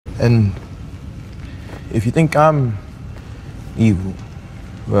And if you think I'm evil,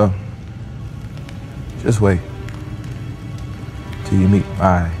 well, just wait till you meet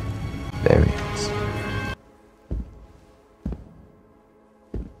my variants.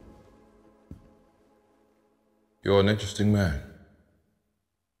 You're an interesting man.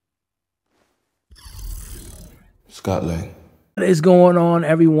 Scott Lang. What is going on,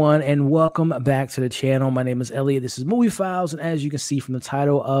 everyone, and welcome back to the channel. My name is Elliot. This is MovieFiles, and as you can see from the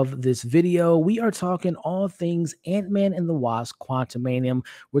title of this video, we are talking all things Ant-Man and the Wasp Quantumania.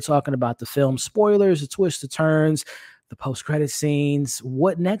 We're talking about the film spoilers, the twists, the turns, the post-credit scenes,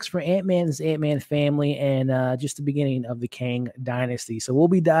 what next for Ant-Man's Ant-Man family, and just the beginning of the Kang Dynasty. So we'll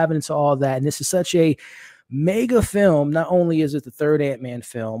be diving into all that, and this is such a mega film. Not only is it the third Ant-Man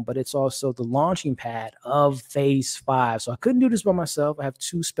film, but it's also the launching pad of Phase 5. So I couldn't do this by myself. I have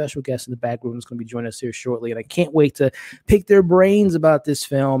two special guests in the back room that's going to be joining us here shortly, and I can't wait to pick their brains about this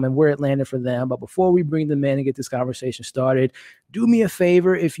film and where it landed for them. But before we bring them in and get this conversation started, do me a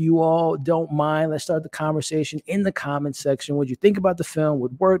favor, if you all don't mind, let's start the conversation in the comment section. What did you think about the film?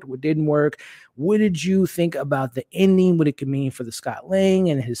 What worked? What didn't work? What did you think about the ending? What it could mean for the Scott Lang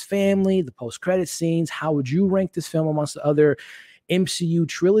and his family? The post-credit scenes? How would you rank this film amongst the other MCU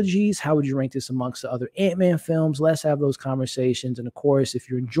trilogies? How would you rank this amongst the other Ant-Man films? Let's have those conversations. And of course, if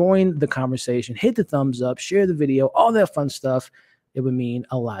you're enjoying the conversation, hit the thumbs up, share the video, all that fun stuff. It would mean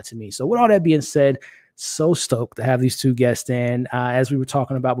a lot to me. So with all that being said, so stoked to have these two guests in. As we were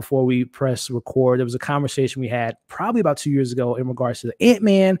talking about before we press record, there was a conversation we had probably about 2 years ago in regards to the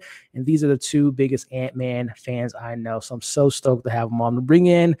Ant-Man, and these are the two biggest Ant-Man fans I know. So I'm so stoked to have them on. To bring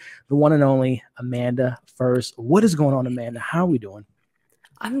in the one and only Amanda first. What is going on, Amanda? How are we doing?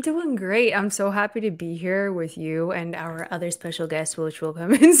 I'm doing great. I'm so happy to be here with you and our other special guest, which will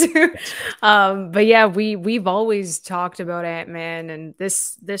come in soon. But yeah, we've always talked about Ant-Man and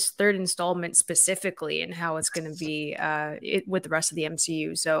this third installment specifically and how it's going to be with the rest of the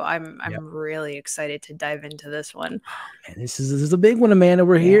MCU. So I'm really excited to dive into this one. And this is a big one, Amanda.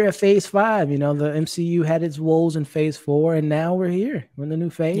 We're here at Phase 5. You know, the MCU had its woes in Phase 4, and now we're here. We're in the new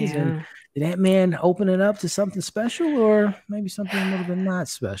phase. And did Ant-Man open it up to something special, or maybe something a little bit not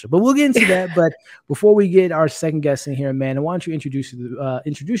special? But we'll get into that. But before we get our second guest in here, Amanda, why don't you introduce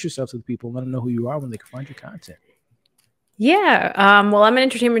yourself to the people, let them know who you are, when they can find your content. Yeah, well, I'm an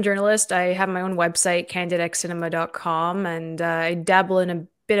entertainment journalist. I have my own website, candidxcinema.com, and I dabble in a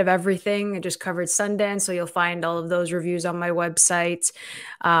bit of everything. I just covered Sundance, so you'll find all of those reviews on my website.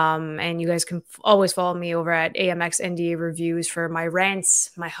 And you guys can always follow me over at AMX NDA Reviews for my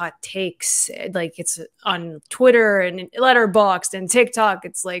rants, my hot takes. Like, it's on Twitter and Letterboxd and TikTok.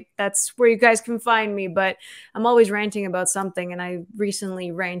 It's like, that's where you guys can find me. But I'm always ranting about something, and I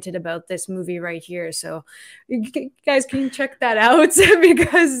recently ranted about this movie right here. So you guys can check that out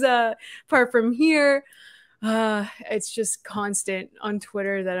because apart from here, it's just constant on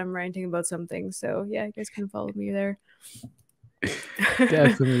Twitter that I'm ranting about something. So yeah, you guys can follow me there.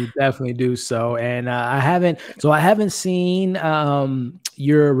 definitely do so. And I haven't seen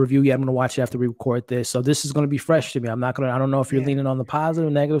your review yet. I'm gonna watch it after we record this, so this is gonna be fresh to me. I don't know if you're leaning on the positive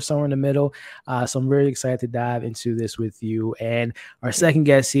or negative, somewhere in the middle. So I'm very excited to dive into this with you. And our second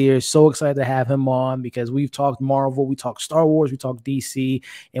guest here, so excited to have him on, because we've talked Marvel, we talked Star Wars, we talked DC,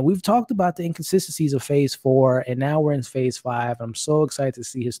 and we've talked about the inconsistencies of Phase 4, and now we're in Phase 5. I'm so excited to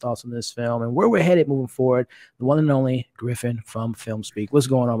see his thoughts on this film and where we're headed moving forward. The one and only Griffin from Film Speak. What's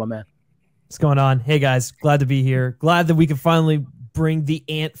going on, my man? What's going on? Hey guys, glad to be here. Glad that we can finally bring the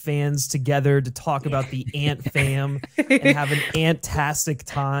Ant fans together to talk about the Ant fam and have an Ant-tastic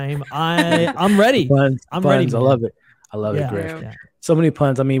time. I'm ready. I'm ready. Man. I love it. I love it, Griff. Yeah. So many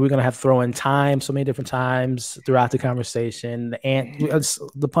puns. I mean, we're gonna have to throw in time, so many different times throughout the conversation.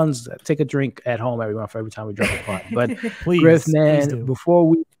 The puns. Take a drink at home, everyone, for every time we drop a pun. But please, Griff, man, before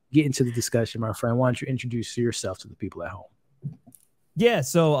we get into the discussion, my friend, why don't you introduce yourself to the people at home? Yeah,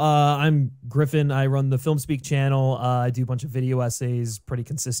 so I'm Griffin. I run the Film Speak channel. I do a bunch of video essays pretty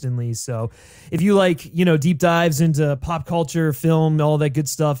consistently. So if you like, deep dives into pop culture, film, all that good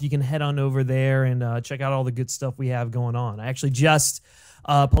stuff, you can head on over there and check out all the good stuff we have going on. I actually just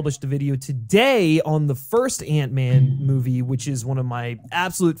published a video today on the first Ant-Man movie, which is one of my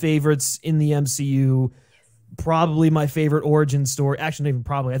absolute favorites in the MCU. Probably my favorite origin story. Actually, not even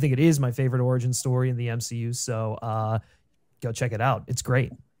probably. I think it is my favorite origin story in the MCU. So go check it out. It's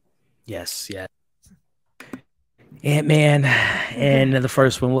great. Yes. Ant-Man and the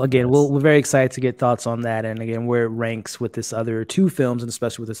first one. Well, again, we're very excited to get thoughts on that, and again, where it ranks with this other two films, and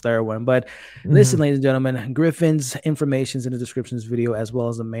especially with this third one. But listen, ladies and gentlemen, Griffin's information is in the description of this video, as well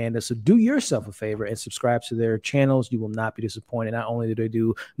as Amanda. So do yourself a favor and subscribe to their channels. You will not be disappointed. Not only do they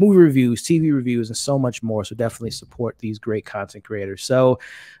do movie reviews, TV reviews, and so much more, so definitely support these great content creators. So,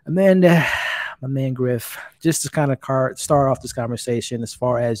 Amanda, my man Griff, just to kind of start off this conversation, as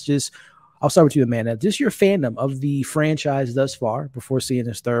far as just, I'll start with you, Amanda. Just your fandom of the franchise thus far before seeing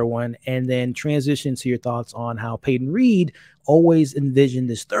this third one, and then transition to your thoughts on how Peyton Reed always envisioned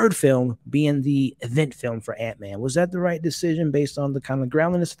this third film being the event film for Ant-Man. Was that the right decision based on the kind of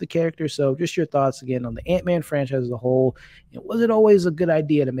groundedness of the character? So just your thoughts again on the Ant-Man franchise as a whole. And was it always a good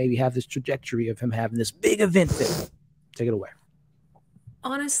idea to maybe have this trajectory of him having this big event film? Take it away.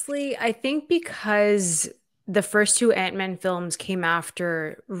 Honestly, I think because the first two Ant-Man films came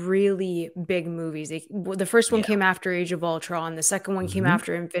after really big movies. The first one came after Age of Ultron. The second one came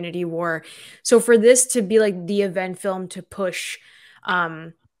after Infinity War. So for this to be like the event film to push,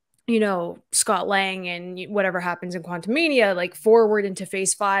 you know, Scott Lang and whatever happens in Quantumania, like forward into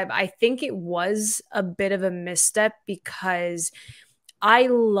Phase 5, I think it was a bit of a misstep because I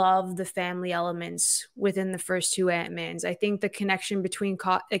love the family elements within the first two Ant-Mans. I think the connection between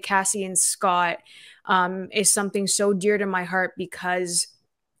Cassie and Scott is something so dear to my heart because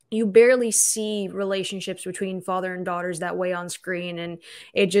you barely see relationships between father and daughters that way on screen. And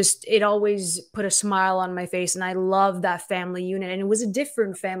it always put a smile on my face. And I love that family unit. And it was a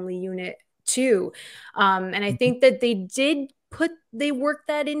different family unit too. And I think that they worked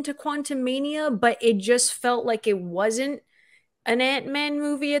that into Quantumania, but it just felt like it wasn't an Ant-Man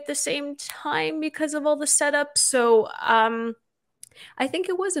movie at the same time because of all the setup. So I think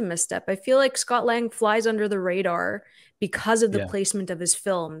it was a misstep. I feel like Scott Lang flies under the radar because of the placement of his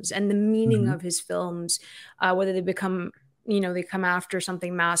films and the meaning of his films, whether they become, you know, they come after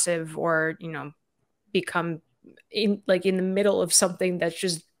something massive or, you know, become in the middle of something that's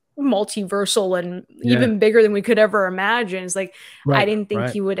just multiversal and even bigger than we could ever imagine. It's like, I didn't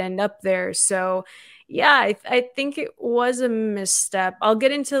think he would end up there. So yeah, I think it was a misstep. I'll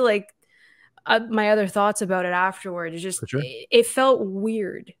get into like my other thoughts about it afterward. It's just, it felt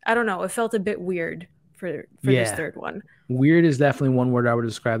weird. I don't know. It felt a bit weird for this third one. Weird is definitely one word I would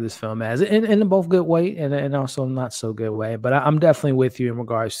describe this film as, in a both good way and also not so good way. But I'm definitely with you in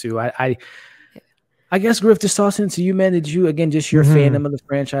regards to, I guess, Griff, just tossing to you, man. Did you, again, just your fandom of the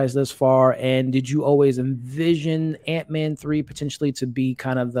franchise thus far, and did you always envision Ant-Man 3 potentially to be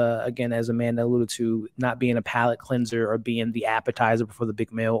kind of the, again, as Amanda alluded to, not being a palate cleanser or being the appetizer before the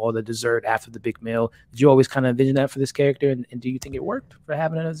big meal or the dessert after the big meal? Did you always kind of envision that for this character, and do you think it worked for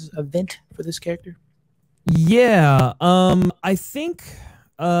having an event for this character? Yeah, I think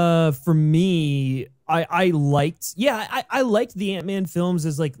for me, I liked the Ant-Man films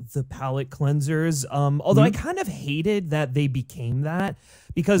as like the palate cleansers. Although I kind of hated that they became that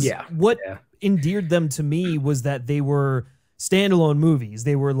because what endeared them to me was that they were standalone movies.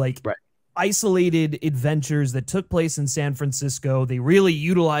 They were like isolated adventures that took place in San Francisco. They really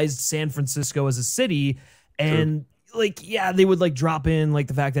utilized San Francisco as a city, and like, yeah, they would like drop in like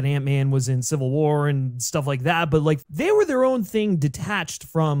the fact that Ant-Man was in Civil War and stuff like that, but like they were their own thing detached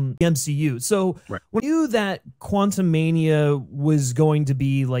from the MCU. So when you knew that Quantumania was going to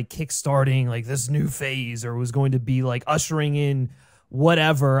be like kickstarting like this new phase or was going to be like ushering in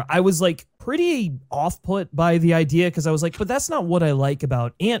whatever, I was like pretty off-put by the idea because I was like, but that's not what I like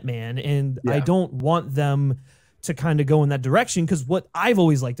about Ant-Man, and I don't want them to kind of go in that direction because what I've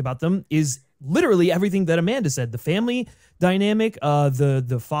always liked about them is literally everything that Amanda said: the family dynamic,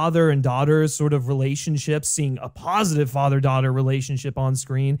 the father and daughter sort of relationship, seeing a positive father-daughter relationship on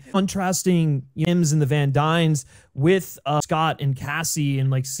screen, contrasting Hims and the Van Dynes with Scott and Cassie, and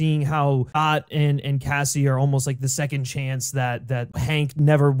like seeing how Scott and Cassie are almost like the second chance that Hank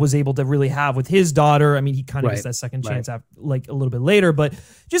never was able to really have with his daughter. I mean, he kind of gets that second chance after, like a little bit later, but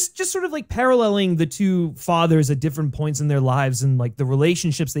just sort of like paralleling the two fathers at different points in their lives and like the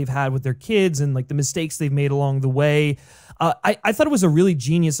relationships they've had with their kids and like the mistakes they've made along the way. I thought it was a really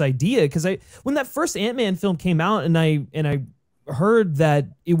genius idea because when that first Ant-Man film came out and I heard that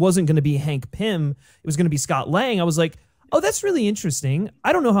it wasn't going to be Hank Pym, it was going to be Scott Lang, I was like, oh, that's really interesting.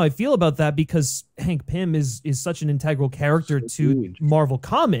 I don't know how I feel about that because Hank Pym is such an integral character to Marvel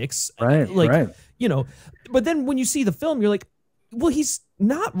Comics. You know, but then when you see the film, you're like, well, he's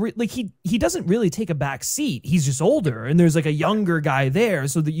not like he doesn't really take a back seat. He's just older, and there's like a younger guy there,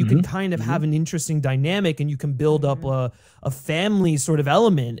 so that you can kind of have an interesting dynamic, and you can build up a family sort of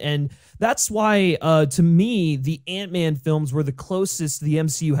element. And that's why, to me, the Ant-Man films were the closest the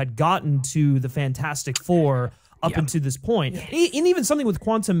MCU had gotten to the Fantastic Four up until this point. And even something with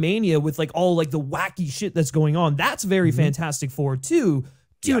Quantumania, with like all like the wacky shit that's going on, that's very Fantastic Four too,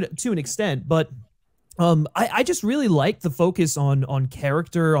 to an extent. But I just really like the focus on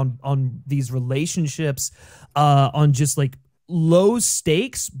character, on these relationships, on just like low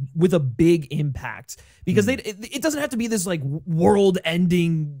stakes with a big impact, because it doesn't have to be this like world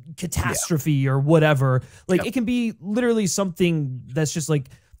ending catastrophe or whatever. Like it can be literally something that's just like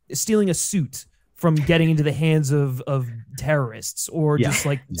stealing a suit from getting into the hands of terrorists, or just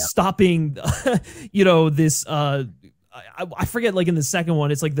like stopping, you know, this, I forget, like in the second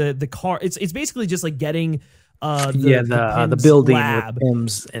one, it's like the car, it's basically just like getting, the building lab. with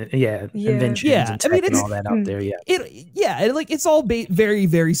PIMS and inventions and tech and all that out there. It's all very,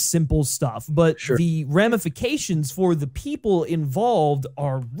 very simple stuff, but the ramifications for the people involved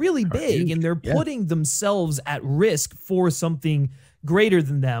are really big, and they're putting themselves at risk for something greater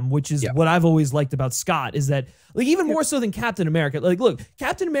than them, which is what I've always liked about Scott, is that like even more so than Captain America. Like, look,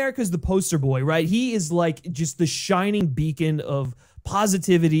 Captain America is the poster boy, right? He is like just the shining beacon of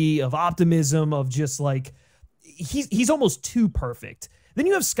positivity, of optimism, of just like, he's almost too perfect. Then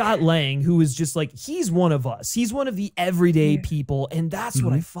you have Scott Lang, who is just like, he's one of us. He's one of the everyday people, and that's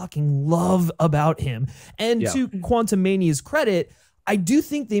what I fucking love about him. And to Quantumania's credit, I do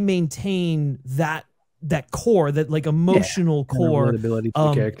think they maintain that core, that like emotional core, relatability to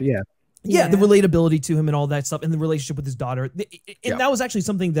the character. The relatability to him and all that stuff, and the relationship with his daughter. And that was actually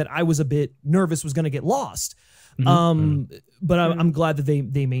something that I was a bit nervous was going to get lost. But I'm glad that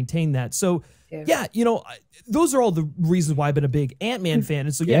they maintained that. So you know, those are all the reasons why I've been a big Ant-Man fan.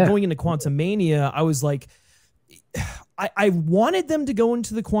 And so going into Quantumania, I was like, I wanted them to go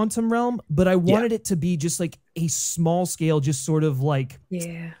into the quantum realm, but I wanted it to be just like a small scale, just sort of like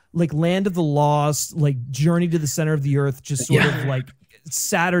like Land of the Lost, like Journey to the Center of the Earth, just sort of like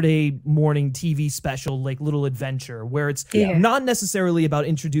Saturday morning TV special, like little adventure, where it's not necessarily about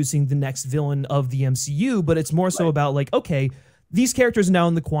introducing the next villain of the MCU, but it's more so about like, okay, these characters are now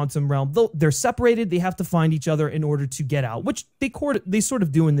in the quantum realm. They're separated. They have to find each other in order to get out, which they sort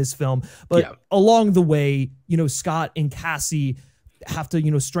of do in this film. But along the way, you know, Scott and Cassie have to,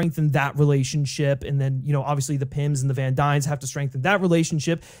 you know, strengthen that relationship. And then, you know, obviously the Pyms and the Van Dynes have to strengthen that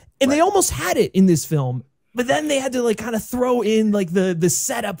relationship. And they almost had it in this film. But then they had to like kind of throw in like the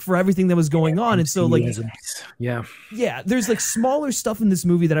setup for everything that was going on. And so like, there's like smaller stuff in this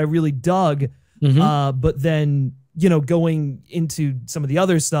movie that I really dug. But then, you know, going into some of the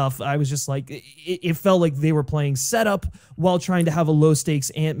other stuff, I was just like, it felt like they were playing setup while trying to have a low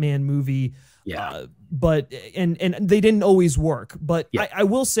stakes Ant-Man movie. But they didn't always work. But I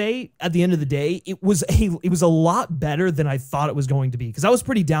will say, at the end of the day, it was a lot better than I thought it was going to be, because I was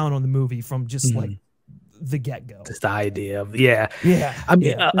pretty down on the movie from just like the get-go. Just the idea of I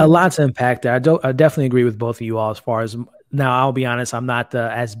mean, a lot to unpack there. I definitely agree with both of you all as far as. Now, I'll be honest, I'm not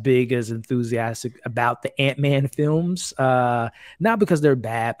as big as enthusiastic about the Ant-Man films, not because they're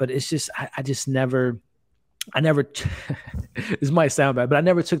bad, but it's just, I never, this might sound bad, but I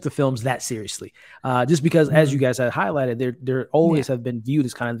never took the films that seriously, just because, as you guys have highlighted, they're always have been viewed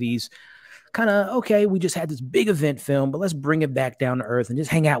as kind of these, okay, we just had this big event film, but let's bring it back down to earth and just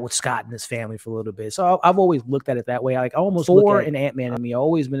hang out with Scott and his family for a little bit. So I've always looked at it that way. Like, I almost Thor and Ant-Man and me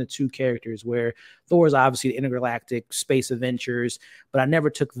always been the two characters, where Thor is obviously the intergalactic space adventures, but I never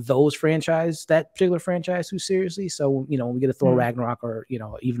took that particular franchise too seriously. So, you know, when we get a Thor Ragnarok, or, you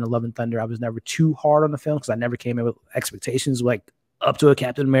know, even a Love and Thunder, I was never too hard on the film, because I never came in with expectations like up to a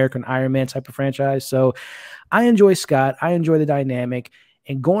Captain America and Iron Man type of franchise. So I enjoy Scott. I enjoy the dynamic.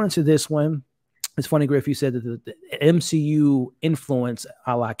 And going into this one, it's funny, Griff, you said that the MCU influence,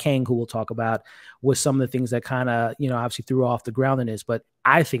 a la Kang, who we'll talk about, was some of the things that kind of, you know, obviously threw off the ground in this. But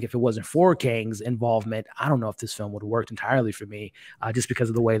I think if it wasn't for Kang's involvement, I don't know if this film would have worked entirely for me, just because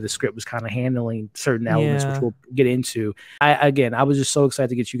of the way the script was kind of handling certain elements, which we'll get into. I was just so excited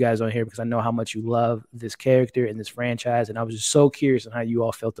to get you guys on here, because I know how much you love this character and this franchise. And I was just so curious on how you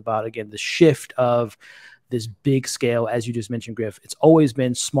all felt about, again, the shift of this big scale, as you just mentioned, Griff. It's always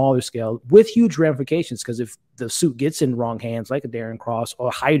been smaller scale with huge ramifications, because if the suit gets in wrong hands, like a Darren Cross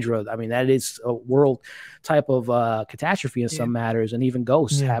or Hydra, I mean, that is a world type of catastrophe in some matters. And even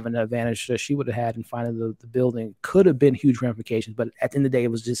Ghost having the advantage that she would have had in finding the building could have been huge ramifications. But at the end of the day,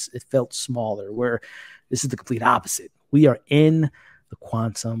 it felt smaller, where this is the complete opposite. We are in the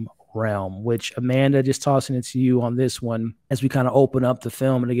quantum realm, which, Amanda, just tossing it to you on this one as we kind of open up the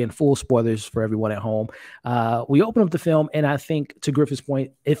film. And again, full spoilers for everyone at home. We open up the film, and I think, to Griffith's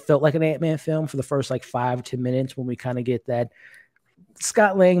point, it felt like an Ant-Man film for the first like 5 to 10 minutes, when we kind of get that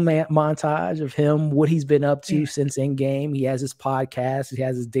Scott Lang montage of him, what he's been up to since Endgame. He has his podcast. He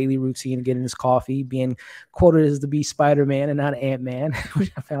has his daily routine of getting his coffee, being quoted as to be Spider-Man and not Ant-Man,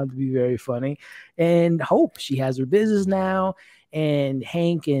 which I found to be very funny. And Hope, she has her business now. And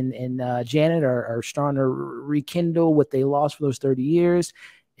Hank and Janet are starting to rekindle what they lost for those 30 years.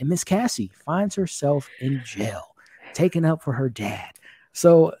 And Miss Cassie finds herself in jail, taken up for her dad.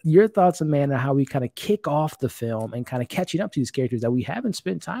 So your thoughts, Amanda, how we kind of kick off the film and kind of catching up to these characters that we haven't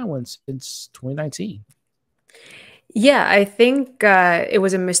spent time with since 2019? Yeah, I think it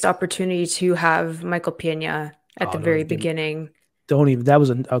was a missed opportunity to have Michael Pena at the very beginning. Don't even. That was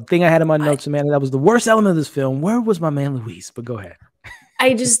a thing I had in my notes, Amanda. That was the worst element of this film. Where was my man Luis? But go ahead.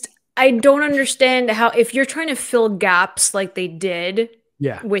 I don't understand how, if you're trying to fill gaps like they did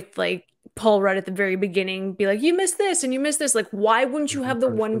with like Paul Rudd at the very beginning, be like, you missed this and you missed this. Like, why wouldn't you have the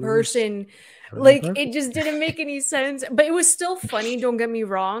one person? Like, it just didn't make any sense. But it was still funny. Don't get me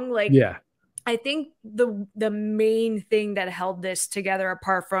wrong. Like, I think the main thing that held this together,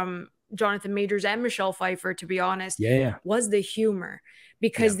 apart from Jonathan Majors and Michelle Pfeiffer, to be honest, was the humor.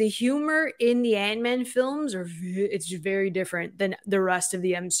 Because the humor in the Ant-Man films it's very different than the rest of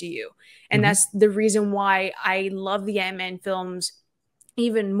the MCU. And that's the reason why I love the Ant-Man films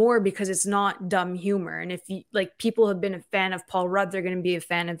even more, because it's not dumb humor. And if you, like, people have been a fan of Paul Rudd, they're going to be a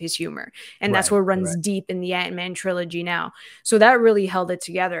fan of his humor. And that's what runs deep in the Ant-Man trilogy now. So that really held it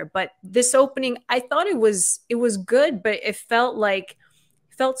together. But this opening, I thought it was good, but it felt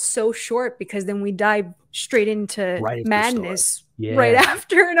so short, because then we dive straight into madness right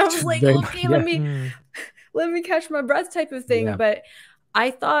after. And I was like, okay, let me catch my breath type of thing. But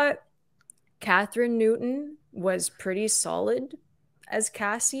I thought Kathryn Newton was pretty solid as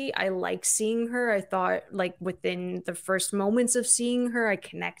Cassie. I like seeing her. I thought, like, within the first moments of seeing her, I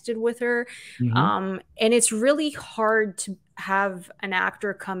connected with her. And it's really hard to have an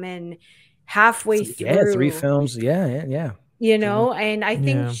actor come in halfway through 3 films. You know, and I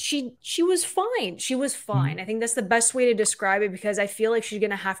think she was fine. She was fine. I think that's the best way to describe it, because I feel like she's going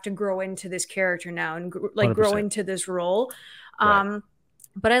to have to grow into this character now and grow into this role.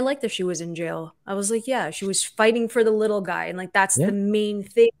 But I like that she was in jail. I was like, yeah, she was fighting for the little guy. And like, that's the main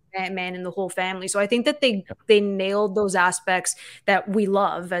thing, Ant-Man and the whole family. So I think that they nailed those aspects that we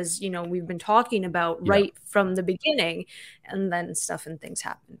love, as, you know, we've been talking about right from the beginning. And then stuff and things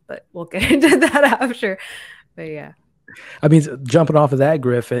happen, but we'll get into that after. But yeah. I mean, jumping off of that,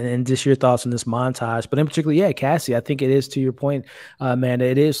 Griff, and just your thoughts on this montage, but in particular, Cassie, I think it is, to your point, Amanda,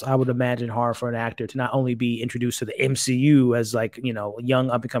 it is, I would imagine, hard for an actor to not only be introduced to the MCU as, like, you know, a young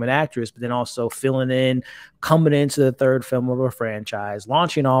up-and-coming actress, but then also filling in, coming into the 3rd film of a franchise,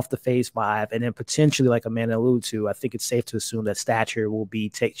 launching off the Phase 5, and then potentially, like Amanda alluded to, I think it's safe to assume that Stature will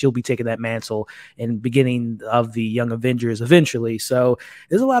be she'll be taking that mantle in beginning of the Young Avengers eventually. So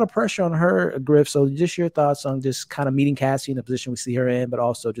there's a lot of pressure on her, Griff. So just your thoughts on just kind of meeting Cassie in the position we see her in, but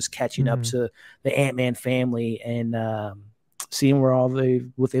also just catching up to the Ant-Man family and seeing where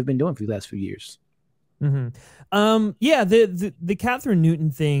what they've been doing for the last few years. The Kathryn Newton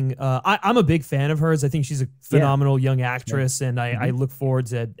thing, I'm a big fan of hers. I think she's a phenomenal young actress, and I look forward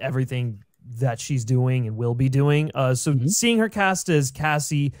to everything that she's doing and will be doing. So seeing her cast as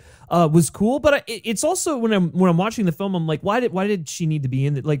Cassie was cool, but it's also, when I'm watching the film, I'm like, why did she need to be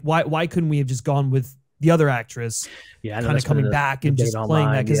in it? Like, why couldn't we have just gone with the other actress kind of coming back and just playing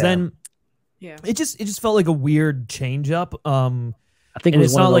that? Because then it just felt like a weird change up. I think it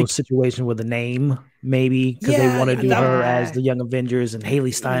was one of those situations with a name, maybe, because they want to do her as the Young Avengers and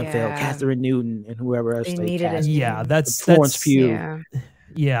Haley Steinfeld, Kathryn Newton, and whoever else they cast. That's Florence Pugh.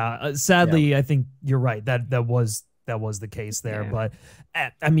 Sadly, I think you're right. That was the case there. But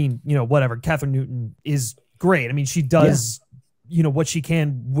I mean, you know, whatever. Kathryn Newton is great. I mean, she does you know, what she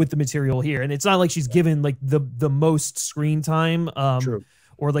can with the material here, and it's not like she's given like the most screen time. True.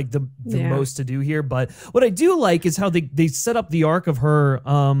 Or like the most to do here. But what I do like is how they set up the arc of her,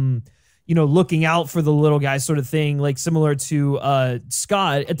 you know, looking out for the little guy sort of thing, like similar to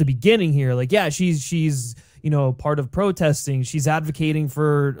Scott at the beginning here. Like, she's you know, part of protesting. She's advocating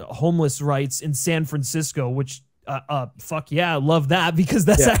for homeless rights in San Francisco, which fuck yeah, I love that, because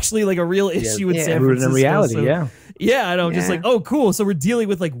that's actually like a real issue in San Francisco. In reality, I know, just like, oh, cool. So we're dealing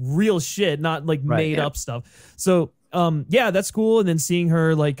with like real shit, not like made up stuff. So that's cool. And then seeing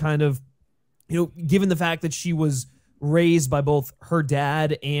her like kind of, you know, given the fact that she was raised by both her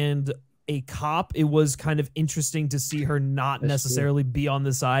dad and a cop, it was kind of interesting to see her not necessarily be on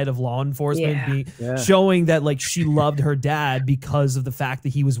the side of law enforcement, showing that like she loved her dad because of the fact that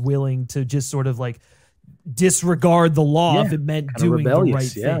he was willing to just sort of like disregard the law if it meant doing the right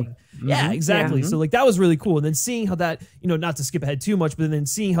thing. Yeah, exactly. So like that was really cool. And then seeing how that, you know, not to skip ahead too much, but then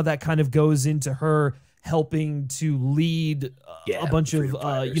seeing how that kind of goes into her helping to lead a bunch of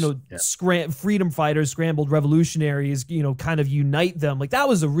you know, freedom fighters, scrambled revolutionaries, you know, kind of unite them. Like that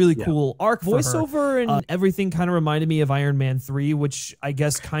was a really cool arc for voiceover her. And everything kind of reminded me of Iron Man 3, which I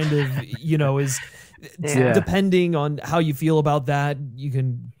guess kind of, you know, is depending on how you feel about that, you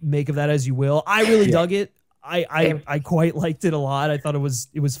can make of that as you will. I really dug it. I quite liked it a lot. I thought it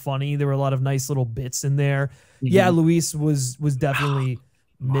was funny. There were a lot of nice little bits in there. Yeah, Luis was definitely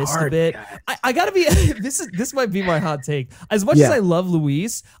missed a bit. I gotta be this might be my hot take. As much as I love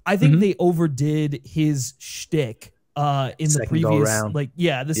Luis, I think they overdid his shtick in the previous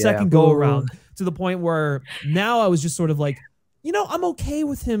the second go around, to the point where now I was just sort of like, you know, I'm okay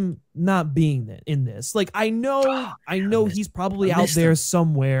with him not being in this. Like I know he's probably out there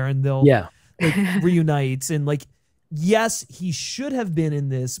somewhere and they'll like reunite, and like yes, he should have been in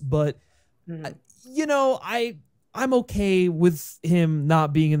this, but you know, I'm okay with him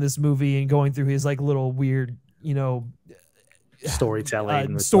not being in this movie and going through his like little weird, you know,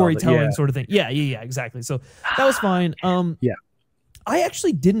 storytelling sort of thing. Yeah, exactly. So that was fine. I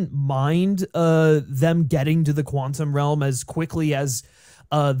actually didn't mind them getting to the quantum realm as quickly as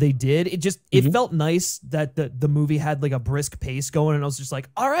they did. It just it felt nice that the movie had like a brisk pace going, and I was just like,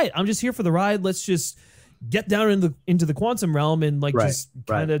 all right, I'm just here for the ride. Let's just get down into the quantum realm and like just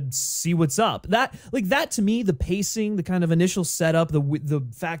kind of see what's up. That to me, the pacing, the kind of initial setup, the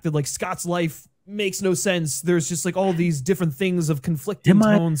fact that like Scott's life makes no sense. There's just like all these different things of conflicting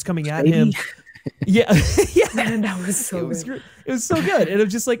tones coming at him. Yeah, that was so good. It was so good, and it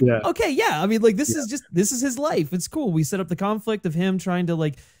was just like, okay, I mean, like this is his life. It's cool. We set up the conflict of him trying to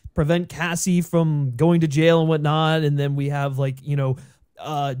like prevent Cassie from going to jail and whatnot, and then we have like, you know,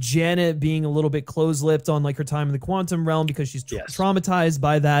 Janet being a little bit close-lipped on like her time in the quantum realm because she's traumatized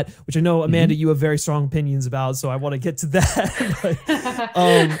by that, which I know, Amanda, you have very strong opinions about, so I want to get to that.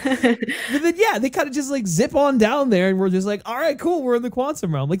 But then they kind of just like zip on down there, and we're just like, all right, cool, we're in the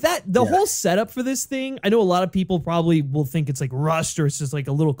quantum realm. Like that, the whole setup for this thing, I know a lot of people probably will think it's like rushed or it's just like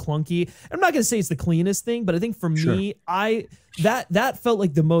a little clunky. I'm not gonna say it's the cleanest thing, but I think for me, that felt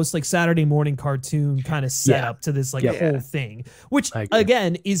like the most like Saturday morning cartoon kind of setup to this like whole thing, which again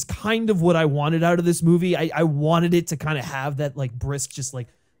is kind of what I wanted out of this movie. I wanted it to kind of have that like brisk, just like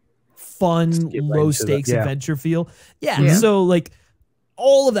fun, low stakes adventure feel. So like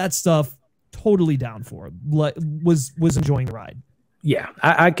all of that stuff, totally down for it. Was enjoying the ride. Yeah,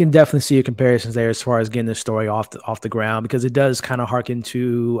 I can definitely see a comparisons there as far as getting the story off the ground, because it does kind of harken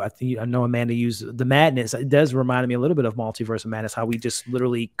to, I know Amanda used the madness. It does remind me a little bit of Multiverse of Madness, how we just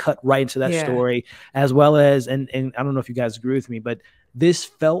literally cut right into that story, as well as, and I don't know if you guys agree with me, but this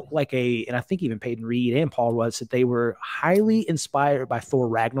felt like and I think even Peyton Reed and Paul Rudd said they were highly inspired by Thor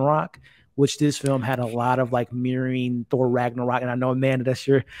Ragnarok, which this film had a lot of like mirroring Thor Ragnarok. And I know, Amanda, that's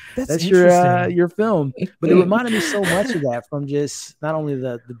your film, but it reminded me so much of that, from just not only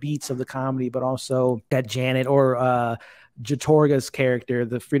the beats of the comedy, but also that Janet or Jatorga's character,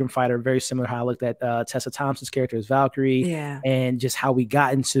 the freedom fighter, very similar how I looked at Tessa Thompson's character as Valkyrie, and just how we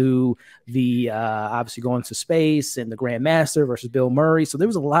got into the obviously going to space and the Grandmaster versus Bill Murray. So there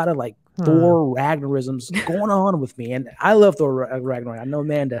was a lot of like Thor Ragnarisms going on with me, and I love Thor Ragnarok. I know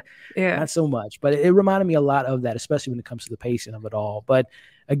Amanda, not so much, but it reminded me a lot of that, especially when it comes to the pacing of it all. But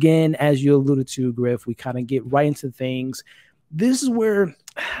again, as you alluded to, Griff, we kind of get right into things. This is where,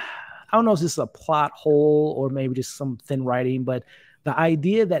 I don't know if this is a plot hole or maybe just some thin writing, but the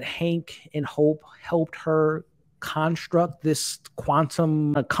idea that Hank and Hope helped her construct this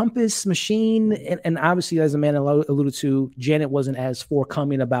quantum compass machine, and obviously, as Amanda alluded to, Janet wasn't as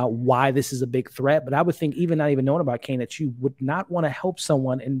forthcoming about why this is a big threat, but I would think, even not even knowing about Kane, that you would not want to help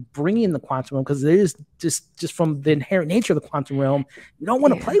someone and bring in the quantum realm, because there is just from the inherent nature of the quantum realm, you don't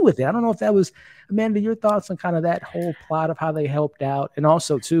want to play with it. I don't know if that was, Amanda, your thoughts on kind of that whole plot of how they helped out, and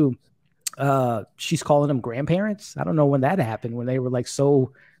also too, she's calling them grandparents. I don't know when that happened, when they were like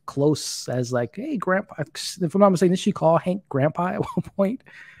so close as like, hey, grandpa. If I'm not mistaken, did she call Hank grandpa at one point?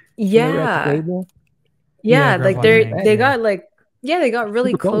 Like they got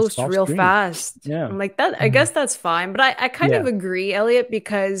really close real fast. I'm like, that I guess that's fine, but I kind of agree, Elliot,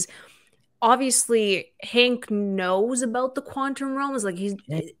 because obviously Hank knows about the quantum realms. Like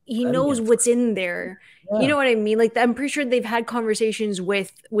he knows what's in there. You know what I mean? Like, I'm pretty sure they've had conversations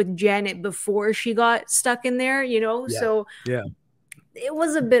with Janet before she got stuck in there, you know? So it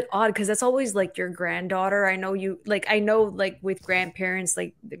was a bit odd because that's always like your granddaughter. I know like with grandparents,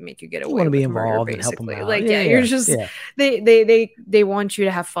 like they make you get away with murder, basically. Like you're just they want you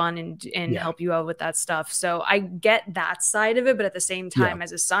to have fun and help you out with that stuff. So I get that side of it, but at the same time,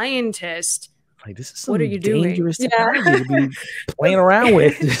 as a scientist, like, this is some what are you doing? Dangerous technology to be playing around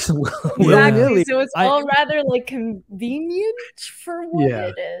with. Exactly. So it's all rather like convenient for what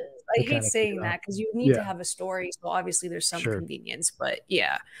it is. I hate saying that because you need to have a story. So obviously there's some convenience, but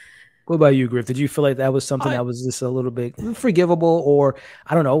yeah. What about you, Griff? Did you feel like that was something that was just a little bit forgivable? Or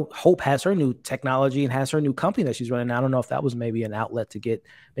I don't know, Hope has her new technology and has her new company that she's running. I don't know if that was maybe an outlet to get,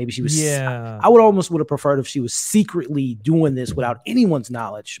 maybe she was, I would have preferred if she was secretly doing this without anyone's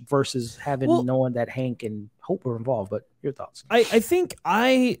knowledge versus having knowing that Hank and Hope were involved. But your thoughts? I think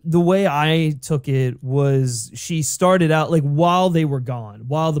the way I took it was she started out like while they were gone,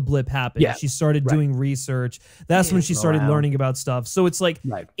 while the blip happened, she started doing research. That's when she started learning about stuff. So it's like,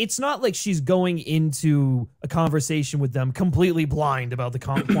 it's not like she's going into a conversation with them completely blind about the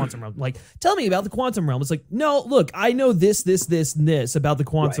quantum realm. Like, tell me about the quantum realm. It's like, no, look, I know this, and this about the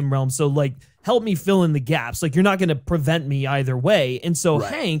quantum realm. So like, help me fill in the gaps. Like, you're not going to prevent me either way. And so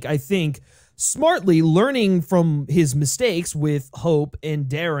Hank, I think, smartly learning from his mistakes with Hope and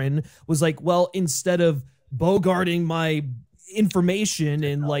Darren was like, well, instead of bogarting my information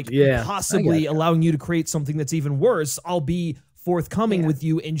and like possibly allowing you to create something that's even worse, I'll be forthcoming with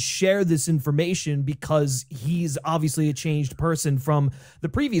you and share this information because he's obviously a changed person from the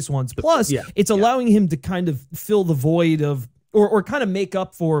previous ones. Plus, it's allowing him to kind of fill the void of or kind of make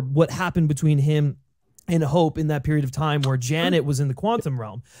up for what happened between him and Hope in that period of time where Janet was in the quantum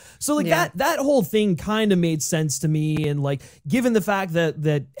realm. So like that whole thing kind of made sense to me. And like, given the fact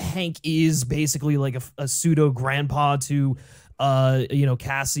that Hank is basically like a pseudo grandpa to,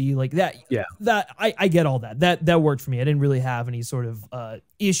 Cassie, like that, that I get all that worked for me. I didn't really have any sort of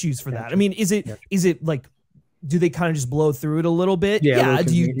issues for that. I mean, is it like, do they kind of just blow through it a little bit?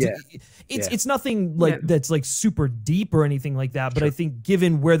 It's nothing like that's like super deep or anything like that. But I think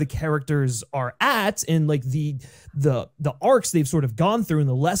given where the characters are at and like the arcs they've sort of gone through and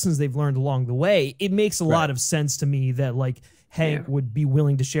the lessons they've learned along the way, it makes a lot of sense to me that like Hank would be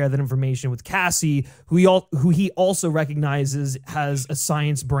willing to share that information with Cassie, who he also recognizes has a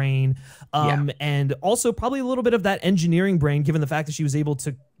science brain, and also probably a little bit of that engineering brain, given the fact that she was able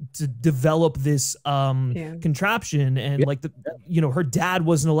to develop this contraption, and like her dad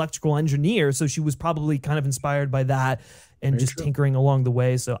was an electrical engineer, so she was probably kind of inspired by that and just tinkering along the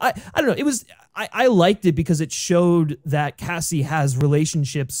way. So I don't know. It was I liked it because it showed that Cassie has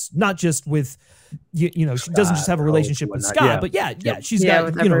relationships, not just with she doesn't just have a relationship with Scott, but she's got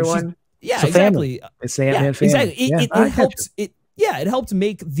with everyone. Exactly. It's Ant-Man family. Exactly. It helped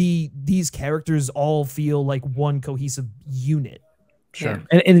make these characters all feel like one cohesive unit. Sure.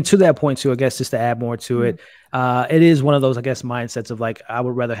 And to that point too, I guess just to add more to it, it is one of those, I guess, mindsets of like, I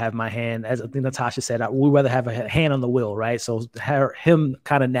would rather have my hand, as I think Natasha said, I would rather have a hand on the wheel, right? So him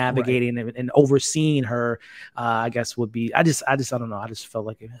kind of navigating and overseeing her, I guess would be, I don't know. I just felt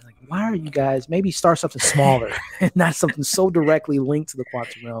like why are you guys, maybe start something smaller and not something so directly linked to the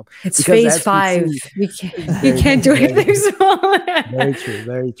quantum realm. It's phase 5. You can't do anything smaller.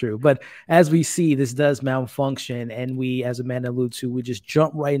 Very true. But as we see, this does malfunction, and we, as Amanda alluded to, we just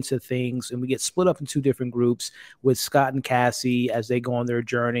jump right into things, and we get split up in 2 different groups with Scott and Cassie as they go on their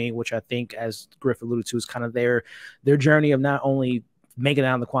journey, which I think, as Griff alluded to, is kind of their journey of not only making it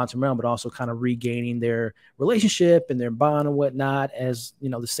out in the quantum realm, but also kind of regaining their relationship and their bond and whatnot. As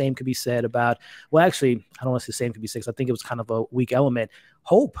the same could be said about, well, actually, I don't want to say the same could be said, I think it was kind of a weak element.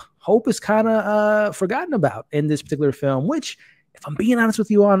 Hope is kind of forgotten about in this particular film, which, if I'm being honest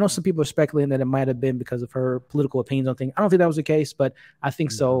with you all, I know some people are speculating that it might have been because of her political opinions on things. I don't think that was the case, but I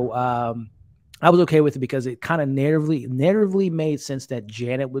think so. I was okay with it because it kind of narratively made sense that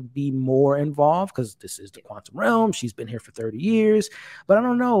Janet would be more involved because this is the quantum realm. She's been here for 30 years. But I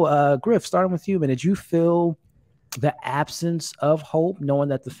don't know, Griff, starting with you, man, did you feel the absence of Hope, knowing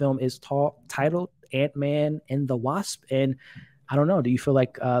that the film is titled Ant-Man and the Wasp? And I don't know, do you feel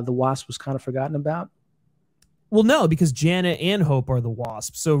like the Wasp was kind of forgotten about? Well, no, because Janet and Hope are the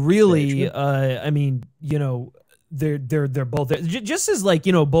Wasp. So really, I mean, they're both there. Just as like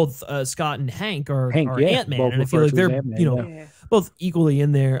both Scott and Hank are Ant-Man, and I feel like they're both equally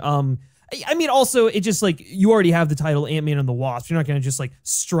in there. I mean, also it just like you already have the title Ant-Man and the Wasp. You're not going to just like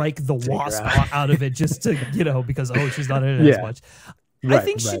strike the Wasp out of it just to because she's not in it as much. I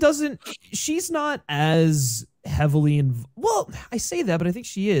think she's not as heavily well, I say that, but I think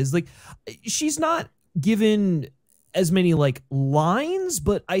she is. Like, she's not given as many like lines,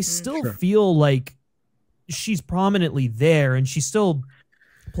 but I still feel like she's prominently there, and she still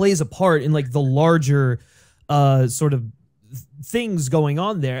plays a part in like the larger sort of things going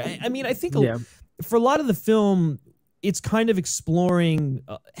on there. I mean, I think for a lot of the film, it's kind of exploring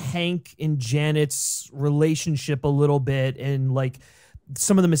Hank and Janet's relationship a little bit, and like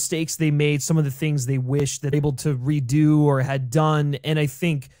some of the mistakes they made, some of the things they wish that they were able to redo or had done. And I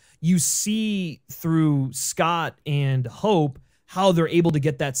think you see through Scott and Hope how they're able to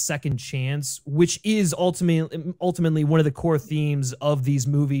get that second chance, which is ultimately one of the core themes of these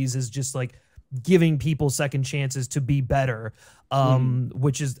movies, is just like giving people second chances to be better.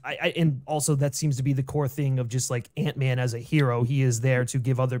 Which is, and also that seems to be the core thing of just like Ant-Man as a hero. He is there to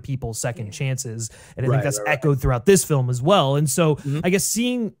give other people second chances. And I think that's echoed throughout this film as well. And so I guess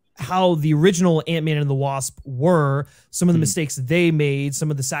seeing how the original Ant-Man and the Wasp were, some of the mistakes they made, some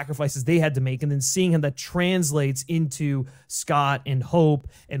of the sacrifices they had to make, and then seeing how that translates into Scott and Hope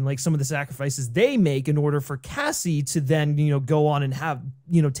and like some of the sacrifices they make in order for Cassie to then, you know, go on and have,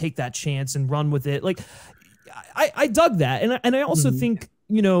 you know, take that chance and run with it. Like, I dug that. And I also think,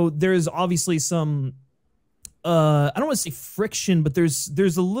 you know, there's obviously some, I don't want to say friction, but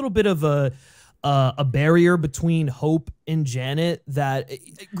there's a little bit of a barrier between Hope and Janet that,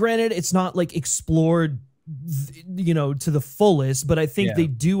 granted, it's not like explored, you know, to the fullest, but I think they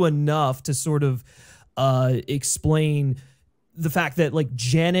do enough to sort of explain the fact that like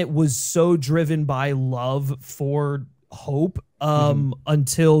Janet was so driven by love for Hope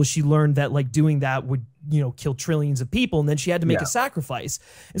until she learned that like doing that would, you know, kill trillions of people, and then she had to make a sacrifice.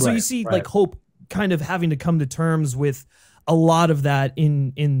 And so you see like Hope kind of having to come to terms with a lot of that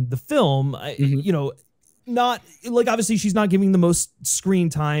in the film. You know, not like, obviously she's not giving the most screen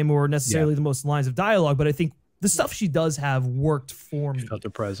time or necessarily the most lines of dialogue, but I think the stuff she does have worked for me. Felt the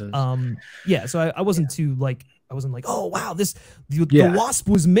presence. So I wasn't too like, I wasn't like, oh wow, the Wasp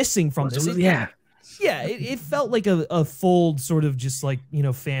was missing from this. It felt like a full sort of just like, you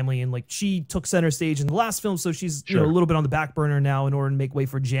know, family, and like she took center stage in the last film, so she's you know, a little bit on the back burner now in order to make way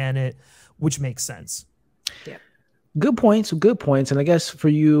for Janet, which makes sense. Good points. And I guess for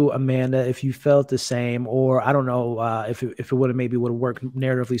you, Amanda, if you felt the same, or I don't know if it would have worked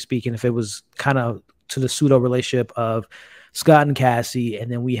narratively speaking, if it was kind of to the pseudo relationship of Scott and Cassie,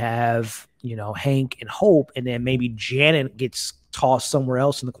 and then we have, you know, Hank and Hope, and then maybe Janet gets tossed somewhere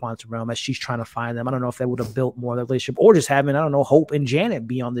else in the quantum realm as she's trying to find them. I don't know if that would have built more of the relationship, or just having, I don't know, Hope and Janet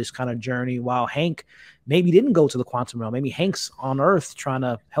be on this kind of journey while Hank maybe didn't go to the quantum realm. Maybe Hank's on Earth trying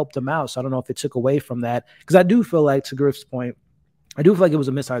to help them out. So I don't know if it took away from that, because I do feel like, to Griff's point, I do feel like it was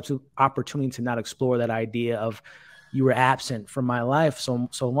a missed opportunity to not explore that idea of, you were absent from my life so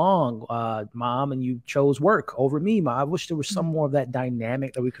long, Mom, and you chose work over me, Mom. I wish there was some more of that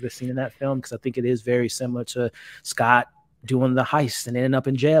dynamic that we could have seen in that film, because I think it is very similar to Scott doing the heist and ending up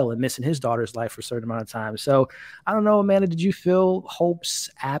in jail and missing his daughter's life for a certain amount of time. So I don't know, Amanda, did you feel Hope's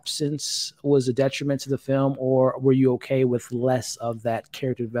absence was a detriment to the film, or were you okay with less of that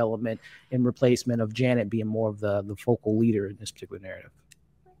character development in replacement of Janet being more of the focal leader in this particular narrative?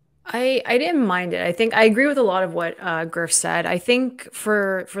 I didn't mind it. I think I agree with a lot of what Griff said. I think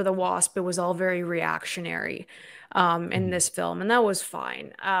for the Wasp, it was all very reactionary in this film, and that was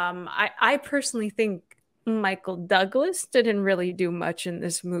fine. I personally think Michael Douglas didn't really do much in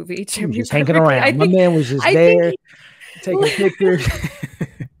this movie. He's hanging around. My man was just there taking pictures.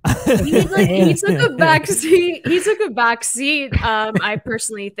 He took a back seat. I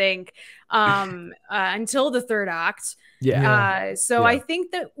personally think until the third act. I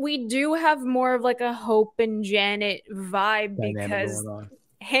think that we do have more of like a Hope and Janet vibe, because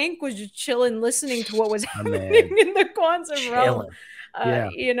Hank was just chilling, listening to what was happening in the quantum realm.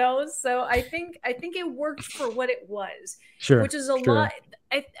 You know, so I think it worked for what it was, which is a lot.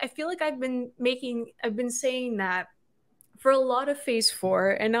 I feel like I've been saying that for a lot of Phase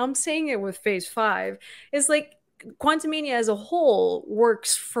 4, and I'm saying it with Phase 5. Is like Quantumania as a whole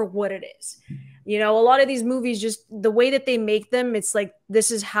works for what it is. You know, a lot of these movies, just the way that they make them, it's like,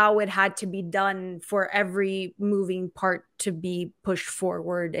 this is how it had to be done for every moving part to be pushed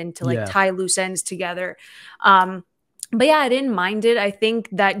forward and to like tie loose ends together. But yeah, I didn't mind it. I think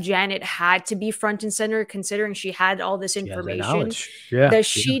that Janet had to be front and center, considering she had all this information that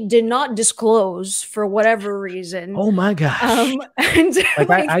she did not disclose for whatever reason. Oh my gosh.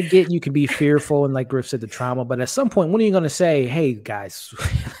 I get you can be fearful and, like Griff said, the trauma, but at some point, when are you going to say, hey guys,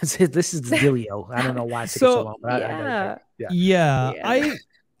 this is the dealio? I don't know why it took so long.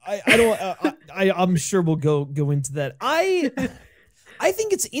 I'm sure we'll go into that. I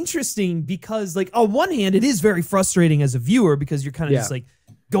think it's interesting because, like, on one hand, it is very frustrating as a viewer, because you're kind of just like,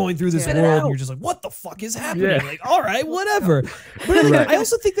 going through this world, and you're just like, what the fuck is happening? Like, all right, whatever. But like, I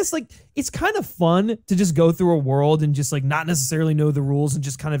also think that's like, it's kind of fun to just go through a world and just like not necessarily know the rules and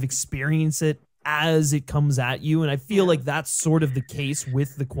just kind of experience it as it comes at you. And I feel like that's sort of the case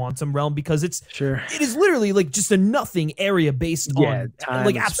with the quantum realm, because it is literally like just a nothing area based on time,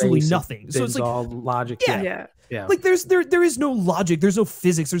 like absolutely nothing. So it's like all logic. Like there is no logic, there's no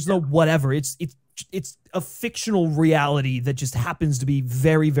physics, there's no whatever. It's a fictional reality that just happens to be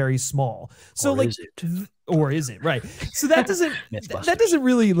very, very small. So like, or is it right? So that doesn't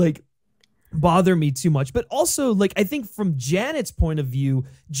really like bother me too much. But also, like, I think from Janet's point of view,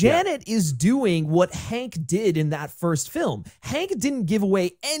 Janet is doing what Hank did in that first film. Hank didn't give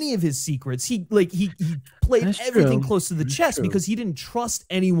away any of his secrets. He played everything close to the chest because he didn't trust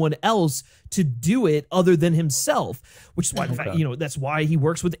anyone else to do it other than himself, which is why that's why he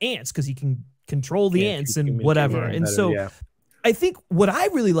works with ants, because he can control the ants and whatever. And so I think what I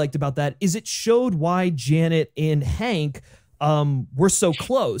really liked about that is it showed why Janet and Hank were so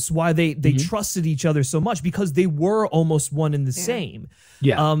close, why they trusted each other so much, because they were almost one and the same.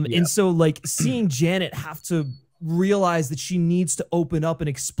 And so like seeing Janet have to realize that she needs to open up and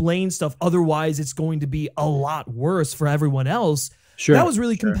explain stuff, otherwise it's going to be a lot worse for everyone else. That was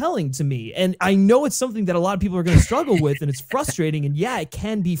really compelling to me. And I know it's something that a lot of people are going to struggle with, and it's frustrating. And yeah, it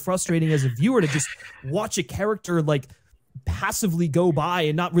can be frustrating as a viewer to just watch a character like passively go by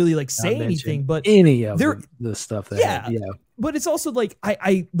and not really like say anything, but any of the stuff that but it's also like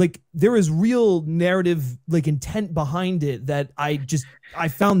I like there is real narrative like intent behind it that I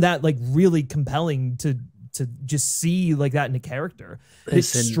found that like really compelling to just see like that in a character. It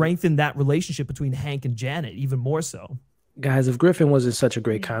strengthened that relationship between Hank and Janet even more so. Guys, if Griffin wasn't such a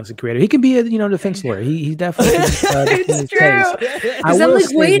great content creator, he could be a defense lawyer. He definitely it's true. I will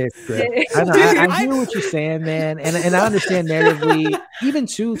say this, I hear what you're saying, man, and I understand narratively, even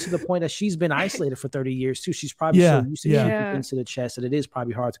to the point that she's been isolated for 30 years too. She's probably so used to keeping things to the chest that it is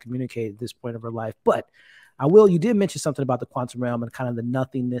probably hard to communicate at this point of her life. But you did mention something about the quantum realm and kind of the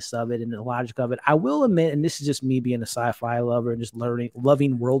nothingness of it and the logic of it. I will admit, and this is just me being a sci-fi lover and just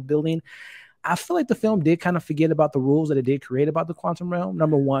loving world building, I feel like the film did kind of forget about the rules that it did create about the quantum realm.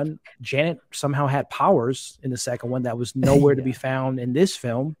 Number one, Janet somehow had powers in the second one that was nowhere to be found in this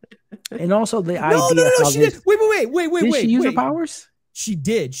film. And also the idea. No, she did. Wait. Did she use her powers? She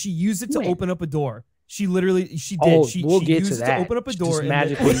did. She used it to open up a door. She did. We'll get to that. To open up a door.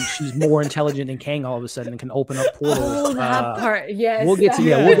 Magically, she's more intelligent than Kang all of a sudden and can open up portals. Oh, that part. Yes. We'll get to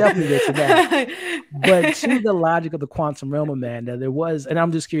we'll definitely get to that. But to the logic of the quantum realm, Amanda, there was, and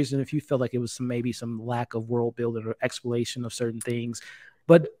I'm just curious if you feel like it was maybe some lack of world building or exploration of certain things.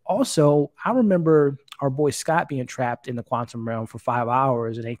 But also, I remember our boy Scott being trapped in the quantum realm for 5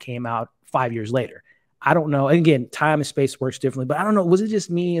 hours, and they came out 5 years later. I don't know. And again, time and space works differently, but I don't know. Was it just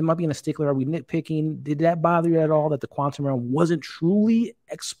me? Am I being a stickler? Are we nitpicking? Did that bother you at all that the quantum realm wasn't truly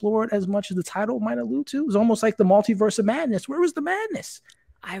explored as much as the title might allude to? It was almost like the multiverse of madness. Where was the madness?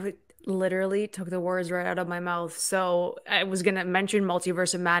 I would literally took the words right out of my mouth. So I was going to mention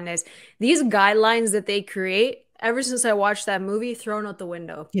multiverse of madness. These guidelines that they create, ever since I watched that movie, thrown out the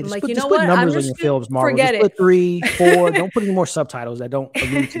window. I'm like, you know what? I'm just films, Marvel. Forget just it. Put 3, 4. Don't put any more subtitles that don't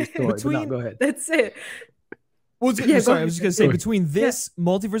allude to the story. No, go ahead. That's it. Well, I was just gonna say, between this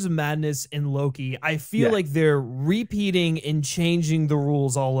Multiverse of Madness and Loki, I feel like they're repeating and changing the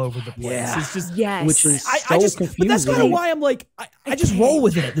rules all over the place. It's just which is confusing. But that's kind of why I'm like, I just roll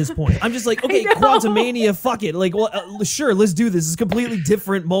with it at this point. I'm just like, okay, Quantumania, fuck it. Like, well, sure, let's do this. It's completely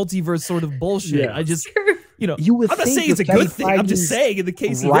different multiverse sort of bullshit. I just. You would I'm not saying it's a good thing. I'm just saying in the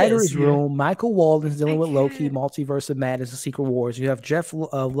case of writer's room, Michael Walden's dealing with Loki, Multiverse of Madness, and Secret Wars. You have Jeff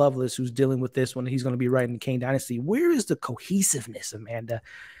Loveness who's dealing with this one. He's going to be writing the Kane Dynasty. Where is the cohesiveness, Amanda?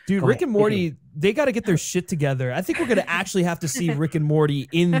 Dude, Rick and Morty, they got to get their shit together. I think we're going to actually have to see Rick and Morty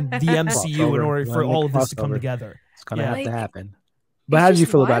in the MCU in order for all of this to come together. It's going to have to happen. But how did you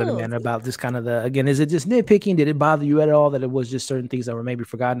feel about it, Amanda? About this kind of again, is it just nitpicking? Did it bother you at all that it was just certain things that were maybe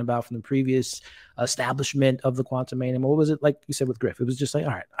forgotten about from the previous establishment of the Quantumania? What was it like you said with Griff? It was just like,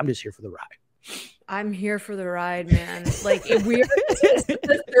 all right, I'm just here for the ride. I'm here for the ride, man. Like, if we're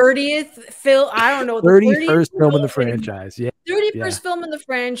the 30th film, I don't know, the 31st film in the franchise. 31st film in the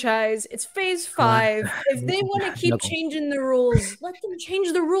franchise. It's phase 5. If they want to keep changing the rules, let them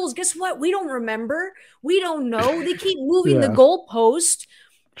change the rules. Guess what? We don't remember. We don't know. They keep moving the goalpost.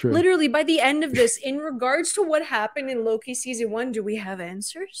 True. Literally, by the end of this, in regards to what happened in Loki season 1, do we have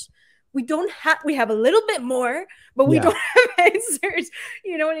answers? We don't have, we have a little bit more, but we don't have answers.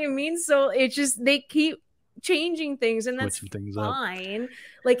 You know what I mean? So it's just, they keep changing things, and that's fine.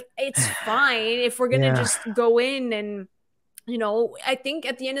 Like, it's fine if we're going to just go in and you know, I think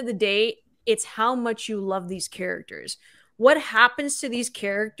at the end of the day, it's how much you love these characters. What happens to these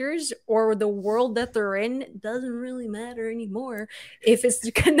characters or the world that they're in doesn't really matter anymore if it's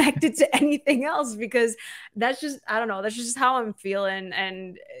connected to anything else, because that's just, I don't know, that's just how I'm feeling.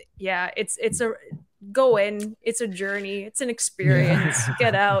 And yeah, it's a go in, it's a journey, it's an experience.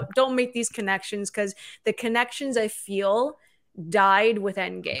 Get out, don't make these connections, because the connections I feel died with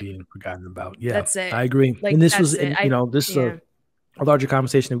Endgame. Being forgotten about. Yeah, that's it. I agree. Like, and this was, you know, this is a larger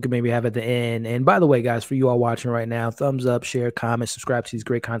conversation that we could maybe have at the end. And by the way, guys, for you all watching right now, thumbs up, share, comment, subscribe to these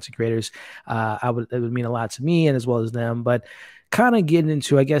great content creators. It would mean a lot to me and as well as them. But kind of getting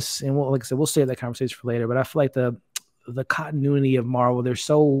into, I guess, and like I said, we'll save that conversation for later. But I feel like the continuity of Marvel, they're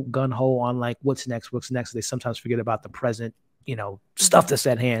so gun-ho on like what's next. They sometimes forget about the present, you know, stuff that's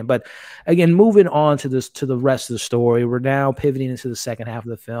at hand. But again, moving on to the rest of the story, we're now pivoting into the second half of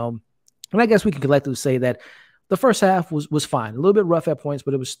the film. And I guess we can collectively say that the first half was fine, a little bit rough at points,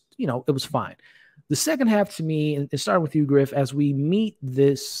 but it was, you know, it was fine. The second half, to me, and starting with you, Griff, as we meet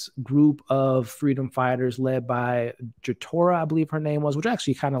this group of freedom fighters led by Jatora, I believe her name was, which I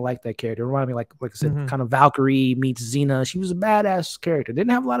actually kind of liked that character. It reminded me, like I said, kind of Valkyrie meets Xena. She was a badass character.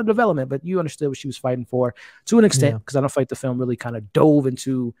 Didn't have a lot of development, but you understood what she was fighting for to an extent, because I don't feel like the film really kind of dove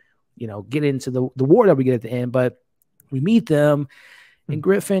into, you know, get into the war that we get at the end. But we meet them. And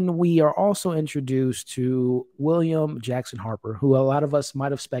Griffin, we are also introduced to William Jackson Harper, who a lot of us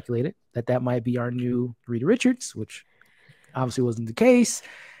might have speculated that might be our new Reed Richards, which obviously wasn't the case.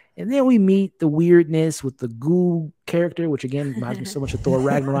 And then we meet the weirdness with the goo character, which again reminds me so much of Thor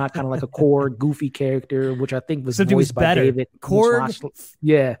Ragnarok, kind of like a Korg, goofy character, which I think was voiced by David. Korg,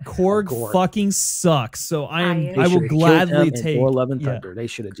 Korg fucking sucks. So I will gladly take Thor Love and Thunder. They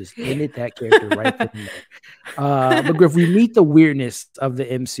should have just ended that character right then and there. But Griff, we meet the weirdness of the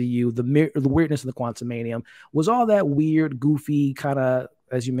MCU, the weirdness of the Quantumania. Was all that weird, goofy kind of,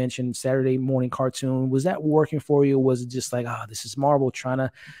 as you mentioned, Saturday morning cartoon, was that working for you? Or was it just like, this is Marvel trying to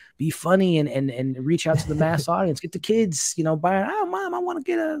be funny and reach out to the mass audience, get the kids, you know, buying, mom, I want to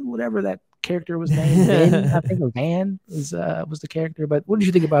get a, whatever that character was named. Van, I think Van was the character. But what did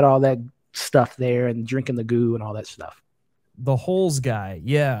you think about all that stuff there and drinking the goo and all that stuff? The holes guy.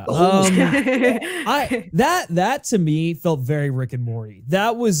 Yeah. That to me felt very Rick and Morty.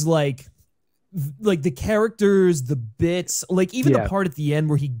 That was like the characters, the bits, like even the part at the end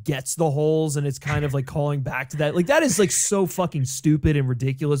where he gets the holes and it's kind of like calling back to that. Like that is like so fucking stupid and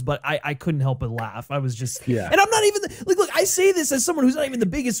ridiculous, but I couldn't help but laugh. I was just, and I'm not even like, look, I say this as someone who's not even the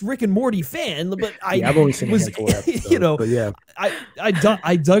biggest Rick and Morty fan, but I've only seen episodes, you know, but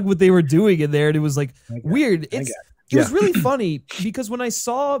I dug what they were doing in there, and it was like weird. It was really funny because when I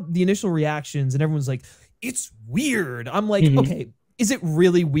saw the initial reactions and everyone's like, it's weird, I'm like, okay, is it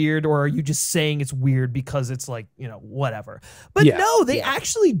really weird, or are you just saying it's weird because it's like, you know, whatever? But no, they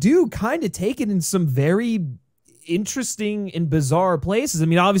actually do kind of take it in some very interesting and bizarre places. I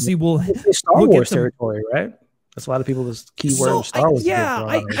mean, obviously we'll Star Wars territory, right? That's a lot of people's keyword of Star Wars.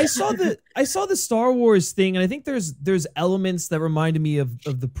 I saw the Star Wars thing, and I think there's elements that reminded me of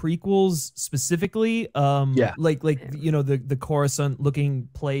the prequels specifically. Like you know, the Coruscant looking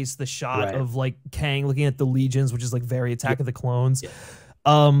place, the shot of like Kang looking at the legions, which is like very Attack of the Clones.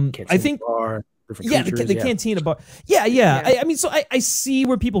 I think the cantina bar. I mean, so I see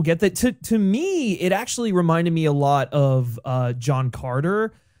where people get that. To me, it actually reminded me a lot of John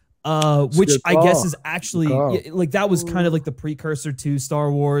Carter. Which I guess is actually like that was kind of like the precursor to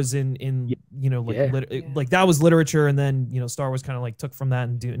Star Wars in you know like that was literature, and then you know Star Wars kind of like took from that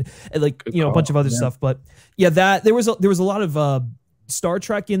and doing like you know a bunch of other stuff. But that there was a lot of Star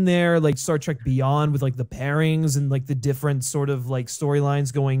Trek in there, like Star Trek Beyond with like the pairings and like the different sort of like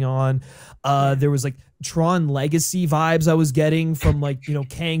storylines going on. There was like Tron Legacy vibes I was getting from like, you know,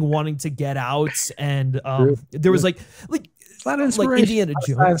 Kang wanting to get out, and there was like a lot of inspiration. Like Indiana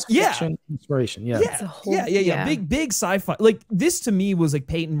Jones. Inspiration. Big sci-fi. Like this to me was like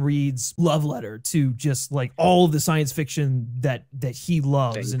Peyton Reed's love letter to just like all of the science fiction that he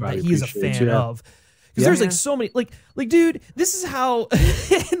loves and that he is a fan of. Because there's like so many, like dude, this is how,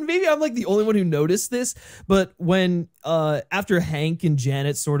 and maybe I'm like the only one who noticed this, but when after Hank and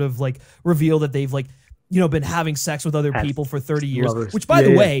Janet sort of like reveal that they've like, you know, been having sex with other people for 30 years, which by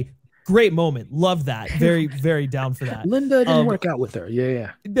the way, great moment. Love that. Very, very down for that. Linda didn't work out with her.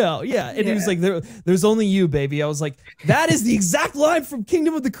 No, and he was like, there's only you, baby. I was like, that is the exact line from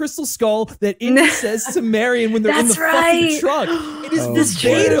Kingdom of the Crystal Skull that Indy says to Marion when they're in the fucking truck. It is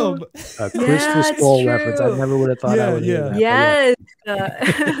verbatim. Crystal Skull reference. I never would have thought I would hear that. Yes.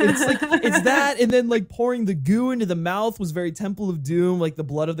 It's like it's that, and then like pouring the goo into the mouth was very Temple of Doom, like the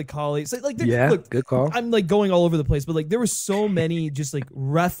blood of the collie. So like, look, good call. I'm like going all over the place, but like there were so many just like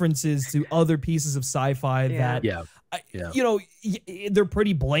references to other pieces of sci-fi that you know, they're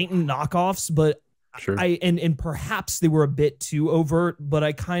pretty blatant knockoffs, but and perhaps they were a bit too overt, but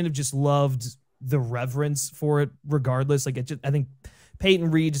I kind of just loved the reverence for it regardless. Like I think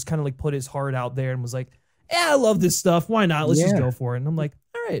Peyton Reed just kind of like put his heart out there and was like, yeah, I love this stuff. Why not? Let's just go for it. And I'm like,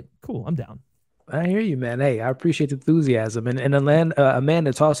 all right, cool. I'm down. I hear you, man. Hey, I appreciate the enthusiasm. And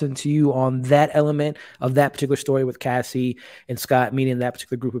Amanda, tossing to you on that element of that particular story with Cassie and Scott meeting that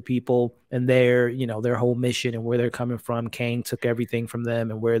particular group of people and their, you know, their whole mission and where they're coming from. Kang took everything from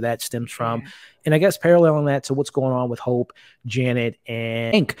them and where that stems from. And I guess paralleling that to what's going on with Hope, Janet,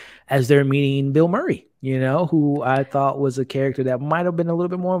 and Hank as they're meeting Bill Murray, you know, who I thought was a character that might have been a little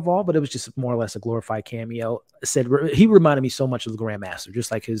bit more involved, but it was just more or less a glorified cameo. He reminded me so much of the Grandmaster,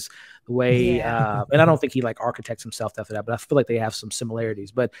 just like the way, and I don't think he like architects himself after that, but I feel like they have some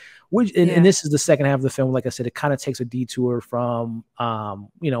similarities. But and this is the second half of the film. Like I said, it kind of takes a detour from,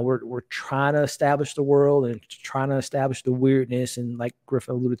 you know, we're trying to establish the world and trying to establish the weirdness, and like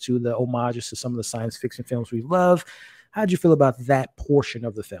Griffin alluded to, the homages to some of the science fiction films we love. How'd you feel about that portion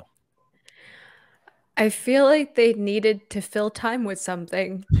of the film? I feel like they needed to fill time with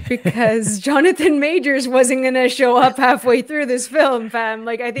something because Jonathan Majors wasn't going to show up halfway through this film, fam.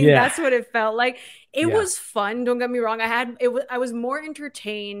 Like, I think that's what it felt like. It was fun. Don't get me wrong. I was more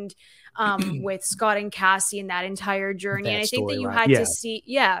entertained with Scott and Cassie in that entire journey. And I think that you had to see,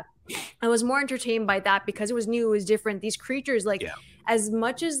 I was more entertained by that because it was new, it was different. These creatures, like, as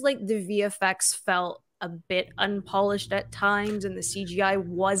much as like the VFX felt a bit unpolished at times and the CGI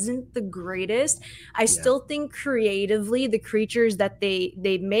wasn't the greatest, I still think creatively the creatures that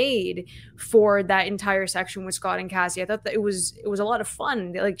they made for that entire section with Scott and Cassie, I thought that it was a lot of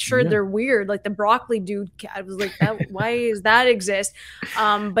fun. Like, sure, they're weird, like the broccoli dude, I was like, why does that exist?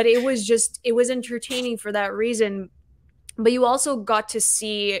 But it was entertaining for that reason. But you also got to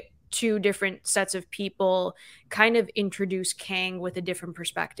see two different sets of people kind of introduce Kang with a different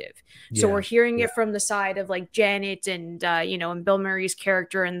perspective. So we're hearing it from the side of like Janet and you know, and Bill Murray's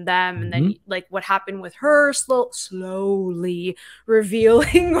character and them, and then like what happened with her slowly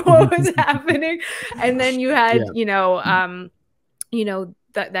revealing what was happening, and then you had you know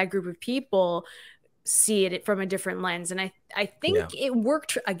that group of people see it from a different lens. And I think it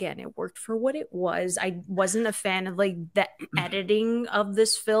worked. Again, it worked for what it was. I wasn't a fan of like the editing of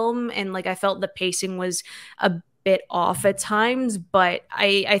this film, and like I felt the pacing was a bit off at times, but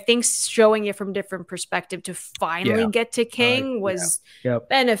I think showing it from different perspective to finally get to Kang was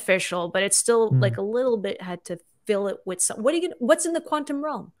beneficial, but it's still like a little bit had to fill it with some, what's in the quantum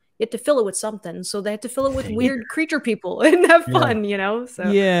realm? You have to fill it with something, so they had to fill it with weird creature people and have fun, you know? So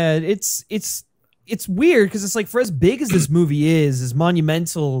it's weird because it's like, for as big as this movie is as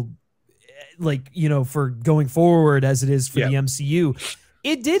monumental, like, you know, for going forward as it is for the MCU,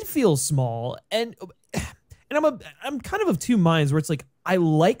 it did feel small. And I'm kind of two minds where it's like, I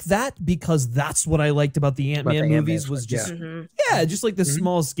like that because that's what I liked about the Ant-Man movies was just, just like the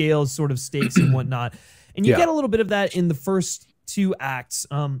small scale sort of stakes and whatnot. And you get a little bit of that in the first two acts.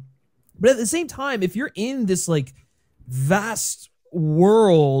 But at the same time, if you're in this like vast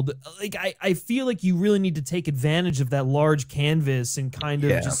world, like I feel like you really need to take advantage of that large canvas and kind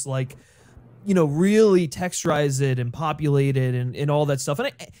of just like, you know, really texturize it and populate it and all that stuff.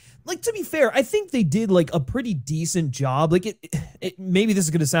 And like, to be fair, I think they did like a pretty decent job. Like it maybe this is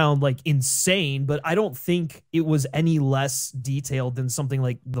going to sound like insane, but I don't think it was any less detailed than something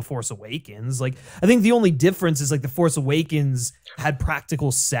like The Force Awakens. Like, I think the only difference is like The Force Awakens had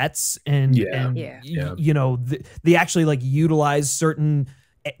practical sets and you know, they actually like utilized certain,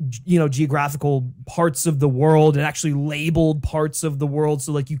 you know, geographical parts of the world and actually labeled parts of the world,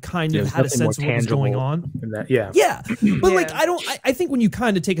 so like you kind of had a sense of what was going on. But like I think when you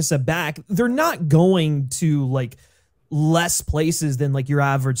kind of take a step back, they're not going to like less places than like your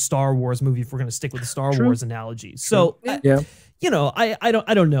average Star Wars movie, if we're going to stick with the Star Wars analogy. So you know, I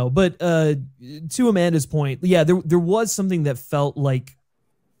don't know, but to Amanda's point, there was something that felt like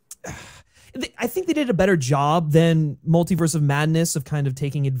I think they did a better job than Multiverse of Madness of kind of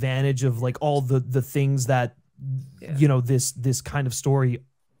taking advantage of like all the things that you know this kind of story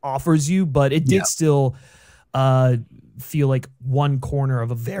offers you, but it did still feel like one corner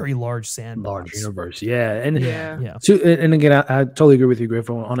of a very large sandbox. Large universe, yeah. And Yeah. And again, I totally agree with you, Griff,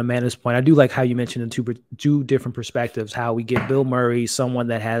 on Amanda's point. I do like how you mentioned the two different perspectives, how we get Bill Murray, someone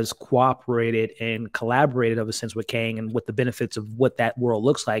that has cooperated and collaborated of a sense with Kang, and what the benefits of what that world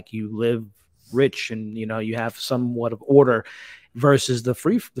looks like. You live rich and, you know, you have somewhat of order, versus the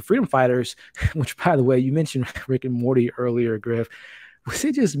freedom fighters, which, by the way, you mentioned Rick and Morty earlier, Griff. Was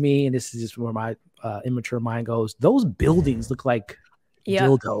it just me, and this is just where my immature mind goes, those buildings look like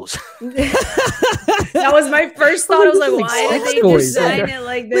dildos? That was my first thought. I was like, why did they design it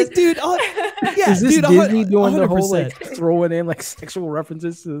like this? Like, dude, yeah, is this dude, Disney doing 100%. the whole like throwing in like sexual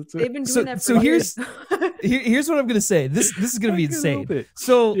references to They've been doing that for years. Here's what I'm gonna say. This is gonna be insane.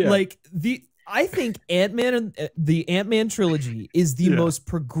 So like I think Ant-Man and the Ant-Man trilogy is the most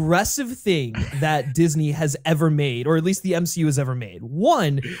progressive thing that Disney has ever made, or at least the MCU has ever made.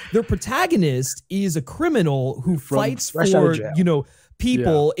 One, their protagonist is a criminal who fights for, you know,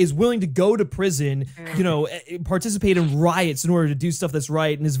 people, is willing to go to prison, you know, participate in riots in order to do stuff that's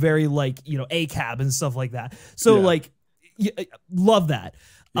right, and is very like, you know, ACAB and stuff like that. So like, love that.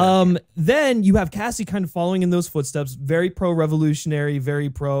 Then you have Cassie kind of following in those footsteps, very pro-revolutionary, very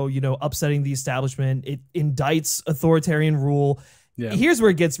pro, you know, upsetting the establishment. It indicts authoritarian rule. Here's where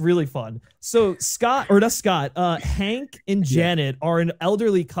it gets really fun. So Hank and Janet are an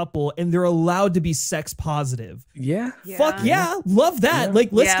elderly couple, and they're allowed to be sex positive. Fuck yeah, love that.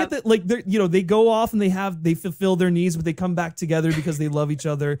 Like, let's get that. Like, they're, you know, they go off and they fulfill their needs, but they come back together because they love each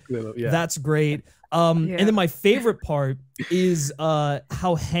other. That's great. And then my favorite part is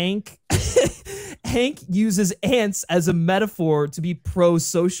how Hank uses ants as a metaphor to be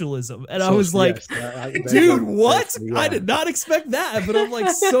pro-socialism. And I was like, dude, what? I did not expect that, but I'm like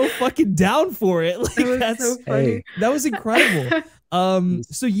so fucking down for it. Like, that's so funny. That was incredible.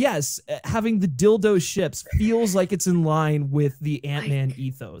 So yes, having the dildo ships feels like it's in line with the Ant-Man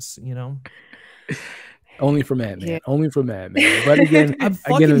ethos, you know? Only from Ant-Man. Only from Ant-Man. But again, I'm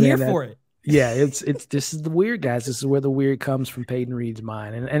fucking here for it. Yeah, it's this is the weird, guys. This is where the weird comes from Peyton Reed's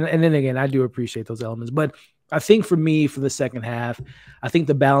mind. And then again, I do appreciate those elements. But I think for me, for the second half, I think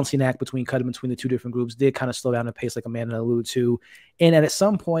the balancing act between the two different groups did kind of slow down the pace, like Amanda alluded to. And at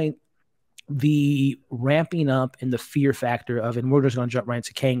some point, the ramping up and the fear factor of, and we're just going to jump right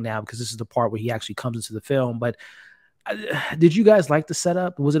into Kang now, because this is the part where he actually comes into the film. But did you guys like the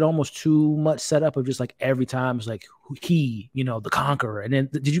setup? Was it almost too much setup of just like every time it's like he, you know, the conqueror? And then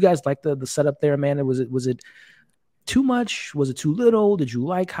did you guys like the setup there, Amanda? Was it too much? Was it too little? Did you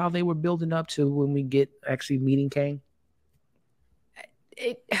like how they were building up to when we get actually meeting Kang?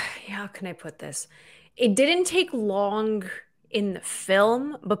 How can I put this? It didn't take long in the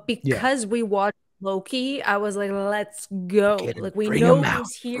film, but because we watched Loki, I was like, let's go. Like, we know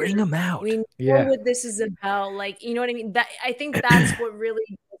who's here. Bring him out. We know what this is about. Like, you know what I mean? That, I think that's what really,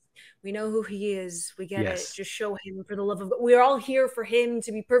 we know who he is. We get it. Just show him, for the love of God. We're all here for him,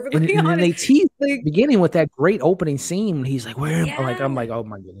 to be perfectly honest. And then they tease the beginning with that great opening scene. He's like, where? I'm like, oh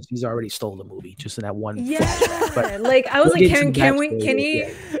my goodness, he's already stole the movie just in that one. But like, I was like, can he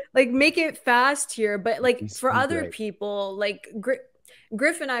like make it fast here? But like, for other people, like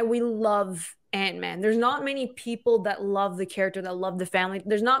Griff and I, we love Ant-Man. There's not many people that love the character, that love the family.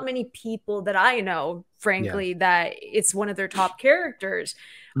 There's not many people that I know, frankly, that it's one of their top characters.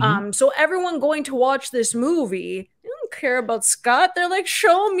 So everyone going to watch this movie, they don't care about Scott. They're like,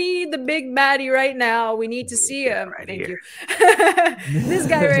 show me the big baddie right now. We need to see him. Thank you. This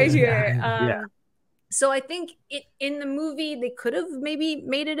guy right here. So I think in the movie, they could have maybe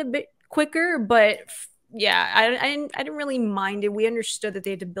made it a bit quicker, but I didn't really mind it. We understood that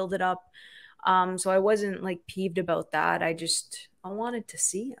they had to build it up. So I wasn't like peeved about that. I wanted to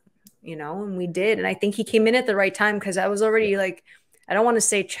see him, you know, and we did. And I think he came in at the right time, because I was already like, I don't want to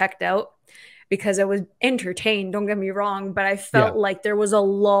say checked out, because I was entertained, don't get me wrong, but I felt like there was a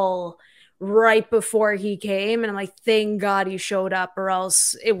lull right before he came. And I'm like, thank God he showed up, or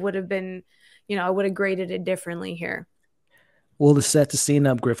else it would have been, you know, I would have graded it differently here. Well, to set the scene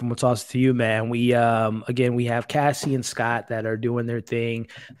up, Griffin, we'll toss it to you, man. We again, we have Cassie and Scott that are doing their thing.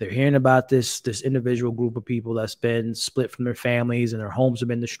 They're hearing about this individual group of people that's been split from their families, and their homes have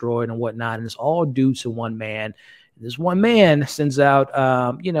been destroyed and whatnot. And it's all due to one man. This one man sends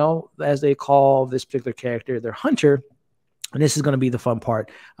out, you know, as they call this particular character, their hunter. And this is going to be the fun part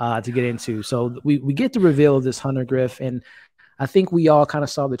to get into. So we get the reveal of this hunter, Griff, and I think we all kind of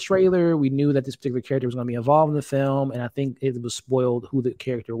saw the trailer. We knew that this particular character was going to be involved in the film, and I think it was spoiled who the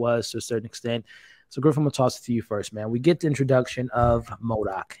character was to a certain extent. So, Griff, I'm going to toss it to you first, man. We get the introduction of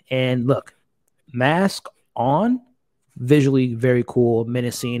MODOK. And look, mask on visually very cool,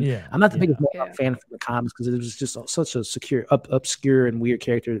 menacing. Yeah, I'm not the yeah. biggest MODOK fan from the comics because it was just such a obscure and weird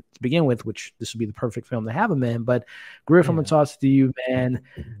character to begin with, which this would be the perfect film to have him in. But Griff, I'm gonna toss it to you, man.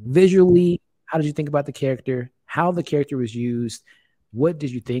 Visually, how did you think about the character? How the character was used? What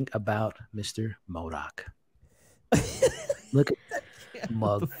did you think about Mr. MODOK? Look at that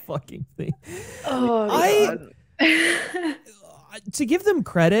mug. The fucking thing. Oh, God. To give them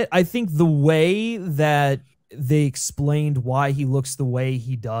credit, I think the way that they explained why he looks the way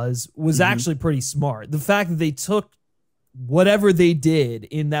he does was actually pretty smart. The fact that they took whatever they did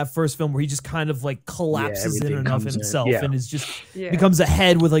in that first film where he just kind of like collapses in and of himself and is just becomes a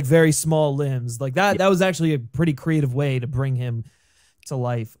head with like very small limbs. Like that was actually a pretty creative way to bring him to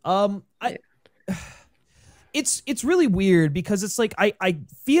life. It's really weird because it's like I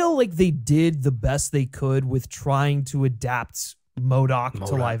feel like they did the best they could with trying to adapt MODOK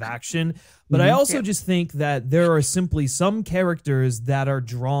to live action, but I also just think that there are simply some characters that are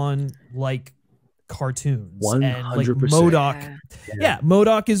drawn like cartoons. 100%. And like MODOK,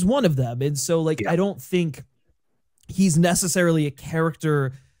 MODOK is one of them, and so like I don't think he's necessarily a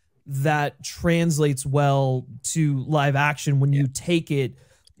character that translates well to live action when you take it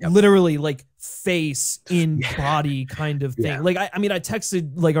literally like face in body kind of thing. Like I mean I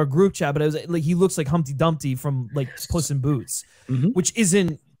texted like our group chat, but I was like, he looks like Humpty Dumpty from like Puss in Boots, which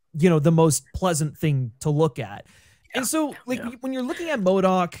isn't, you know, the most pleasant thing to look at. And so like when you're looking at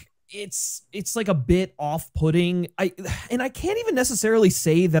MODOK, it's like a bit off-putting. I can't even necessarily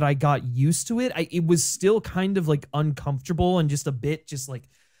say that I got used to it. It was still kind of like uncomfortable and just a bit just like,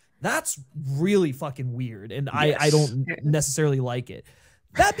 that's really fucking weird, and I don't necessarily like it.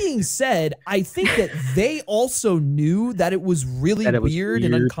 That being said, I think that they also knew that it was really weird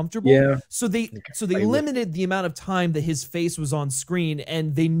and uncomfortable. Yeah. So they limited the amount of time that his face was on screen,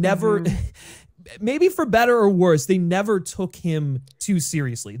 and they never, maybe for better or worse, they never took him too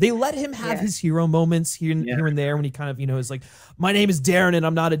seriously. They let him have his hero moments here and there when he kind of, you know, is like, my name is Darren and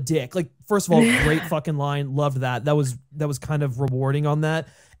I'm not a dick. Like, first of all, great fucking line. Loved that. That was kind of rewarding on that.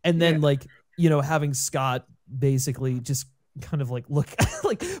 And then like, you know, having Scott basically just kind of like look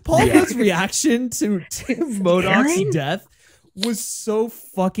like Paul Rudd's reaction to MODOK's death was so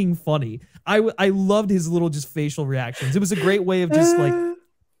fucking funny. I loved his little just facial reactions. It was a great way of just like,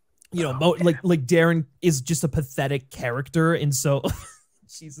 you know, like Darren is just a pathetic character, and so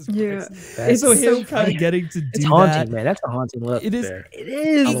Jesus Christ. It's so him kind of getting to do haunting, man. That's a haunting look. It is. There. It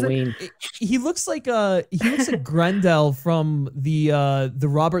is. Halloween. He looks like Grendel from the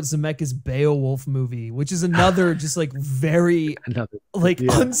Robert Zemeckis Beowulf movie, which is another just like very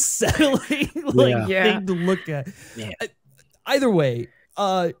unsettling thing to look at. Yeah. Either way,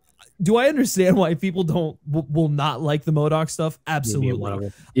 do I understand why people will not like the MODOK stuff?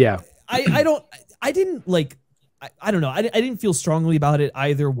 Absolutely. Yeah. I didn't like. I don't know. I didn't feel strongly about it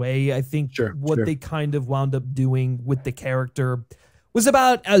either way. I think what they kind of wound up doing with the character was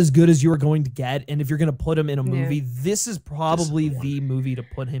about as good as you were going to get. And if you're going to put him in a movie, this is probably the movie to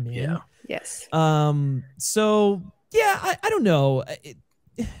put him in. Yeah. Yes. So yeah, I don't know.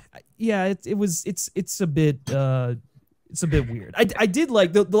 It's a bit weird. I did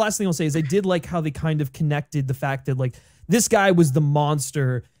like the last thing I'll say is I did like how they kind of connected the fact that like this guy was the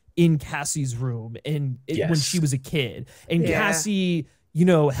monster in Cassie's room and when she was a kid, and Cassie, you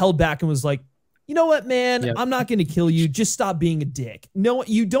know, held back and was like, you know what, man, I'm not going to kill you. Just stop being a dick. No,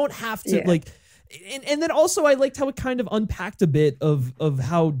 you don't have to like, and then also I liked how it kind of unpacked a bit of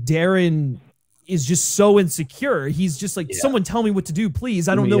how Darren is just so insecure. He's just like, someone tell me what to do, please.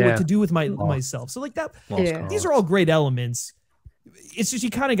 I don't know what to do with myself. So like that, these are all great elements. It's just, you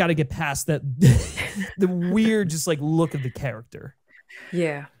kind of got to get past that, the weird, just like look of the character.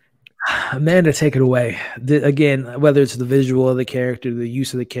 Yeah. Amanda, take it away. Again, whether it's the visual of the character, the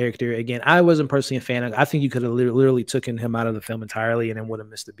use of the character. Again, I wasn't personally a fan of. I think you could have literally taken him out of the film entirely, and then would have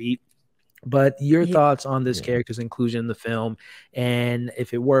missed a beat. But your thoughts on this character's inclusion in the film, and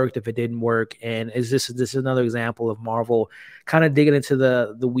if it worked, if it didn't work, and is this another example of Marvel kind of digging into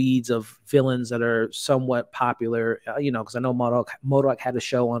the weeds of villains that are somewhat popular? You know, because I know MODOK had a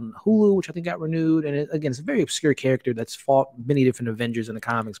show on Hulu, which I think got renewed, and again, it's a very obscure character that's fought many different Avengers in the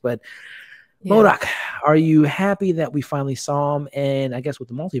comics. But MODOK, are you happy that we finally saw him? And I guess with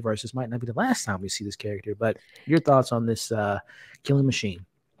the multiverse, this might not be the last time we see this character. But your thoughts on this killing machine?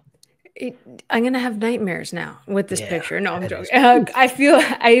 I'm gonna have nightmares now with this picture. No, I'm joking.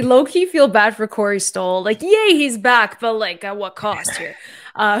 I low-key feel bad for Corey Stoll. Like, yay, he's back, but like at what cost here?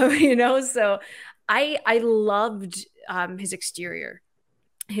 You know, so I loved his exterior.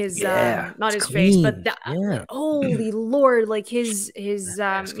 not his face, clean. but like, holy Lord, like his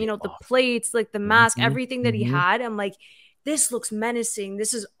the plates, like the mask, everything that he had. I'm like, this looks menacing.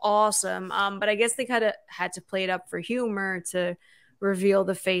 This is awesome. But I guess they kind of had to play it up for humor to reveal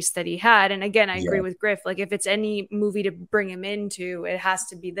the face that he had. And again, I agree with Griff. Like, if it's any movie to bring him into, it has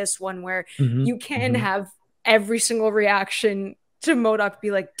to be this one where you can have every single reaction to MODOK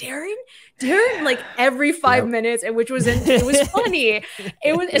be like, Darren, like every 5 minutes, and it was funny.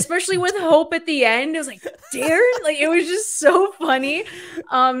 It was, especially with Hope at the end. It was like, Darren, like, it was just so funny.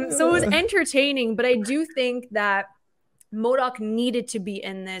 So it was entertaining, but I do think that MODOK needed to be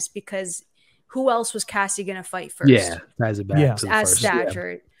in this because who else was Cassie gonna fight first? Yeah, as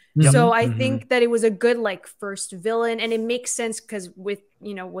stature. So I think that it was a good like first villain, and it makes sense because with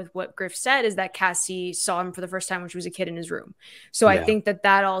what Griff said is that Cassie saw him for the first time when she was a kid in his room. So I think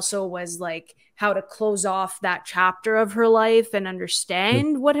that also was like how to close off that chapter of her life and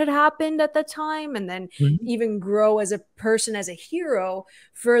understand what had happened at the time, and then even grow as a person, as a hero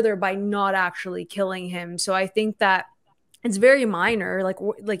further by not actually killing him. So I think that it's very minor. Like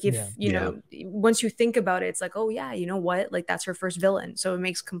if, once you think about it, it's like, oh yeah, you know what? Like that's her first villain. So it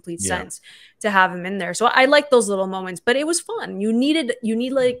makes complete sense to have him in there. So I like those little moments, but it was fun. You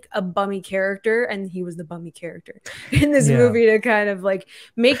need like a bummy character, and he was the bummy character in this movie to kind of like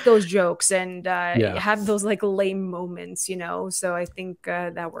make those jokes and have those like lame moments, So I think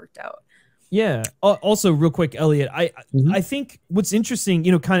that worked out. Yeah. Also, real quick, Elliot, I think what's interesting,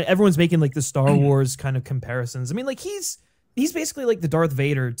 kind of everyone's making like the Star Wars kind of comparisons. I mean, like he's basically like the Darth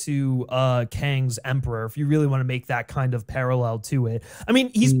Vader to Kang's Emperor, if you really want to make that kind of parallel to it. I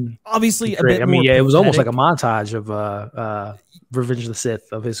mean, he's obviously a bit more it was almost like a montage of Revenge of the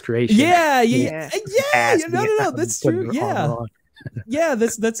Sith, of his creation. No, that's true. Yeah,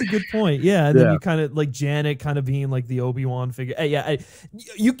 that's a good point. Yeah, and then you kind of like Janet kind of being like the Obi-Wan figure.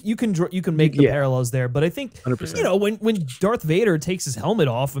 You can make the parallels there, but I think 100%. When Darth Vader takes his helmet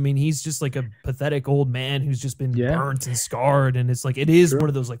off, I mean, he's just like a pathetic old man who's just been burnt and scarred, and it's like it is one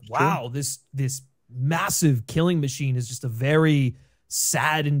of those like, wow, this massive killing machine is just a very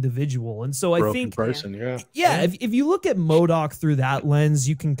sad individual. And so I think person, if you look at MODOK through that lens,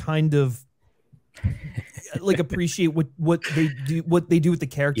 you can kind of like appreciate what they do with the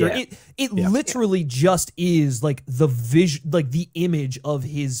character. It literally just is like the vision, like the image of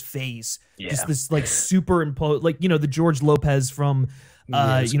his face, just this like superimposed, like the George Lopez from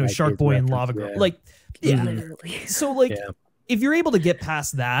Shark Boy and Lava Girl, literally. So like if you're able to get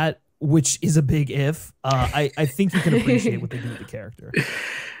past that, which is a big if, I think you can appreciate what they do with the character.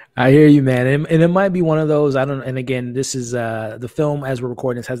 I hear you, man. And it might be one of those, and again, this is the film as we're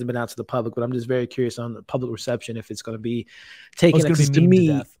recording this hasn't been out to the public, but I'm just very curious on the public reception if it's going to be taken. To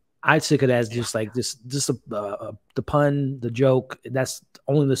me, I took it as just the pun, the joke. That's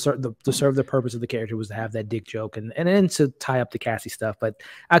only to serve the purpose of the character, was to have that dick joke and then to tie up the Cassie stuff. But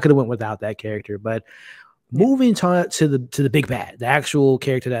I could have went without that character. But moving to the big bad, the actual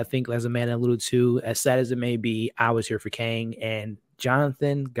character that I think, as Amanda alluded to, as sad as it may be, I was here for Kang, and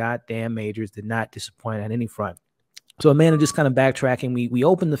Jonathan goddamn Majors did not disappoint on any front. So Amanda, just kind of backtracking, we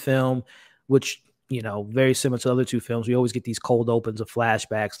opened the film, which, very similar to the other two films. We always get these cold opens of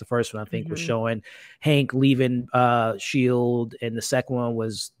flashbacks. The first one, I think, was showing Hank leaving S.H.I.E.L.D., and the second one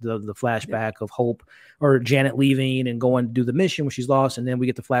was the flashback of Hope or Janet leaving and going to do the mission when she's lost. And then we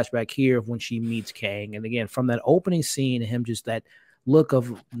get the flashback here of when she meets Kang. And again, from that opening scene, him just that look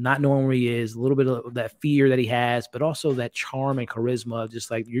of not knowing where he is, a little bit of that fear that he has, but also that charm and charisma,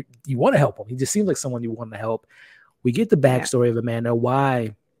 just like you want to help him. He just seems like someone you want to help. We get the backstory of Amanda,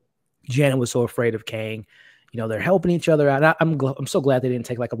 why Janet was so afraid of Kang. They're helping each other out. I'm so glad they didn't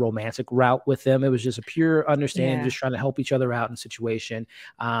take like a romantic route with them. It was just a pure understanding, just trying to help each other out in the situation.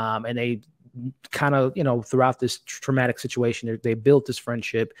 And they kind of, throughout this traumatic situation, they built this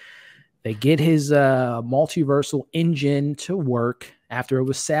friendship. They get his multiversal engine to work after it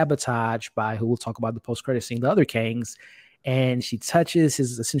was sabotaged by, who we'll talk about the post-credit scene, the other Kangs. And she touches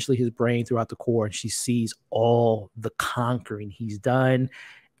essentially his brain throughout the core, and she sees all the conquering he's done.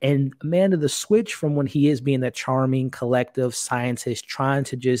 And Amanda, the switch from when he is being that charming, collective scientist, trying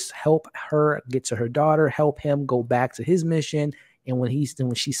to just help her get to her daughter, help him go back to his mission. And when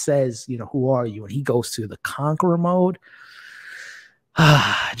she says, who are you? And he goes to the conqueror mode.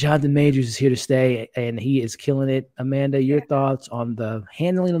 Jonathan Majors is here to stay, and he is killing it. Amanda, your thoughts on the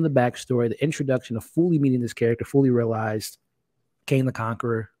handling of the backstory, the introduction of fully meeting this character, fully realized, Kang the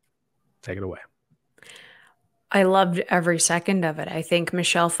Conqueror. Take it away. I loved every second of it. I think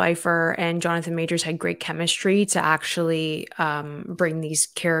Michelle Pfeiffer and Jonathan Majors had great chemistry to actually bring these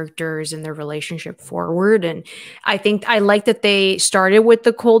characters and their relationship forward. And I think I like that they started with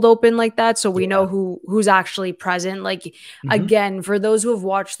the cold open like that, so we know who's actually present. Like again, for those who have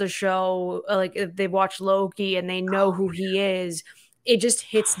watched the show, like if they've watched Loki and they know who he is, it just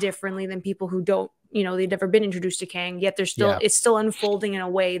hits differently than people who don't. You know, they've never been introduced to Kang, yet there's still it's still unfolding in a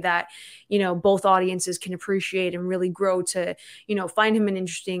way that, you know, both audiences can appreciate and really grow to, you know, find him an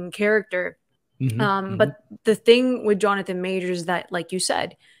interesting character. But the thing with Jonathan Majors is that, like you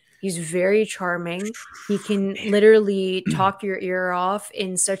said, he's very charming. He can literally talk your ear off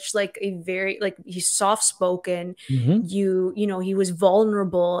in such like a very, like, he's soft spoken. You know, he was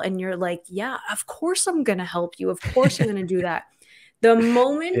vulnerable, and you're like, yeah, of course I'm gonna help you. Of course I'm gonna do that. The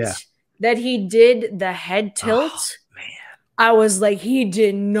moment that he did the head tilt, I was like, he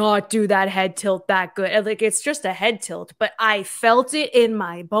did not do that head tilt that good. Like, it's just a head tilt, but I felt it in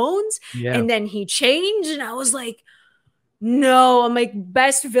my bones. And then he changed, and I was like, no, I'm like,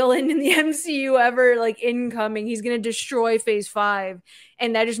 best villain in the MCU ever, like incoming. He's going to destroy Phase 5.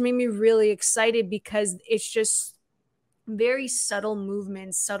 And that just made me really excited because it's just very subtle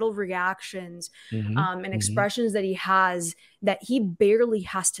movements, subtle reactions, and expressions that he has that he barely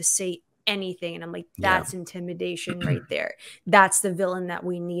has to say anything. And I'm like, that's intimidation right there. That's the villain that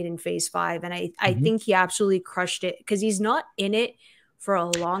we need in Phase 5. And I think he absolutely crushed it because he's not in it for a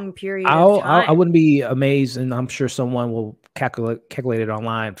long period of time. I wouldn't be amazed, and I'm sure someone will calculate it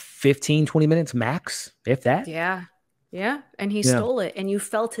online, 15, 20 minutes max, if that. Yeah. And he stole it. And you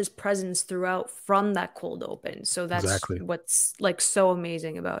felt his presence throughout from that cold open. So that's what's like so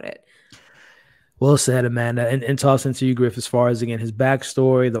amazing about it. Well said, Amanda. And tossing to you, Griff, as far as, again, his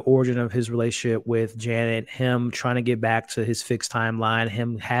backstory, the origin of his relationship with Janet, him trying to get back to his fixed timeline,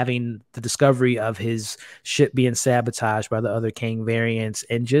 him having the discovery of his ship being sabotaged by the other Kang variants,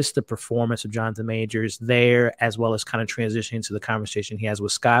 and just the performance of Jonathan Majors there, as well as kind of transitioning to the conversation he has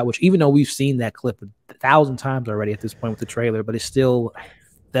with Scott, which, even though we've seen that clip 1,000 times already at this point with the trailer, but it still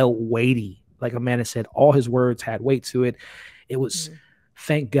felt weighty. Like Amanda said, all his words had weight to it. It was...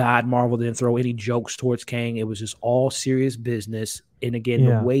 Thank God Marvel didn't throw any jokes towards Kang. It was just all serious business. And again,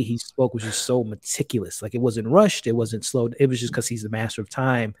 the way he spoke was just so meticulous. Like, it wasn't rushed. It wasn't slowed. It was just because he's the master of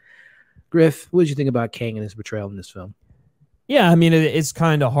time. Griff, what did you think about Kang and his portrayal in this film? Yeah, I mean, it's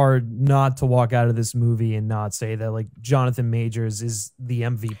kind of hard not to walk out of this movie and not say that, like, Jonathan Majors is the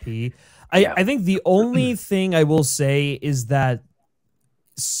MVP. I think the only thing I will say is that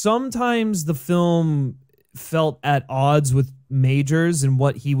sometimes the film felt at odds with Majors and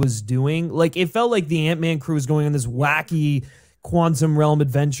what he was doing. Like, it felt like the Ant-Man crew was going on this wacky quantum realm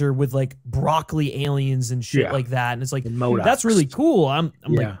adventure with like broccoli aliens and shit like that, and it's like, that's really cool. I'm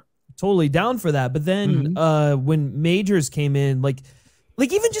like totally down for that. But then when Majors came in, like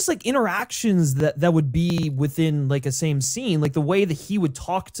even just like interactions that would be within like a same scene, like the way that he would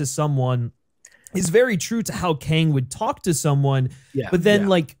talk to someone is very true to how Kang would talk to someone. But then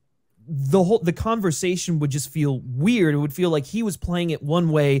like the conversation would just feel weird. It would feel like he was playing it one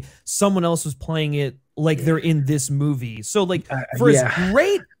way, someone else was playing it like they're in this movie. So like for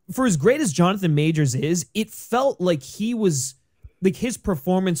as great as Jonathan Majors is, it felt like he was like his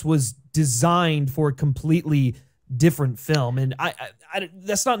performance was designed for a completely different film. And I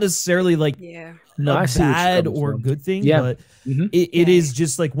that's not necessarily like a bad or good thing, but it is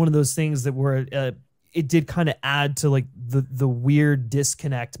just like one of those things that were it did kind of add to like the weird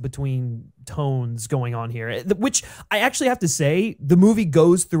disconnect between tones going on here, which I actually have to say the movie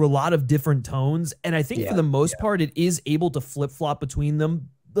goes through a lot of different tones. And I think for the most part, it is able to flip flop between them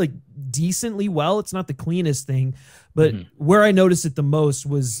like decently well. It's not the cleanest thing, but where I noticed it the most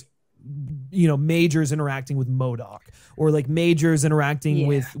was, you know, Majors interacting with MODOK, or like Majors interacting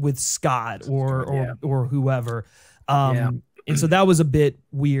with Scott or whoever. And so that was a bit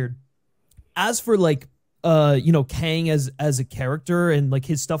weird. As for like, you know, Kang as a character and like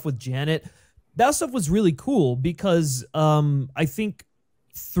his stuff with Janet, that stuff was really cool because I think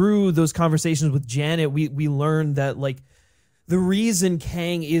through those conversations with Janet, we learned that like the reason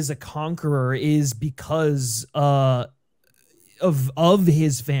Kang is a conqueror is because of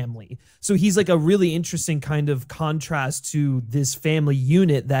his family. So he's like a really interesting kind of contrast to this family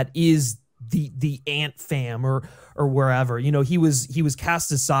unit that is the Ant fam or wherever. You know, he was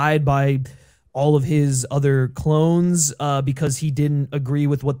cast aside by all of his other clones because he didn't agree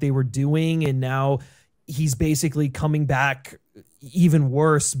with what they were doing, and now he's basically coming back even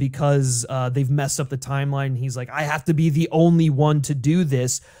worse because they've messed up the timeline. He's like, I have to be the only one to do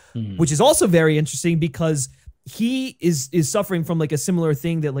this, which is also very interesting because he is suffering from like a similar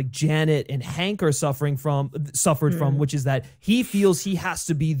thing that like Janet and Hank are suffered from, which is that he feels he has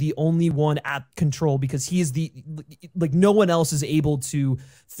to be the only one at control because he is like no one else is able to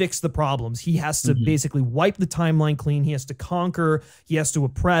fix the problems. He has to basically wipe the timeline clean. He has to conquer, he has to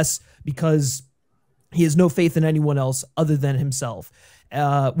oppress because he has no faith in anyone else other than himself.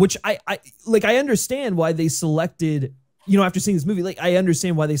 Which I understand why they selected, after seeing this movie, like I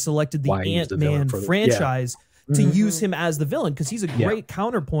understand why they selected the Ant-Man franchise to use him as the villain, because he's a great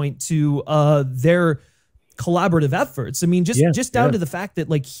counterpoint to their collaborative efforts. I mean, just down to the fact that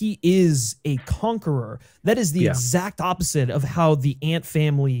like he is a conqueror. That is the exact opposite of how the ant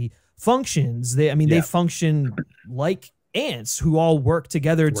family functions. They function like ants who all work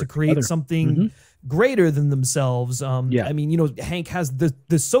together to create something greater than themselves. I mean, Hank has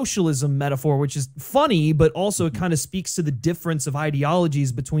the socialism metaphor, which is funny, but also it kind of speaks to the difference of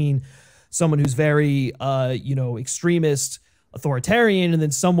ideologies between someone who's very, extremist, authoritarian, and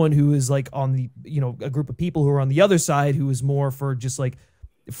then someone who is like on the, a group of people who are on the other side who is more for just like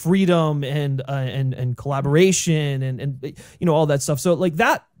freedom and collaboration and all that stuff. So like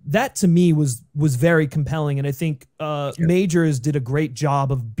that to me was very compelling, and I think Majors did a great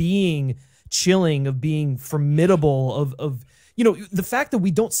job of being chilling, of being formidable, of the fact that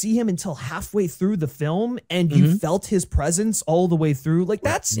we don't see him until halfway through the film and you felt his presence all the way through. Like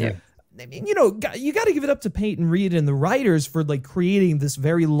that's, I mean, you got to give it up to Peyton Reed and the writers for like creating this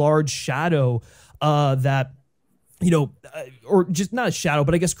very large shadow that, or just not a shadow,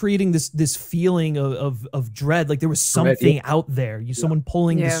 but I guess creating this feeling of dread. Like there was something out there, someone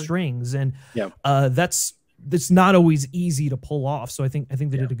pulling the strings, and that's not always easy to pull off. So I think they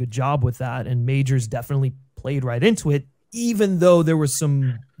did a good job with that, and Majors definitely played right into it, even though there was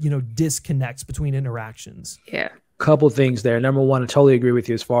some, disconnects between interactions. Yeah. Couple things there. Number one, I totally agree with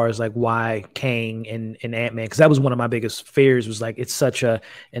you as far as like why Kang and Ant-Man, because that was one of my biggest fears, was like it's such a,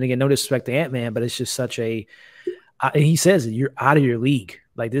 and again, no disrespect to Ant-Man, but it's just such a, he says you're out of your league.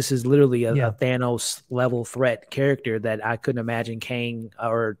 Like this is literally a Thanos level threat character that I couldn't imagine Kang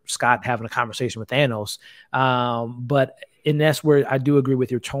or Scott having a conversation with Thanos. And that's where I do agree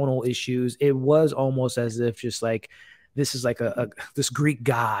with your tonal issues. It was almost as if just like, this is like this Greek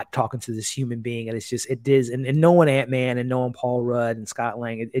god talking to this human being, and it did, and knowing Ant-Man and knowing Paul Rudd and Scott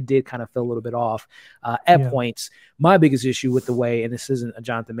Lang, it did kind of feel a little bit off at points. My biggest issue with the way, and this isn't a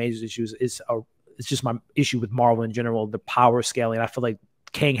Jonathan Majors issue, it's just my issue with Marvel in general, the power scaling. I feel like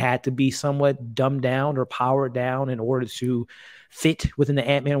Kang had to be somewhat dumbed down or powered down in order to fit within the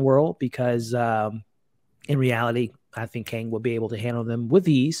Ant-Man world, because in reality, I think Kang would be able to handle them with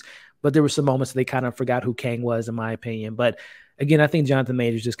ease. But there were some moments they kind of forgot who Kang was, in my opinion. But again, I think Jonathan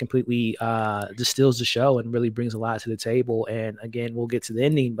Majors just completely distills the show and really brings a lot to the table. And again, we'll get to the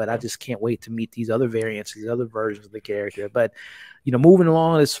ending, but I just can't wait to meet these other variants, these other versions of the character. But moving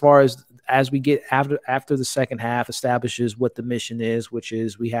along, as far as we get after the second half establishes what the mission is, which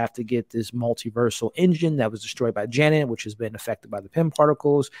is we have to get this multiversal engine that was destroyed by Janet, which has been affected by the Pym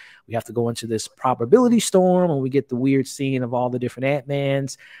particles. We have to go into this probability storm, and we get the weird scene of all the different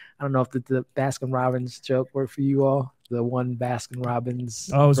Ant-Mans. I don't know if the Baskin Robbins joke worked for you all. The one Baskin Robbins.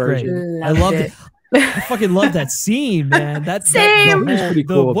 Oh, it was version. great. I loved it. I fucking love that scene, man. Same. Pretty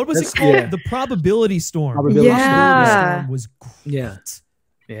cool. What was it called? Yeah. The probability storm. Probability storm was great.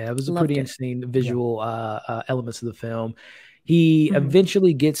 Yeah, it was a pretty interesting visual elements of the film. He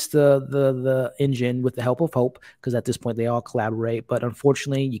eventually gets the engine with the help of Hope, because at this point they all collaborate. But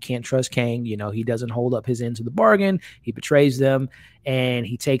unfortunately, you can't trust Kang. He doesn't hold up his end of the bargain. He betrays them, and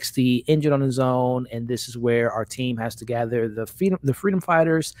he takes the engine on his own. And this is where our team has to gather the freedom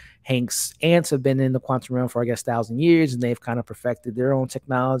fighters. Hank's ants have been in the quantum realm for, I guess, 1,000 years, and they've kind of perfected their own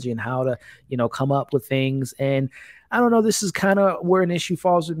technology and how to, come up with things. And I don't know, this is kind of where an issue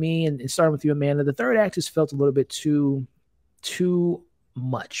falls with me. And starting with you, Amanda, the third act just felt a little bit too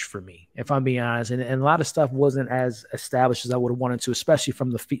much for me, if I'm being honest. And a lot of stuff wasn't as established as I would have wanted to, especially from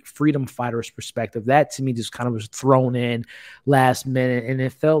the freedom fighters perspective. That to me just kind of was thrown in last minute, and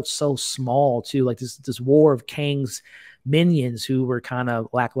it felt so small too. Like this war of Kang's minions, who were kind of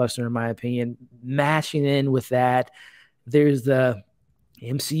lackluster in my opinion, matching in with that. There's the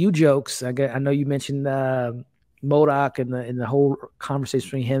MCU jokes. I know you mentioned MODOK and the whole conversation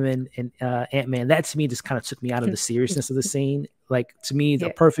between him and Ant-Man. That to me just kind of took me out of the seriousness of the scene. Like, to me, the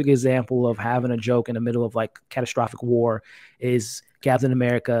perfect example of having a joke in the middle of like catastrophic war is Captain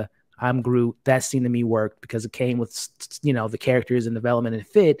America, I'm Groot. That scene to me worked because it came with, the characters and development and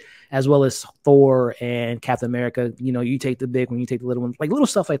fit, as well as Thor and Captain America. You take the big one, you take the little one, like little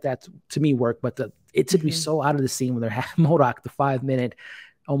stuff like that to me work. But it took me so out of the scene when they're having MODOK, the 5-minute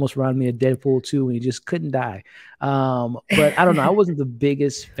almost reminded me of Deadpool 2 when he just couldn't die. But I don't know. I wasn't the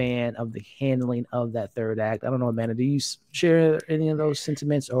biggest fan of the handling of that third act. I don't know, Amanda, do you share any of those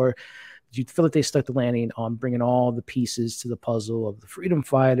sentiments, or do you feel like they stuck the landing on bringing all the pieces to the puzzle of the freedom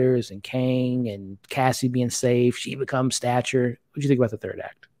fighters and Kang and Cassie being safe? She becomes Stature. What do you think about the third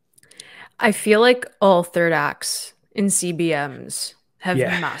act? I feel like all third acts in CBMs have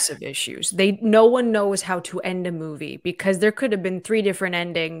massive issues. No one knows how to end a movie because there could have been 3 different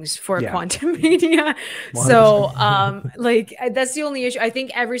endings for Quantumania. So like that's the only issue. I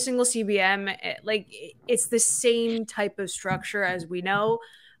think every single CBM, like it's the same type of structure as we know.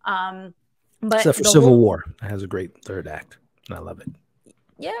 But except for Civil War, it has a great third act, and I love it.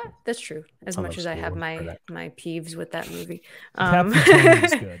 Yeah, that's true. As much as I have my peeves with that movie. Captain Tony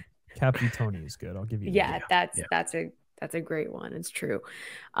is good. Captain Tony is good. I'll give you that. That's a great one. It's true.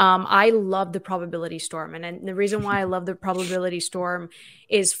 I love the probability storm. And the reason why I love the probability storm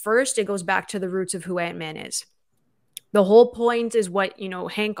is, first, it goes back to the roots of who Ant-Man is. The whole point is what, you know,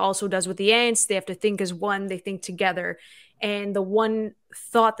 Hank also does with the ants. They have to think as one, they think together. And the one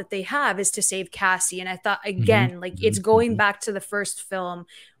thought that they have is to save Cassie. And I thought, again, it's going back to the first film.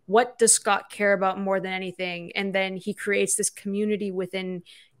 What does Scott care about more than anything? And then he creates this community within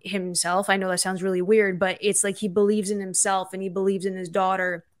himself. I know that sounds really weird, but it's like he believes in himself and he believes in his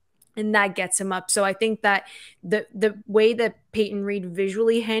daughter, and that gets him up. So I think that the way that Peyton Reed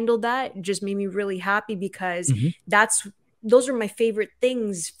visually handled that just made me really happy, because those are my favorite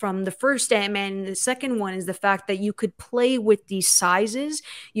things from the first Ant-Man. And the second one is the fact that you could play with these sizes,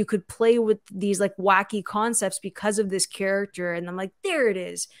 you could play with these like wacky concepts because of this character. And I'm like, there it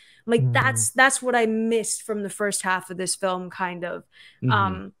is. I'm like, that's what I missed from the first half of this film, kind of.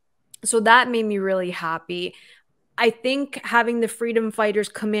 So that made me really happy. I think having the freedom fighters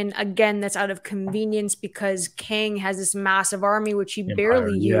come in, again, that's out of convenience, because Kang has this massive army, which he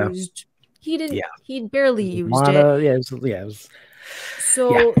barely used. He didn't, he barely used it.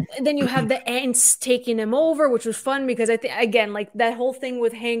 So then you have the ants taking him over, which was fun, because I think, again, like that whole thing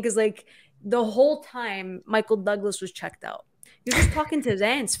with Hank is like the whole time Michael Douglas was checked out. You're just talking to his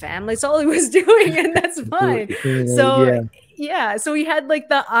ants, fam. Like, that's all he was doing, and that's fine. So so he had like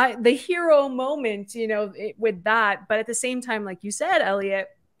the hero moment, you know, with that. But at the same time, like you said, Elliot,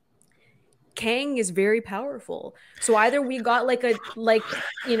 Kang is very powerful. So either we got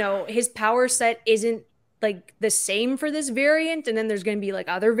you know, his power set isn't like the same for this variant, and then there's going to be like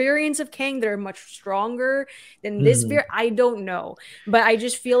other variants of Kang that are much stronger than this variant. I don't know, but I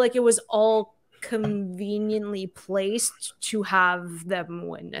just feel like it was all conveniently placed to have them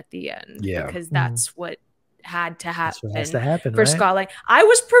win at the end, because that's what had to happen, for Scott. Like, I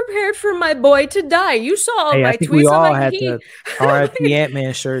was prepared for my boy to die. You saw all my tweets. We all had the RIP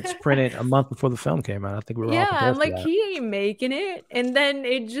Ant-Man shirts printed a month before the film came out. I think we were all prepared. I'm like, he ain't making it, and then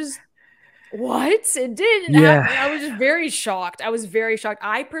it just it didn't happen. I was just very shocked.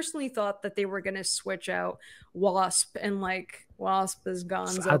 I personally thought that they were gonna switch out Wasp, and like Wasp is gone.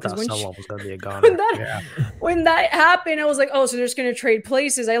 I thought someone was gonna be a goner. When that happened, I was like, oh, so they're just gonna trade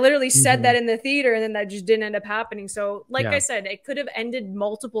places. I literally said that in the theater, and then that just didn't end up happening. So like I said, it could have ended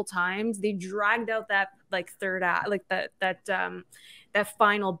multiple times. They dragged out that like third act, like that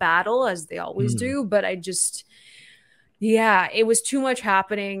final battle, as they always do. But I just it was too much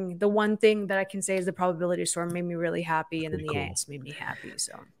happening. The one thing that I can say is the probability storm made me really happy, and then the ants made me happy.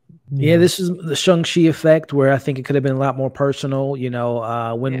 So this is the Shang-Chi effect, where I think it could have been a lot more personal. You know,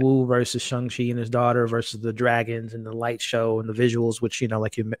 Wenwu versus Shang-Chi and his daughter versus the dragons and the light show and the visuals, which, you know,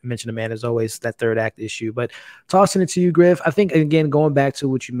 like you mentioned, Amanda, is always that third act issue. But tossing it to you, Griff, I think, again, going back to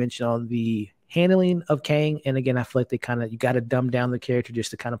what you mentioned on the handling of Kang, and again, I feel like you got to dumb down the character just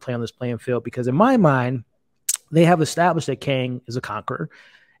to kind of play on this playing field, because in my mind, they have established that Kang is a conqueror,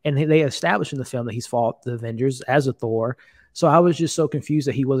 and they established in the film that he's fought the Avengers as a Thor. So I was just so confused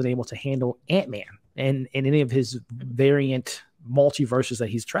that he wasn't able to handle Ant-Man and any of his variant multiverses that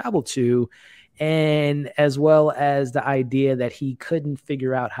he's traveled to, and as well as the idea that he couldn't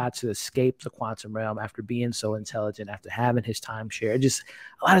figure out how to escape the quantum realm after being so intelligent, after having his timeshare. Just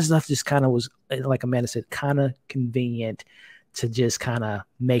a lot of stuff just kind of was, like Amanda said, kind of convenient to just kind of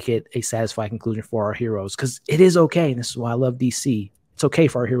make it a satisfying conclusion for our heroes, because it is okay. And this is why I love DC. It's okay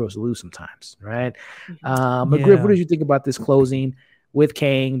for our heroes to lose sometimes, right? But Griff, what did you think about this closing with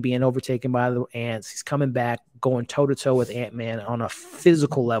Kang being overtaken by the ants? He's coming back, going toe-to-toe with Ant-Man on a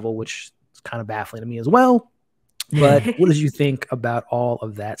physical level, which is kind of baffling to me as well. But what did you think about all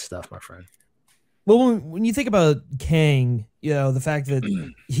of that stuff, my friend? Well, when you think about Kang, you know, the fact that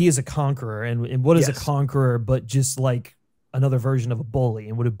he is a conqueror, and what is a conqueror but just like another version of a bully?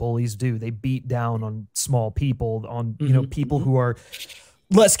 And what do bullies do? They beat down on small people, on, you know, people who are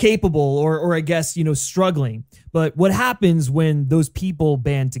less capable or I guess, you know, struggling. But what happens when those people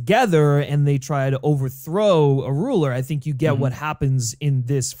band together and they try to overthrow a ruler, I think you get what happens in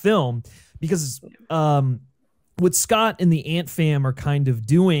this film, because what Scott and the Ant Fam are kind of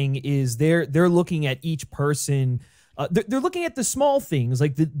doing is they're looking at each person. They're looking at the small things,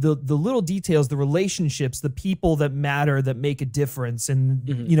 like the little details, the relationships, the people that matter, that make a difference. And,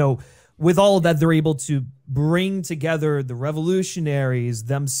 you know, with all of that, they're able to bring together the revolutionaries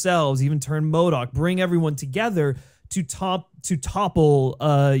themselves, even turn MODOK, bring everyone together to topple,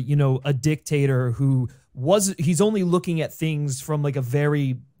 you know, a dictator who he's only looking at things from like a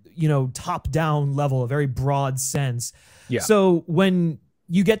very, you know, top down level, a very broad sense. Yeah. So when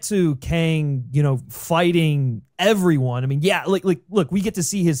you get to Kang, you know, fighting everyone, I mean, yeah, like look, we get to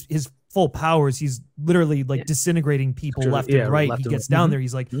see his full powers. He's literally like disintegrating people left and right. He gets down there.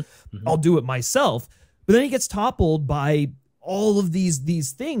 He's like, I'll do it myself. But then he gets toppled by all of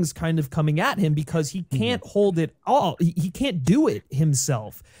these things kind of coming at him because he can't hold it all. He can't do it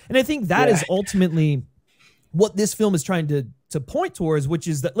himself. And I think that is ultimately what this film is trying to point towards, which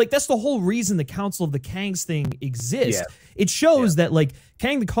is that, like, that's the whole reason the Council of the Kangs thing exists. It shows that, like,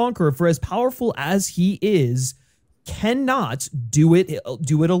 Kang the Conqueror, for as powerful as he is, cannot do it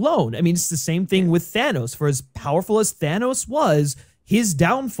alone. I mean, it's the same thing with Thanos. For as powerful as Thanos was, his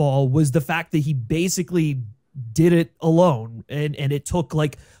downfall was the fact that he basically did it alone, and it took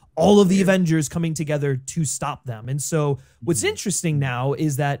like all of the Avengers coming together to stop them. And so what's interesting now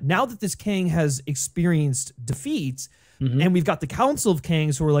is that now that this Kang has experienced defeat, and we've got the Council of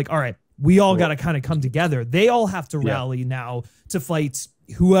Kangs who are like, all right, we all got to kind of come together. They all have to rally now to fight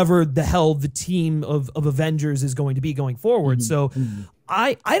whoever the hell the team of Avengers is going to be going forward. So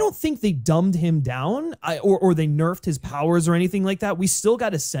I don't think they dumbed him down or they nerfed his powers or anything like that. We still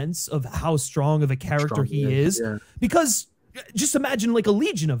got a sense of how strong of a character he is, because just imagine like a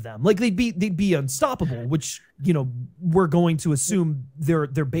legion of them. Like they'd be unstoppable, which, you know, we're going to assume they're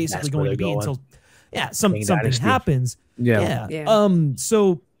basically going to be until something happens.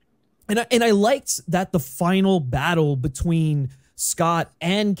 So and I liked that the final battle between Scott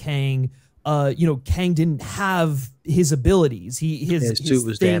and Kang, you know, Kang didn't have his abilities. His suit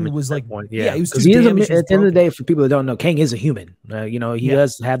was damaged. Was like, he was too damaged. At the end of the day, for people that don't know, Kang is a human. You know, he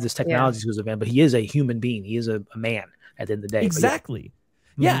does have this technology to his event, but he is a human being. He is a man at the end of the day. Exactly.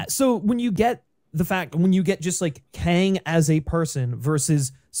 So when you get just like Kang as a person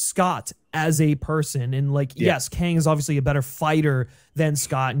versus Scott as a person, and like, yes, Kang is obviously a better fighter than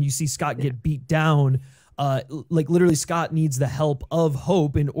Scott, and you see Scott get beat down. Like literally Scott needs the help of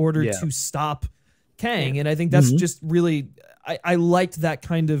Hope in order to stop Kang. And I think that's just really, I liked that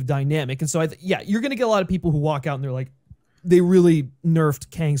kind of dynamic. And so you're going to get a lot of people who walk out and they're like, they really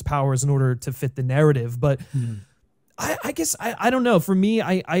nerfed Kang's powers in order to fit the narrative. But I guess, I don't know. For me,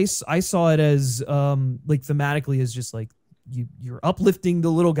 I saw it as like thematically as just like, you're uplifting the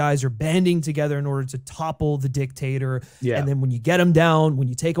little guys, you're banding together in order to topple the dictator. And then when you get him down, when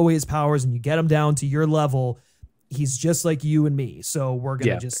you take away his powers and you get him down to your level, he's just like you and me. So we're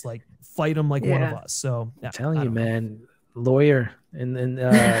going to just like fight him like one of us. So I'm telling you, man, lawyer and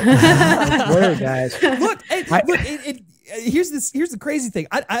lawyer guys. Look, here's the crazy thing.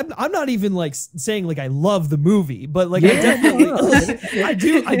 I'm not even like saying like I love the movie, but like I definitely I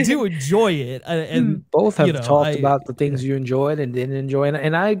do enjoy it. And both have talked about the things you enjoyed and didn't enjoy,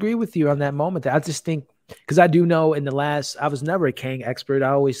 and I agree with you on that moment. I just think, because I do know I was never a Kang expert. I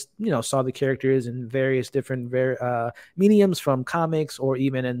always, you know, saw the characters in various different mediums, from comics or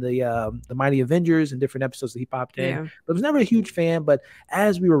even in the Mighty Avengers and different episodes that he popped in. But I was never a huge fan. But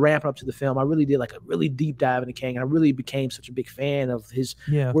as we were ramping up to the film, I really did like a really deep dive into Kang. I really became such a big fan of his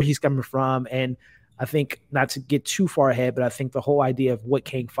where he's coming from. And I think, not to get too far ahead, but I think the whole idea of what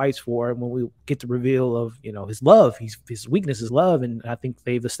Kang fights for, and when we get the reveal of, you know, his love, his weakness is love. And I think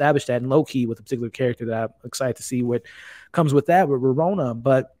they've established that in low-key with a particular character that I'm excited to see what comes with that with Ramona.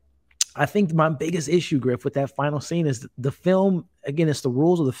 But I think my biggest issue, Griff, with that final scene is the film, again, it's the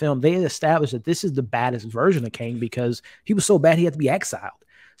rules of the film. They had established that this is the baddest version of Kang because he was so bad he had to be exiled.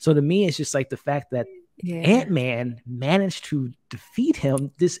 So to me, it's just like the fact that Ant-Man managed to defeat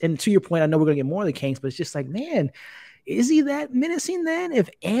him. And to your point, I know we're gonna get more of the Kangs, but it's just like, man, is he that menacing then? If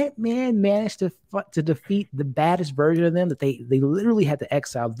Ant-Man managed to defeat the baddest version of them, that they literally had to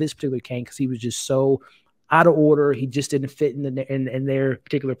exile this particular Kang because he was just so out of order. He just didn't fit in their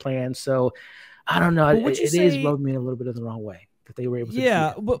particular plan. So I don't know. It is rubbing me a little bit of the wrong way that they were able to defeat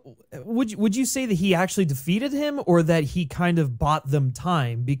him. But would you say that he actually defeated him, or that he kind of bought them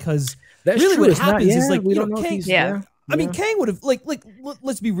time? Because that's really true. What happens is like, we you don't know, know Kang, if he's I mean, Kang would have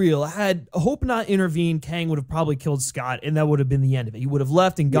let's be real. Had Hope not intervened, Kang would have probably killed Scott, and that would have been the end of it. He would have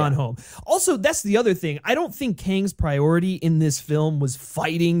left and gone home. Also, that's the other thing. I don't think Kang's priority in this film was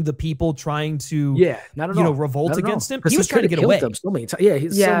fighting the people trying to not at all. Revolt against him. He was trying to get away. Them so many times.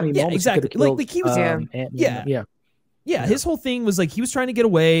 Exactly. Like he was his whole thing was like he was trying to get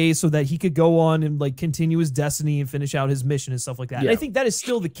away so that he could go on and like continue his destiny and finish out his mission and stuff like that. And I think that is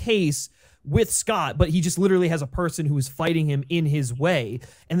still the case with Scott, but he just literally has a person who is fighting him in his way.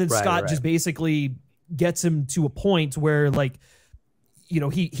 And then Scott just basically gets him to a point where like,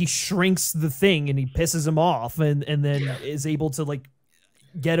 he shrinks the thing and he pisses him off and then is able to like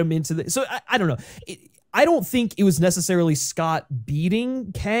get him into the, so I don't know. I don't think it was necessarily Scott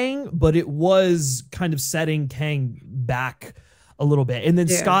beating Kang, but it was kind of setting Kang back a little bit. And then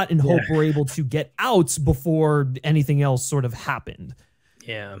Scott and Hope were able to get out before anything else sort of happened.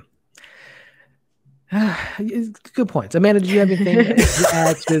 Yeah. Good points. Amanda, do you have anything to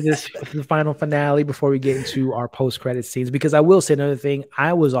add to the final finale before we get into our post-credit scenes? Because I will say another thing.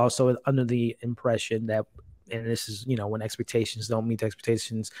 I was also under the impression that, and this is, when expectations don't meet the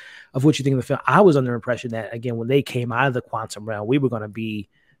expectations of what you think of the film, I was under the impression that, again, when they came out of the quantum realm, we were going to be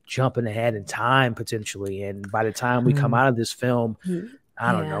jumping ahead in time potentially. And by the time we come out of this film,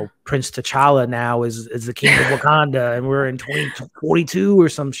 I don't know, Prince T'Challa now is the king of Wakanda, and we're in 2042 or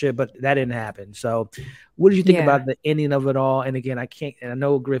some shit, but that didn't happen. So what did you think about the ending of it all? And again, I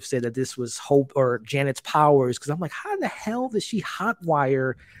know Griff said that this was Hope or Janet's powers, because I'm like, how the hell did she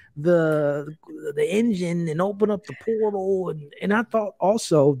hotwire the engine and open up the portal? And I thought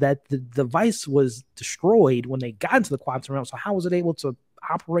also that the device was destroyed when they got into the quantum realm. So how was it able to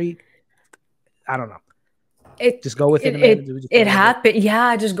operate? I don't know. Just go with it. It happened.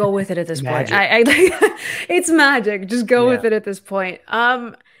 Yeah, just go with it at this point. It's magic. Just go with it at this point.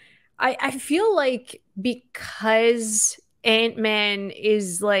 I feel like because Ant-Man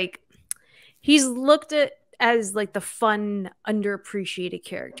is like, he's looked at as like the fun, underappreciated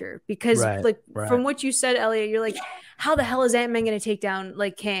character, because from what you said, Elliot, you're like, how the hell is Ant-Man going to take down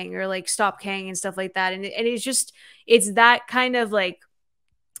like Kang or like stop Kang and stuff like that? And it's that kind of like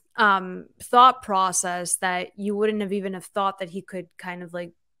thought process that you wouldn't have even have thought that he could kind of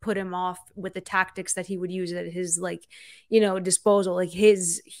like put him off with the tactics that he would use at his like disposal, like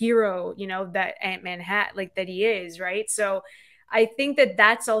his hero that Ant-Man had, like that he is, right? So I think that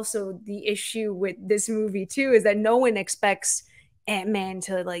that's also the issue with this movie too, is that no one expects Ant-Man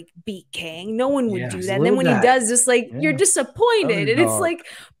to like beat Kang. No one would do that. And then when he does, just like you're disappointed, and it's like,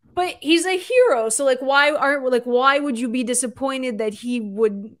 but he's a hero, so like why would you be disappointed that he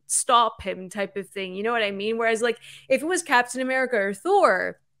would stop him, type of thing? You know what I mean? Whereas like if it was Captain America or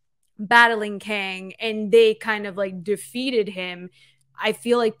Thor battling Kang and they kind of like defeated him, I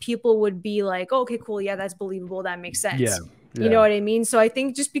feel like people would be like, oh, okay, cool, yeah, that's believable, that makes sense. Yeah. You know what I mean? So I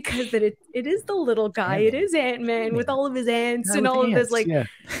think just because that it is the little guy, it is Ant-Man with all of his ants and all of this, like,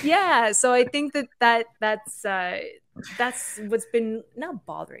 so I think that's what's been not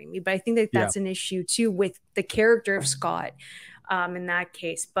bothering me, but I think that that's an issue too with the character of Scott in that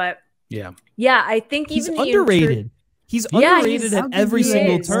case. But I think he's even underrated. He's underrated at every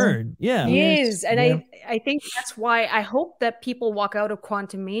single turn. Yeah, he is. And I think that's why I hope that people walk out of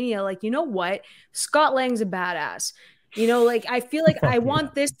Quantumania like, you know what? Scott Lang's a badass. Like I feel like I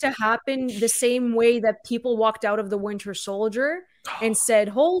want this to happen the same way that people walked out of The Winter Soldier and said,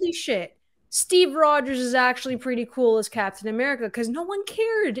 holy shit, Steve Rogers is actually pretty cool as Captain America, because no one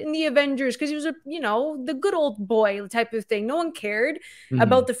cared in the Avengers, because he was the good old boy type of thing. No one cared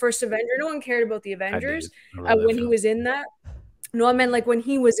about the first Avenger. No one cared about the Avengers when he was in that. No, I meant like when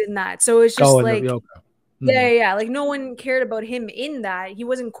he was in that. So it's just like no one cared about him in that. He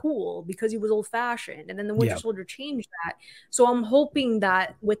wasn't cool because he was old fashioned, and then the Winter Soldier changed that. So I'm hoping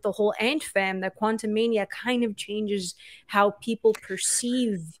that with the whole Ant Fam, that Quantumania kind of changes how people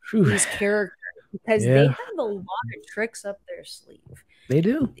perceive these characters, because they have a lot of tricks up their sleeve. They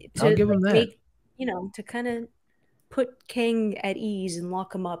do. I'll give them that. To kind of put Kang at ease and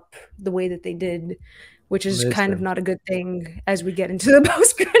lock him up the way that they did, which is kind of not a good thing as we get into the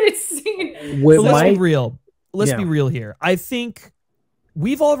post-credit scene. Let's be real. Let's be real here. I think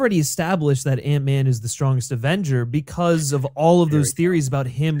we've already established that Ant-Man is the strongest Avenger because of all of those theories about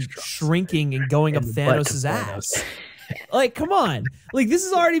him shrinking and going up Thanos' ass. Like, come on. Like, this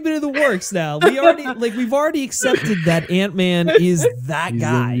has already been in the works now. We've already accepted that Ant-Man is that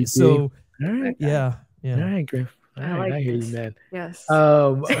guy. So, yeah. All right, Griff. I hear you, man. Yes.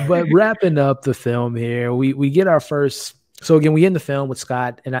 But wrapping up the film here, we get our first. So again, we end the film with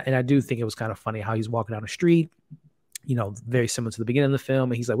Scott, and I do think it was kind of funny how he's walking down the street, very similar to the beginning of the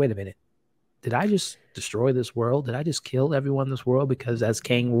film, and he's like, "Wait a minute, did I just destroy this world? Did I just kill everyone in this world? Because as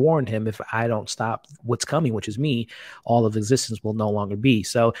Kang warned him, if I don't stop what's coming, which is me, all of existence will no longer be.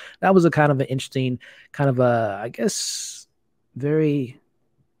 So that was a kind of an interesting, kind of a, I guess, very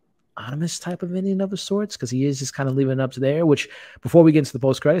anonymous type of ending of the sorts, because he is just kind of leaving it up to there. Which, before we get into the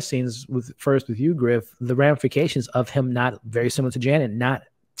post-credit scenes, with you, Griff, the ramifications of him, not very similar to Janet, not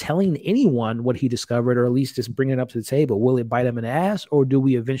telling anyone what he discovered, or at least just bringing it up to the table. Will it bite him in the ass, or do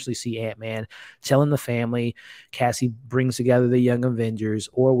we eventually see Ant-Man telling the family, Cassie brings together the Young Avengers,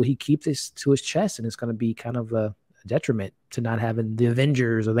 or will he keep this to his chest, and it's going to be kind of a detriment to not having the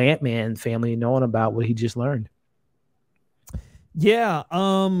Avengers or the Ant-Man family knowing about what he just learned? Yeah,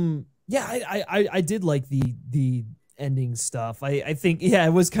 I did like the ending stuff. I think, yeah,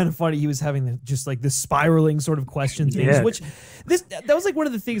 it was kind of funny. He was having just like this spiraling sort of question things, which that was like one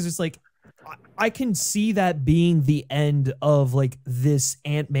of the things. It's like I can see that being the end of like this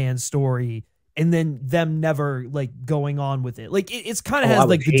Ant-Man story, and then them never like going on with it. Like it's kind of has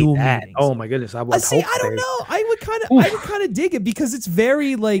like the dual meanings. Oh my goodness, I would see. I don't know. I would kind of dig it, because it's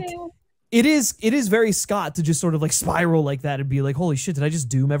very like. It is very Scott to just sort of like spiral like that and be like, holy shit, did I just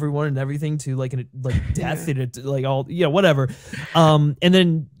doom everyone and everything to like death and it, like all, whatever. And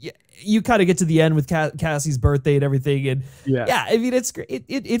then you kind of get to the end with Cassie's birthday and everything, and I mean, it's great.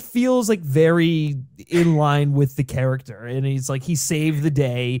 It feels like very in line with the character, and he's like, he saved the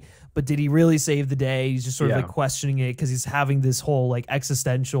day, but did he really save the day? He's just sort of like questioning it, because he's having this whole like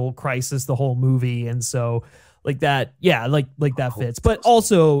existential crisis the whole movie, and so. Like that, like that fits. But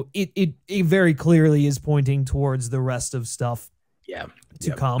also, it very clearly is pointing towards the rest of stuff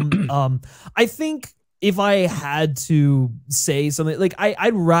to come. I think if I had to say something, like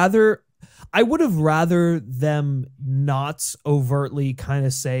I would have rather them not overtly kind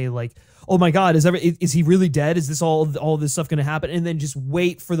of say like, oh my God, is he really dead? Is this all this stuff going to happen? And then just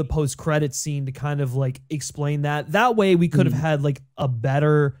wait for the post-credit scene to kind of like explain that. That way we could have had like a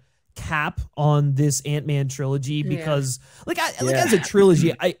better cap on this Ant-Man trilogy, because as a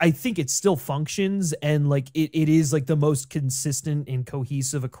trilogy, I think it still functions, and like it is like the most consistent and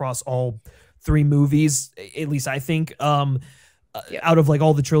cohesive across all three movies, at least I think, out of like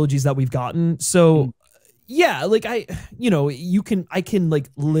all the trilogies that we've gotten. So like I can like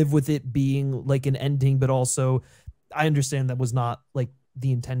live with it being like an ending, but also I understand that was not like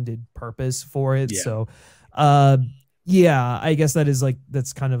the intended purpose for it. So yeah, I guess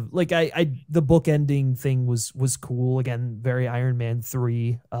that's kind of like the book ending thing was cool. Again, very Iron Man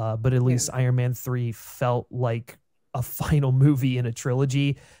 3, but at least Iron Man 3 felt like a final movie in a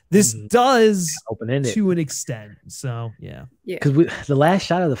trilogy. This does to an extent. So yeah. Because the last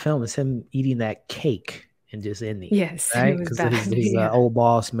shot of the film is him eating that cake and just ending. Yes, right? Because his old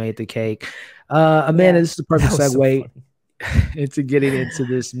boss made the cake. Amanda, this is the perfect segue. Into getting into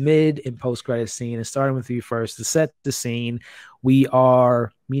this mid and post credit scene, and starting with you first. To set the scene, we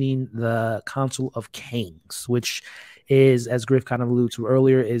are meeting the Council of Kangs, which is, as Griff kind of alluded to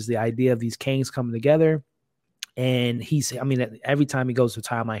earlier, is the idea of these Kangs coming together. And every time he goes to a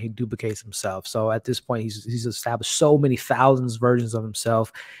timeline, he duplicates himself. So at this point, he's established so many thousands versions of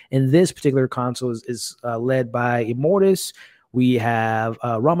himself. And this particular council is led by Immortus. We have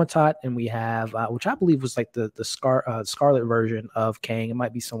Ramatot, and we have, which I believe was like the Scarlet version of Kang. It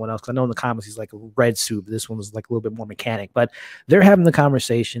might be someone else, because I know in the comics he's like a red suit, but this one was like a little bit more mechanic. But they're having the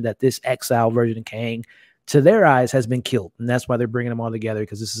conversation that this exile version of Kang, to their eyes, has been killed. And that's why they're bringing them all together,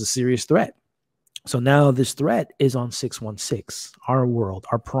 because this is a serious threat. So now this threat is on 616, our world,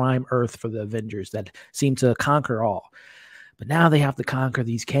 our prime Earth for the Avengers that seem to conquer all. But now they have to conquer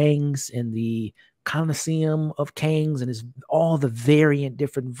these Kangs and the Coliseum of Kangs, and it's all the variant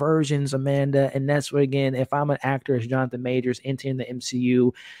different versions, Amanda. And that's where, again, if I'm an actor as Jonathan Majors entering the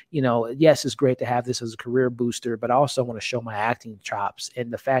MCU, yes, it's great to have this as a career booster, but I also want to show my acting chops.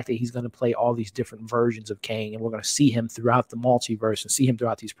 And the fact that he's going to play all these different versions of Kang, and we're going to see him throughout the multiverse and see him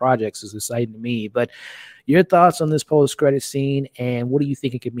throughout these projects, is exciting to me. But your thoughts on this post-credit scene, and what do you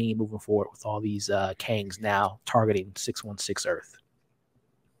think it could mean moving forward with all these Kangs now targeting 616 Earth?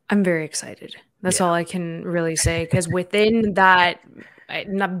 I'm very excited. That's all I can really say, because within that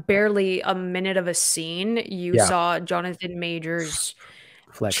barely a minute of a scene, you saw Jonathan Majors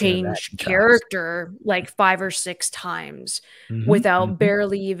change character like 5 or 6 times without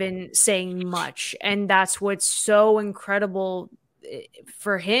barely even saying much. And that's what's so incredible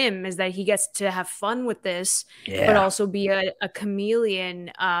for him, is that he gets to have fun with this, but also be a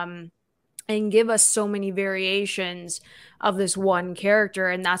chameleon, and give us so many variations of this one character.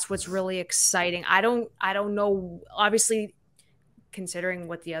 And that's what's really exciting. I don't know, obviously, considering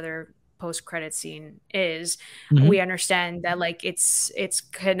what the other post-credit scene is. Mhm. We understand that like it's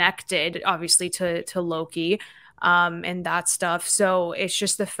connected obviously to Loki and that stuff. So it's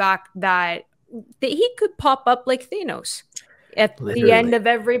just the fact that he could pop up like Thanos at the Literally. end of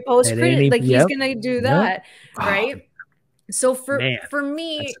every post-credit. Like he's gonna do that, right? So for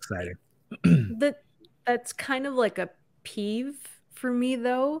me, that's exciting. that's kind of like a peeve for me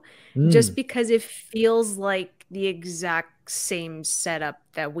though, just because it feels like the exact same setup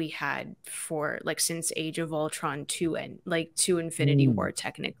that we had for like since Age of Ultron to Infinity War.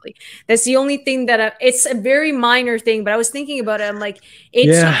 Technically, that's the only thing that it's a very minor thing, but I was thinking about it. I'm like, it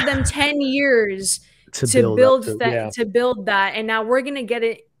took them 10 years to build that, and now we're gonna get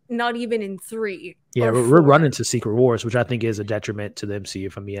it not even in 3. Yeah, we're running to Secret Wars, which I think is a detriment to the MCU,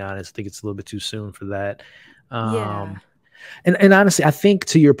 if I'm being honest. I think it's a little bit too soon for that. And honestly, I think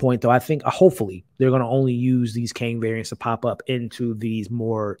to your point, though, I think hopefully they're going to only use these Kang variants to pop up into these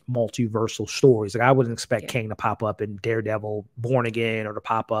more multiversal stories. Like I wouldn't expect Kang to pop up in Daredevil, Born Again, or to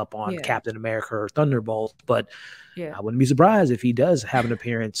pop up on Captain America or Thunderbolt. But I wouldn't be surprised if he does have an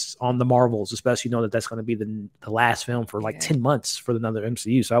appearance on the Marvels, especially knowing that that's going to be the last film for like 10 months for another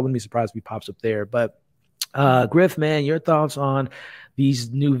MCU. So I wouldn't be surprised if he pops up there. But Griff, man, your thoughts on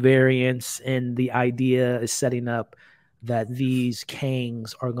these new variants and the idea is setting up that these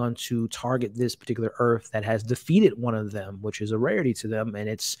Kangs are going to target this particular Earth that has defeated one of them, which is a rarity to them, and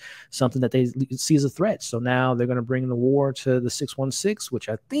it's something that they see as a threat. So now they're going to bring the war to the 616, which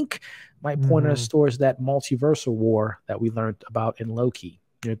I think might point us towards that multiversal war that we learned about in Loki.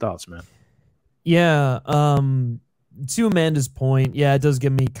 Your thoughts, man? Yeah, to Amanda's point, yeah, it does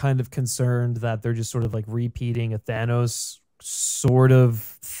get me kind of concerned that they're just sort of like repeating a Thanos sort of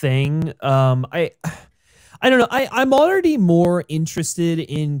thing. I don't know. I'm already more interested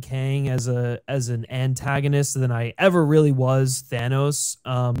in Kang as an antagonist than I ever really was Thanos.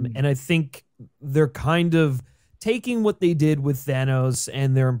 And I think they're kind of taking what they did with Thanos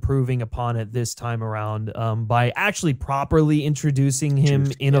and they're improving upon it this time around by actually properly introducing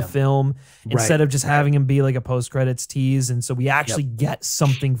him in a film instead of just having him be like a post-credits tease. And so we actually get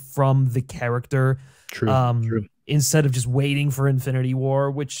something from the character. True. Instead of just waiting for Infinity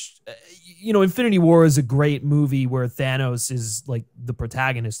War, which, you know, Infinity War is a great movie where Thanos is like the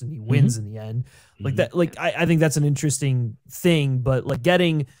protagonist and he wins in the end. Like that, like I think that's an interesting thing, but like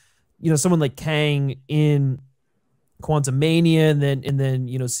getting, you know, someone like Kang in Quantumania and then,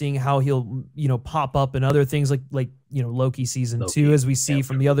 you know, seeing how he'll, you know, pop up in other things like, you know, Loki season 2, as we see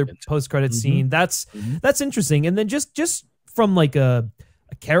from the other post-credit scene. That's interesting. And then just from like a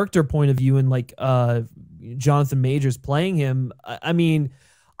character point of view and like, Jonathan Majors playing him, I mean,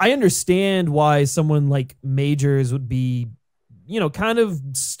 I understand why someone like Majors would be, you know, kind of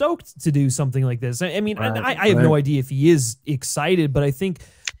stoked to do something like this. I mean, I have no idea if he is excited, but I think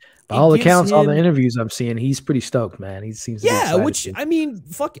by all accounts, all the interviews I'm seeing, he's pretty stoked, man. He seems to be excited. Which I mean,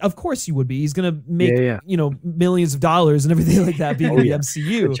 fuck, of course he would be. He's gonna make you know, millions of dollars and everything like that being in the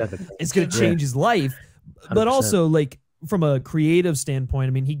MCU. It's gonna change his life, 100%. But also like, from a creative standpoint,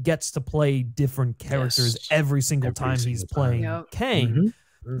 I mean, he gets to play different characters every single time he's playing Kang.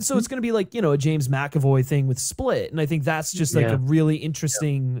 So it's going to be like, you know, a James McAvoy thing with Split. And I think that's just like a really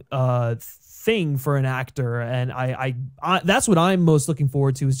interesting thing for an actor. And I that's what I'm most looking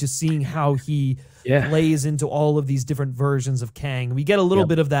forward to, is just seeing how he plays into all of these different versions of Kang. We get a little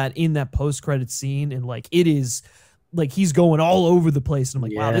bit of that in that post-credit scene. And like, it is like he's going all over the place, and I'm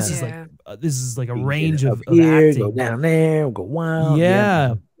like, wow, this is like a range of acting. Go down there, go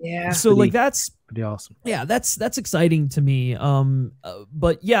wild. So like that's pretty awesome. Yeah, that's exciting to me.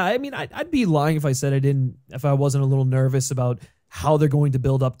 But yeah, I mean, I'd be lying if I said if I wasn't a little nervous about how they're going to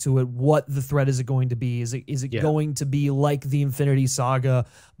build up to it. What the threat is it going to be? Is it going to be like the Infinity Saga,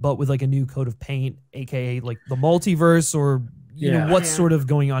 but with like a new coat of paint, aka like the multiverse, or you know, what's sort of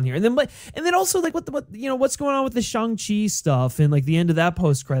going on here? And then also like what you know, what's going on with the Shang-Chi stuff and like the end of that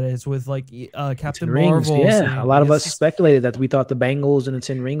post credits with like Captain Marvel. A lot of us speculated that we thought the Bengals and the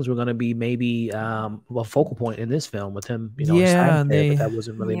 10 Rings were going to be maybe a focal point in this film with him, you know, but that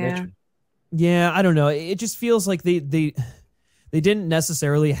wasn't really mentioned. Yeah, I don't know. It just feels like they didn't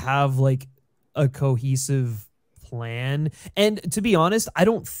necessarily have like a cohesive plan. And to be honest, I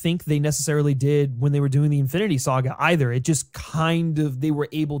don't think they necessarily did when they were doing the Infinity Saga either. It just kind of, they were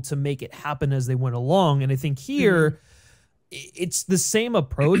able to make it happen as they went along. And I think here it's the same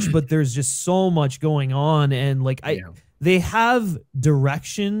approach, but there's just so much going on. And like, they have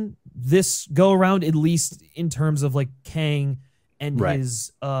direction this go around, at least in terms of like Kang and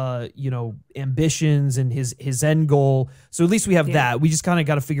his you know, ambitions and his end goal. So at least we have that. We just kind of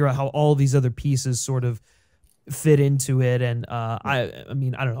got to figure out how all these other pieces sort of fit into it. And I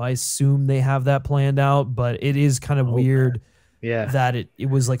mean, I don't know. I assume they have that planned out, but it is kind of weird that it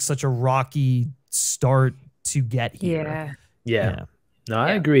was like such a rocky start to get here. Yeah. No,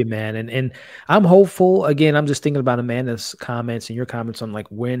 I agree, man. And I'm hopeful. Again, I'm just thinking about Amanda's comments and your comments on like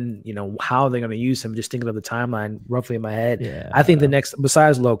when, you know, how they're going to use him. Just thinking of the timeline roughly in my head. Yeah. I think the next,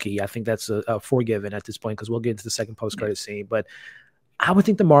 besides Loki, I think that's a forgiven at this point because we'll get into the second post-credit scene. But I would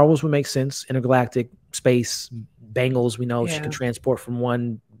think the Marvels would make sense. Intergalactic space, Bangles, we know she can transport from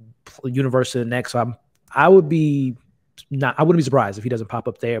one universe to the next. So I wouldn't be surprised if he doesn't pop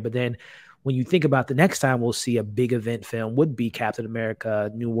up there. But then when you think about the next time we'll see a big event film would be Captain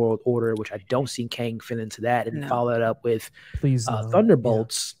America, New World Order, which I don't see Kang fit into that, and follow that up with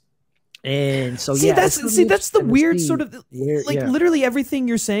Thunderbolts. Yeah. And so, that's the weird sort of literally everything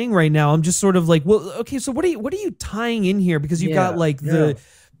you're saying right now. I'm just sort of like, well, okay, so what are you tying in here? Because you've got like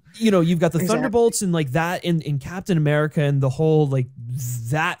you've got the Thunderbolts and like that in Captain America and the whole like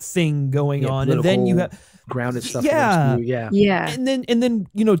that thing going on, and then you have grounded stuff. And then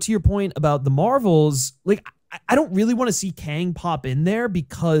you know, to your point about the Marvels, like I don't really want to see Kang pop in there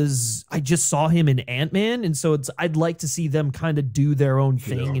because I just saw him in Ant-Man, and so I'd like to see them kind of do their own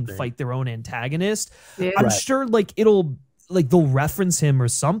thing and fight their own antagonist. I'm sure like they'll reference him or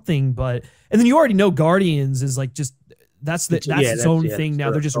something, but and then you already know Guardians is like just that's its own thing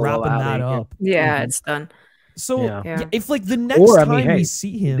now. They're just wrapping that up. It's done. So if like the next time we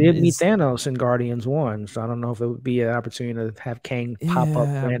see him, they did meet Thanos in Guardians 1, so I don't know if it would be an opportunity to have Kang pop up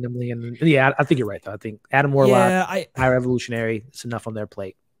randomly. And I think you're right though. I think Adam Warlock, High Revolutionary, it's enough on their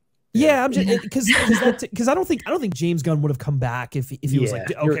plate. I'm just because I don't think James Gunn would have come back if he was like,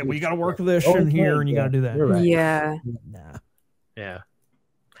 okay, well you got to work with this and here and you got to do that. Right.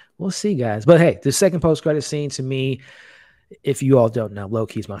 We'll see, guys. But hey, the second post-credit scene to me, if you all don't know,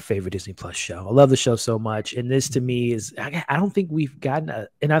 Loki is my favorite Disney Plus show. I love the show so much. And this to me is, I don't think we've gotten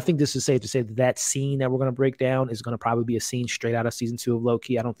and I think this is safe to say that scene that we're going to break down is going to probably be a scene straight out of season 2 of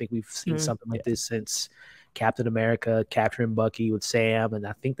Loki. I don't think we've seen something like this since Captain America, capturing Bucky with Sam. And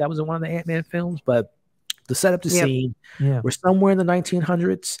I think that was in one of the Ant-Man films. But to set up the scene, we're somewhere in the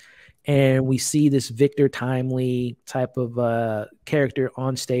 1900s. And we see this Victor Timely type of character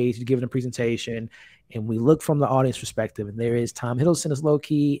on stage giving a presentation. And we look from the audience perspective, and there is Tom Hiddleston as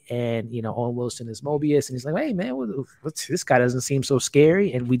Loki, and Owen Wilson as Mobius, and he's like, "Hey man, this guy doesn't seem so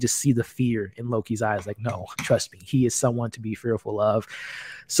scary." And we just see the fear in Loki's eyes, like, "No, trust me, he is someone to be fearful of."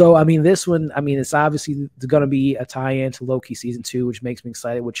 So I mean, this one, it's obviously going to be a tie-in to Loki season 2, which makes me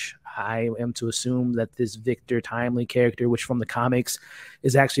excited. Which I am to assume that this Victor Timely character, which from the comics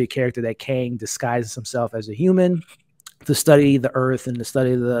is actually a character that Kang disguises himself as a human to study the earth and to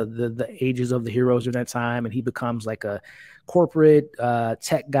study the ages of the heroes during that time. And he becomes like a corporate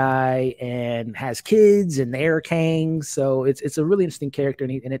tech guy and has kids and they're Kang. So it's a really interesting character,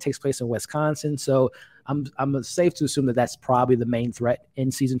 and it takes place in Wisconsin. So I'm safe to assume that that's probably the main threat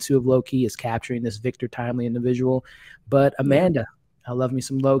in season 2 of Loki, is capturing this Victor Timely individual. But Amanda, I love me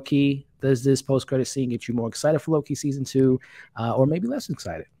some Loki. Does this post-credit scene get you more excited for Loki season 2 or maybe less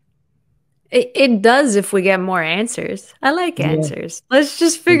excited? It does if we get more answers. I like answers. Let's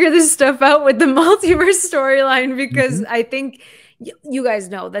just figure this stuff out with the multiverse storyline, because I think you guys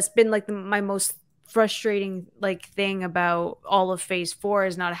know that's been like my most frustrating thing about all of Phase 4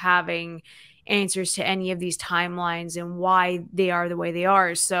 is not having answers to any of these timelines and why they are the way they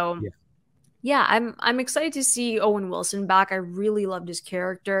are. So I'm excited to see Owen Wilson back. I really loved his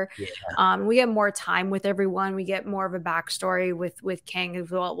character. We get more time with everyone. We get more of a backstory with Kang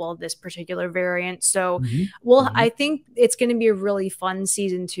as well, this particular variant. So, I think it's going to be a really fun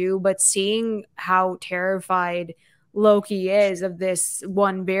season 2, but seeing how terrified Loki is of this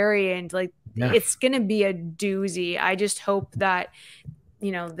one variant, it's going to be a doozy. I just hope that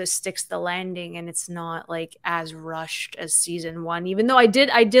this sticks the landing and it's not as rushed as season 1, even though I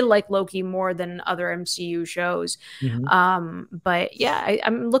did like Loki more than other MCU shows. But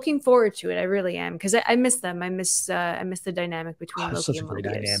I'm looking forward to it. I really am, because I miss them. I miss the dynamic between Loki and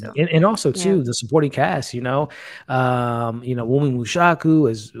Mobius. So. And also too, the supporting cast, Wumi Mushaku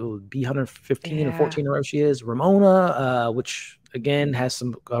is B115 or 14 or whatever she is, Ramona, which again has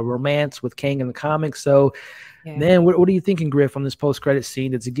some romance with Kang in the comics. So man, what are you thinking, Griff, on this post-credit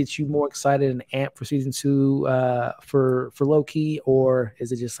scene? Does it get you more excited and amped for season 2 for Loki, or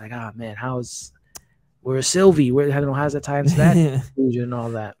is it just like, man, where's Sylvie? I don't know, how's that tie into that conclusion and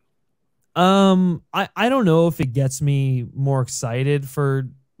all that? I don't know if it gets me more excited for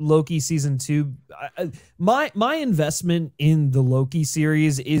Loki season 2. My investment in the Loki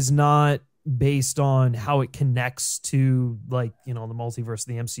series is not based on how it connects to, like, you know, the multiverse,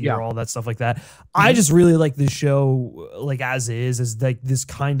 the MCU, or all that stuff like that. I just really like the show, like, as like this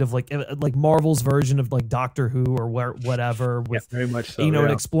kind of like Marvel's version of like Doctor Who or whatever, with very much so, you know,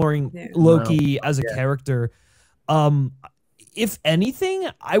 and exploring Loki as a character. If anything,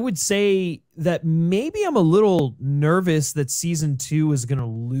 I would say that maybe I'm a little nervous that season 2 is going to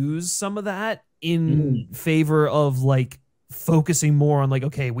lose some of that in favor of like focusing more on like,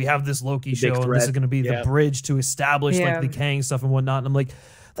 okay, we have this Loki show and this is going to be the bridge to establish like the Kang stuff and whatnot. And I'm like,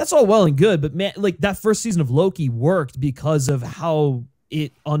 that's all well and good, but man, like that first season of Loki worked because of how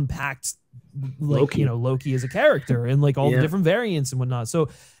it unpacked like Loki. You know, Loki as a character and like all the different variants and whatnot. So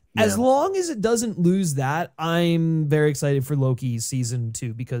as long as it doesn't lose that, I'm very excited for Loki season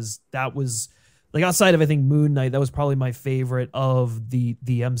 2, because that was like, outside of I think Moon Knight, that was probably my favorite of the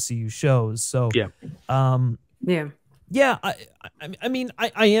MCU shows. So I mean,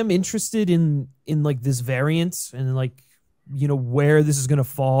 I am interested in like this variant and like, you know, where this is gonna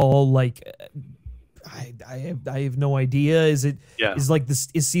fall. Like, I have no idea. Is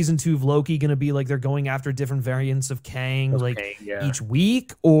season 2 of Loki gonna be like they're going after different variants of Kang each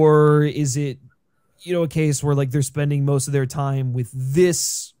week, or is it, you know, a case where like they're spending most of their time with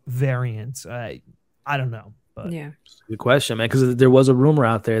this variant? I don't know, but good question, man, because there was a rumor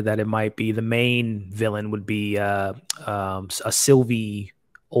out there that it might be the main villain would be a Sylvie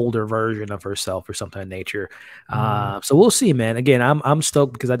older version of herself or something of nature. So we'll see, man. Again, I'm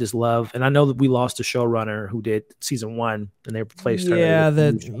stoked because I just love, and I know that we lost a showrunner who did season 1 and they replaced her.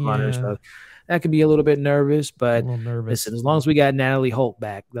 So that could be a little bit nervous, but listen, as long as we got Natalie Holt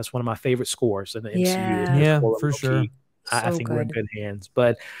back, that's one of my favorite scores in the MCU. Yeah, for sure. I think we're in good hands.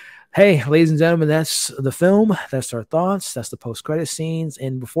 But hey, ladies and gentlemen, that's the film. That's our thoughts. That's the post-credit scenes.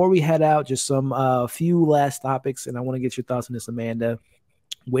 And before we head out, just some few last topics, and I want to get your thoughts on this, Amanda.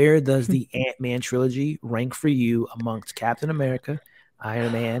 Where does the Ant-Man trilogy rank for you amongst Captain America,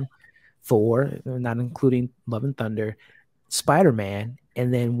 Iron Man, Thor, not including Love and Thunder, Spider-Man,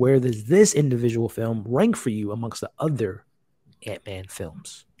 and then where does this individual film rank for you amongst the other Ant-Man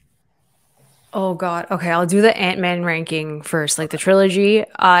films? Oh God. Okay, I'll do the Ant-Man ranking first. Like the trilogy,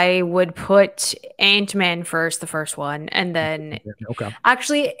 I would put Ant-Man first, the first one, and then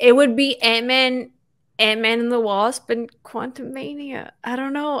actually it would be Ant-Man and the Wasp and Quantumania. I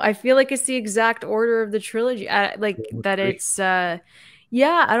don't know. I feel like it's the exact order of the trilogy. I don't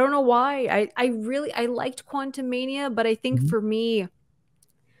know why. I liked Quantumania, but I think for me,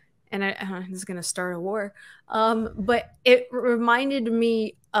 and this is gonna start a war, but it reminded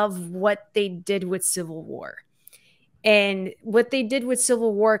me of what they did with Civil War. And what they did with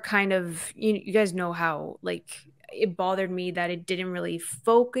Civil War kind of, you guys know how, like, it bothered me that it didn't really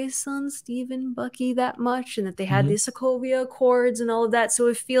focus on Steve and Bucky that much, and that they had the Sokovia Accords and all of that. So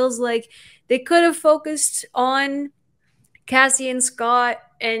it feels like they could have focused on Cassie and Scott,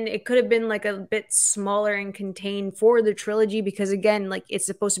 and it could have been like a bit smaller and contained for the trilogy, because again, like, it's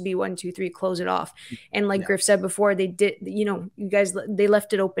supposed to be 1, 2, 3, close it off. And like Griff said before, they did, you know, you guys, they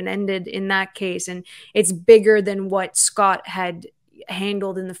left it open-ended in that case, and it's bigger than what Scott had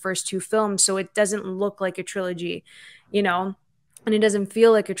handled in the first 2 films, so it doesn't look like a trilogy, you know, and it doesn't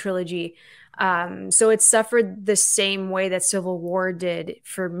feel like a trilogy. So it suffered the same way that Civil War did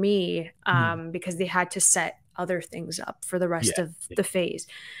for me, because they had to set other things up for the rest of the phase,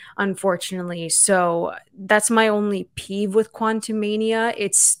 unfortunately. So that's my only peeve with Quantumania.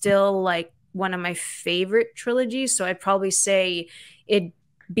 It's still like one of my favorite trilogies, so I'd probably say it'd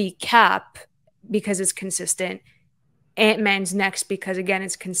be Cap because it's consistent, Ant-Man's next because again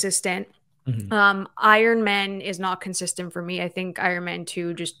it's consistent. Iron Man is not consistent for me. I think Iron Man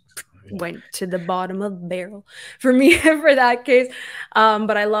 2 just went to the bottom of the barrel for me for that case.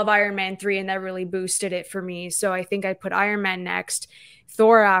 But I love Iron Man 3, and that really boosted it for me. So I think I put Iron Man next,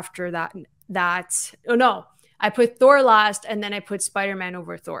 Thor after that. Oh no, I put Thor last, and then I put Spider-Man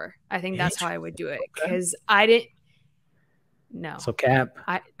over Thor. I think that's how I would do it, because I didn't. No. So Cap,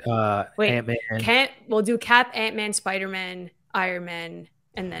 Ant-Man. We'll do Cap, Ant-Man, Spider-Man, Iron Man,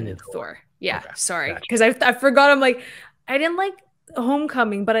 and then Thor. Yeah, okay. Sorry. Because I forgot. I'm like, I didn't like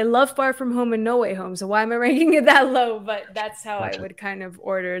Homecoming, but I love Far From Home and No Way Home. So why am I ranking it that low? But that's how I would kind of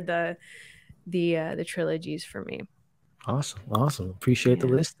order the trilogies for me. Awesome. Appreciate the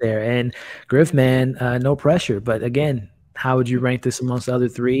list there. And Griff, man, no pressure. But again, how would you rank this amongst the other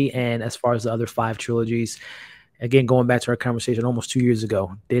 3? And as far as the other 5 trilogies, again, going back to our conversation almost 2 years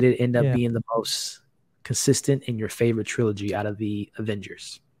ago, did it end up being the most consistent in your favorite trilogy out of the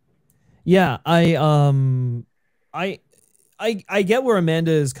Avengers? Yeah, I get where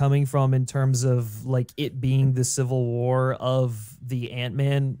Amanda is coming from in terms of like it being the Civil War of the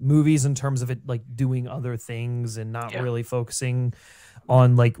Ant-Man movies in terms of it like doing other things and not really focusing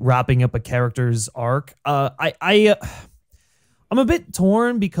on like wrapping up a character's arc. I'm a bit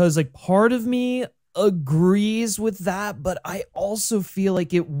torn because like part of me agrees with that, but I also feel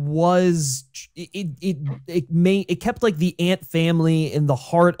like it kept like the Ant family in the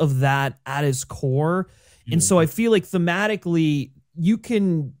heart of that at its core. And so I feel like thematically you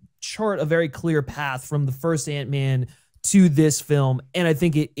can chart a very clear path from the first Ant-Man to this film, and I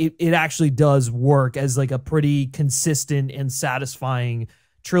think it actually does work as like a pretty consistent and satisfying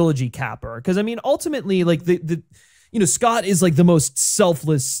trilogy capper. Because I mean, ultimately, like the Scott is like the most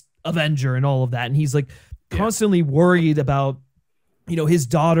selfless Avenger and all of that, and he's like constantly worried about his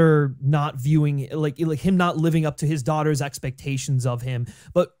daughter not viewing like him not living up to his daughter's expectations of him.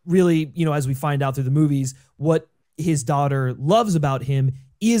 But really, as we find out through the movies, what his daughter loves about him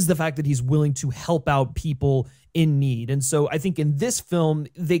is the fact that he's willing to help out people in need. And so I think in this film,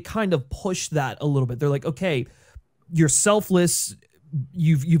 they kind of push that a little bit. They're like, okay, you're selfless.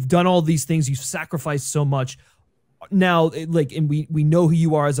 You've done all these things. You've sacrificed so much. Now, like, and we know who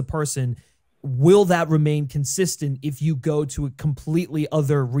you are as a person. Will that remain consistent if you go to a completely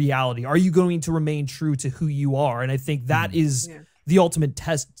other reality? Are you going to remain true to who you are? And I think that is the ultimate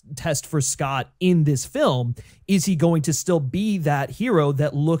test for Scott in this film. Is he going to still be that hero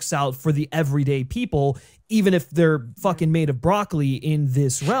that looks out for the everyday people, even if they're fucking made of broccoli in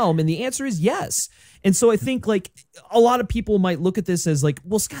this realm? And the answer is yes. And so I think like a lot of people might look at this as like,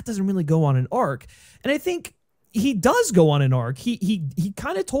 well, Scott doesn't really go on an arc. And I think he does go on an arc. He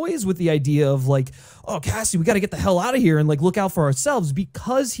kind of toys with the idea of like, oh, Cassie, we got to get the hell out of here and like look out for ourselves,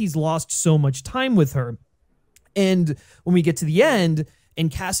 because he's lost so much time with her. And when we get to the end and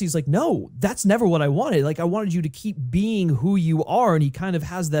Cassie's like, no, that's never what I wanted. Like, I wanted you to keep being who you are. And he kind of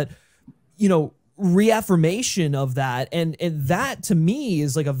has that, reaffirmation of that. And that to me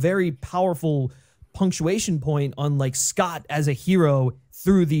is like a very powerful punctuation point on like Scott as a hero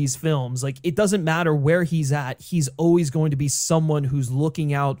through these films. Like, it doesn't matter where he's at. He's always going to be someone who's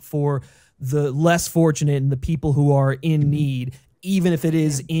looking out for the less fortunate and the people who are in need, even if it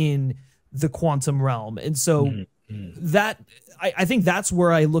is in the quantum realm. And so that I think that's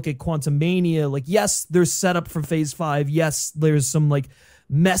where I look at Quantumania. Like, yes, there's setup for phase 5. Yes, there's some like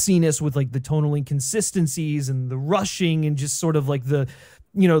messiness with like the tonal inconsistencies and the rushing and just sort of like the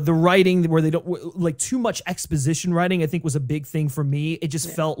the writing where they don't like too much exposition writing, I think was a big thing for me. It just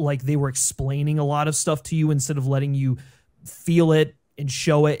felt like they were explaining a lot of stuff to you instead of letting you feel it and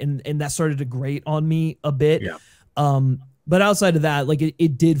show it. And that started to grate on me a bit. But outside of that, like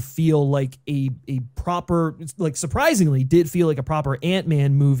it did feel like a proper, like surprisingly did feel like a proper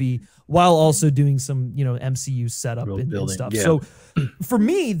Ant-Man movie while also doing some, MCU setup and stuff. So for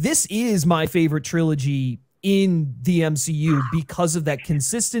me, this is my favorite trilogy in the MCU because of that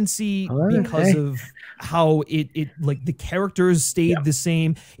consistency, because of how it like the characters stayed the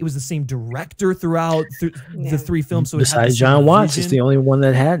same. It was the same director throughout the 3 films. So besides John Watts, it's the only one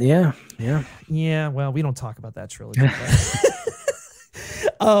that had, well, we don't talk about that trilogy.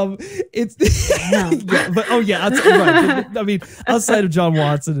 It's but I mean, outside of John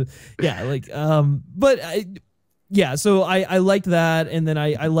Watts, so I liked that, and then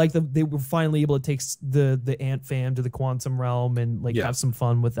I liked that they were finally able to take the Ant fam to the quantum realm and like have some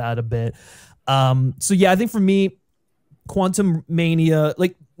fun with that a bit. So I think for me, Quantumania,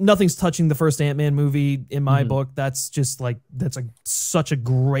 like nothing's touching the first Ant-Man movie in my book. That's just like such a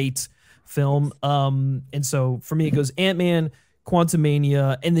great film. And so for me, it goes Ant-Man,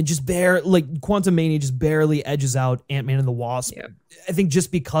 Quantumania, and then Quantumania just barely edges out Ant-Man and the Wasp. I think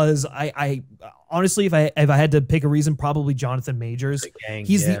just because I honestly, if I had to pick a reason, probably Jonathan Majors.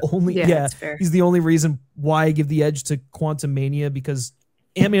 He's the only he's the only reason why I give the edge to Quantumania, because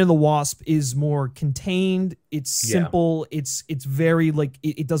Ant-Man and the Wasp is more contained. It's simple. It's very like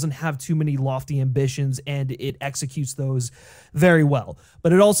it doesn't have too many lofty ambitions, and it executes those very well.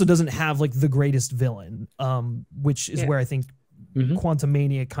 But it also doesn't have like the greatest villain, which is where I think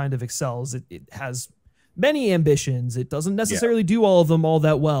Quantumania kind of excels. It has many ambitions. It doesn't necessarily do all of them all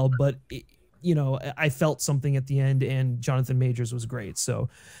that well, but I felt something at the end, and Jonathan Majors was great. So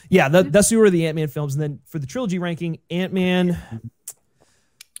that's who are the Ant-Man films. And then for the trilogy ranking, Ant-Man,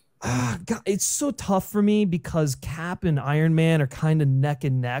 God, it's so tough for me because Cap and Iron Man are kind of neck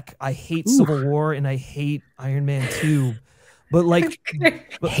and neck. I hate Civil War and I hate Iron Man 2. But like,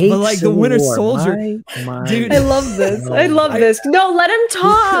 but like the Winter Soldier, dude. I love this. I love this. No, let him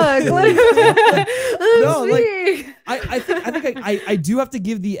talk. I do have to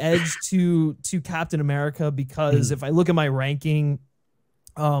give the edge to Captain America, because if I look at my ranking,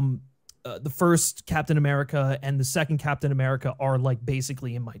 the first Captain America and the second Captain America are like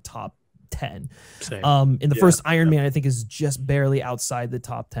basically in my top 10. Same. And the first Iron Man, I think, is just barely outside the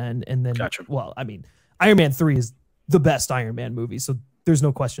top 10. And then, well, I mean, Iron Man 3 is the best Iron Man movie, so there's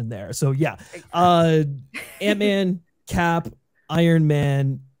no question there. So yeah, Ant-Man, Cap, Iron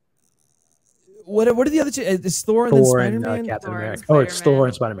Man. What are the other two? Is Thor and then Spider-Man? Captain America. Oh, it's Thor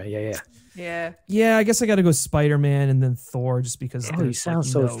and Spider-Man. Yeah, I guess I got to go Spider-Man and then Thor, just because. Oh, you sound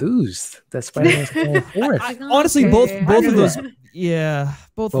so enthused that Spider-Man's going fourth. Honestly, both of those. Yeah,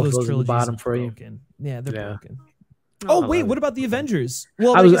 both of those trilogies bottom are for you. broken. Yeah, they're broken. Oh wait, what about the Avengers?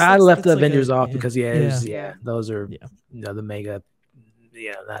 Well, I left the Avengers off because those are the mega.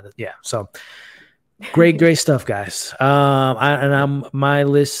 So great stuff, guys. My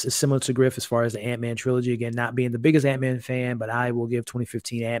list is similar to Griff as far as the Ant-Man trilogy. Again, not being the biggest Ant-Man fan, but I will give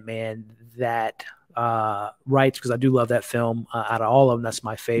 2015 Ant-Man that rights, because I do love that film. Out of all of them, that's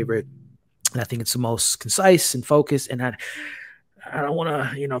my favorite, and I think it's the most concise and focused. And I don't want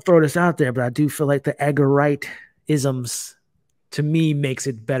to throw this out there, but I do feel like the Edgar Wright isms to me makes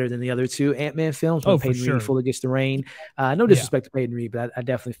it better than the other two Ant-Man films. When Peyton Reed fully gets the reign. No disrespect to Peyton Reed, but I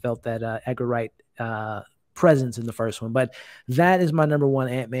definitely felt that Edgar Wright presence in the first one. But that is my number one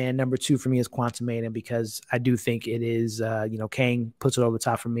Ant-Man. Number two for me is Quantumania, because I do think it is, Kang puts it over the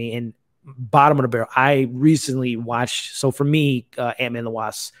top for me. And bottom of the barrel, I recently watched, so for me, Ant-Man and the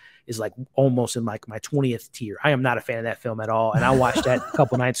Wasp is like almost in like my 20th tier. I am not a fan of that film at all. And I watched that a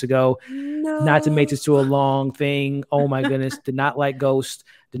couple nights ago. Not to make this to a long thing. Oh my goodness. Did not like Ghost.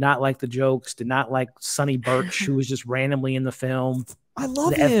 Did not like the jokes. Did not like Sonny Birch, who was just randomly in the film. I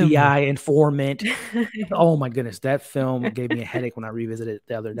love the him. FBI informant. Oh my goodness. That film gave me a headache when I revisited it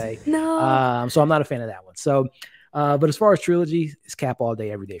the other day. So I'm not a fan of that one. So, but as far as trilogy, it's Cap all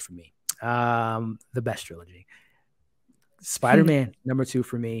day, every day for me. The best trilogy. Spider-Man, number two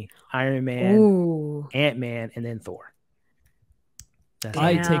for me. Iron Man, Ant-Man, and then Thor.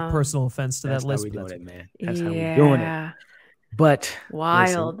 I take personal offense to that list. That's how we're doing it, man. That's how we're doing it. But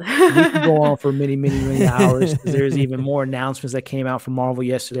wild. Listen, we can go on for many hours. There's even more announcements that came out from Marvel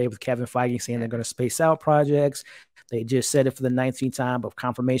yesterday with Kevin Feige saying they're going to space out projects. They just said it for the 19th time, of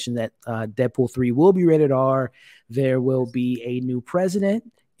confirmation that Deadpool 3 will be rated R. There will be a new president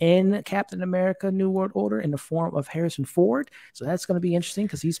in Captain America New World Order in the form of Harrison Ford. So that's going to be interesting,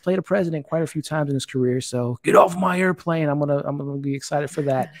 because he's played a president quite a few times in his career. So get off my airplane. I'm gonna be excited for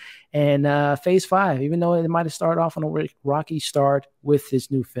that. And Phase 5, even though it might have started off on a rocky start with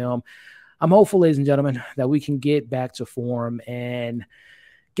this new film, I'm hopeful, ladies and gentlemen, that we can get back to form and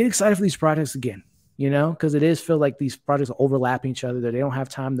get excited for these projects again. Because it is feel like these projects are overlapping each other. They don't have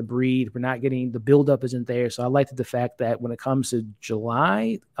time to breathe. We're not getting, the buildup isn't there. So I like the fact that when it comes to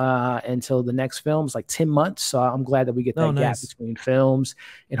July until the next film, it's like 10 months. So I'm glad that we get that gap between films.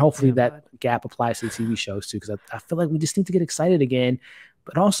 And hopefully that gap applies to the TV shows too. Because I feel like we just need to get excited again.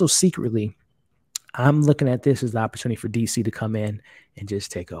 But also secretly, I'm looking at this as the opportunity for DC to come in and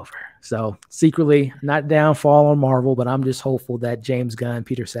just take over. So secretly, not downfall on Marvel, but I'm just hopeful that James Gunn,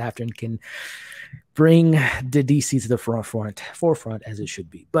 Peter Safran can bring the DC to the forefront as it should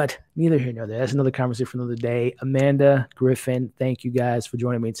be. But neither here nor there. That's another conversation for another day. Amanda, Griffin, thank you guys for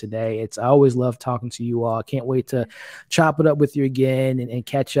joining me today. I always love talking to you all. I can't wait to chop it up with you again and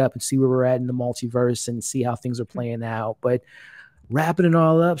catch up and see where we're at in the multiverse and see how things are playing out. But wrapping it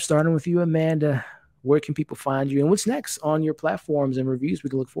all up, starting with you, Amanda, where can people find you and what's next on your platforms and reviews we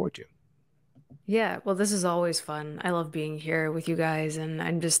can look forward to? Yeah, well, this is always fun. I love being here with you guys, and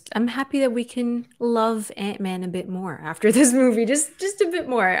I'm happy that we can love Ant-Man a bit more after this movie, just a bit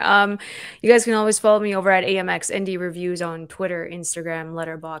more. You guys can always follow me over at AMX Indie Reviews on Twitter, Instagram,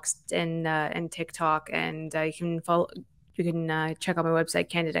 Letterboxd, and TikTok, and you can check out my website,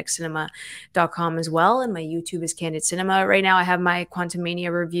 candidxcinema.com as well, and my YouTube is Candid Cinema. Right now, I have my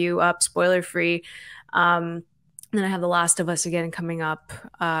Quantumania review up, spoiler free. Then I have The Last of Us again coming up.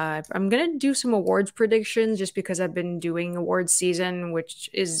 I'm going to do some awards predictions just because I've been doing awards season, which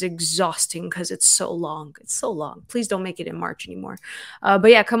is exhausting because it's so long. It's so long. Please don't make it in March anymore.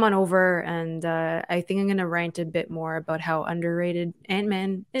 But yeah, come on over. And I think I'm going to rant a bit more about how underrated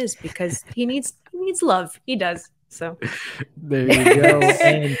Ant-Man is, because he needs love. He does. So there you go.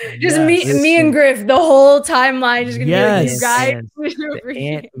 And just me and Griff the whole timeline, just gonna be like, you guys. The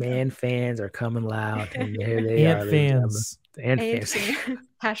Ant-Man fans are coming loud, and here they are. Fans. Ant fans.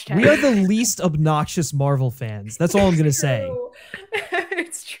 Hashtag. We are the least obnoxious Marvel fans. That's all I'm gonna say.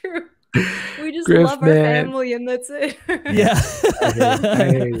 It's true. We just love our family, and that's it. Yeah.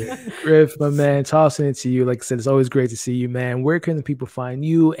 Griff, my man, tossing it to you. Like I said, it's always great to see you, man. Where can the people find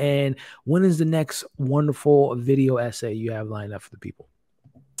you? And when is the next wonderful video essay you have lined up for the people?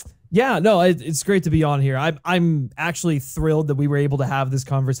 Yeah, no, it's great to be on here. I'm actually thrilled that we were able to have this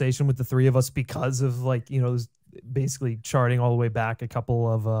conversation with the three of us because of, like, you know, basically charting all the way back a couple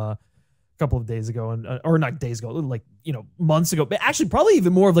of days ago, and or not days ago, like, you know, months ago, but actually probably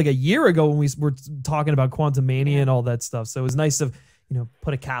even more of like a year ago when we were talking about Quantumania and all that stuff. So it was nice to, you know,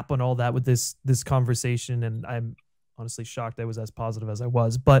 put a cap on all that with this conversation, and I'm honestly shocked I was as positive as I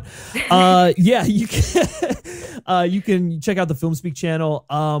was. But yeah, you can check out the Film Speak channel.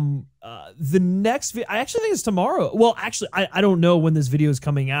 The next I actually think it's tomorrow. Well, actually, I don't know when this video is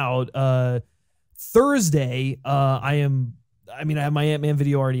coming out. Thursday, I have my Ant-Man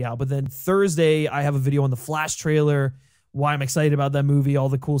video already out, but then Thursday I have a video on the Flash trailer, why I'm excited about that movie, all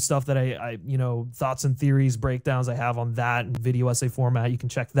the cool stuff that I you know, thoughts and theories, breakdowns I have on that in video essay format. You can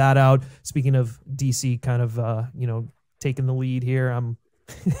check that out. Speaking of DC kind of, you know, taking the lead here,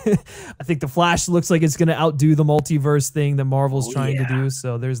 I think the Flash looks like it's going to outdo the multiverse thing that Marvel's trying to do.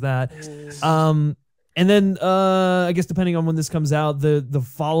 So there's that. And then I guess depending on when this comes out, the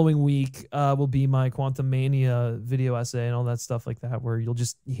following week will be my Quantumania video essay and all that stuff like that, where you'll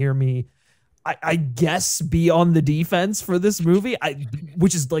just hear me, I guess, be on the defense for this movie,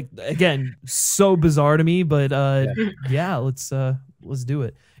 which is, like, again, so bizarre to me. But yeah, let's do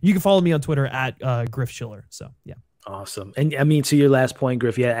it. You can follow me on Twitter at Griff Schiller. So yeah. Awesome. And I mean, to your last point,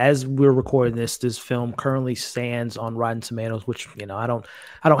 Griff, yeah, as we're recording this film currently stands on Rotten Tomatoes, which, you know, I don't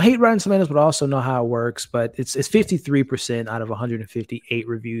hate Rotten Tomatoes, but I also know how it works. But it's 53% out of 158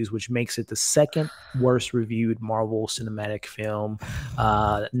 reviews, which makes it the second worst reviewed Marvel cinematic film,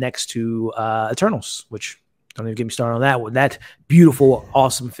 next to Eternals, which, don't even get me started on that one. That beautiful,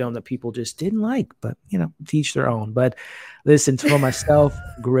 awesome film that people just didn't like, but, you know, teach their own. But listen, for myself,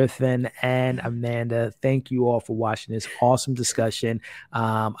 Griffin, and Amanda, thank you all for watching this awesome discussion.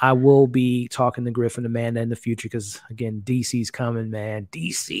 I will be talking to Griffin and Amanda in the future because, again, DC's coming, man.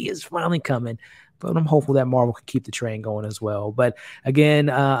 DC is finally coming. But I'm hopeful that Marvel can keep the train going as well. But again,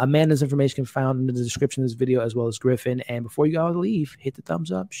 Amanda's information can be found in the description of this video, as well as Griffin. And before you all leave, hit the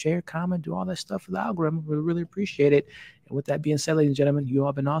thumbs up, share, comment, do all that stuff for the algorithm. We really appreciate it. And with that being said, ladies and gentlemen, you all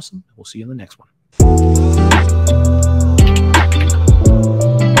have been awesome. We'll see you in the next one.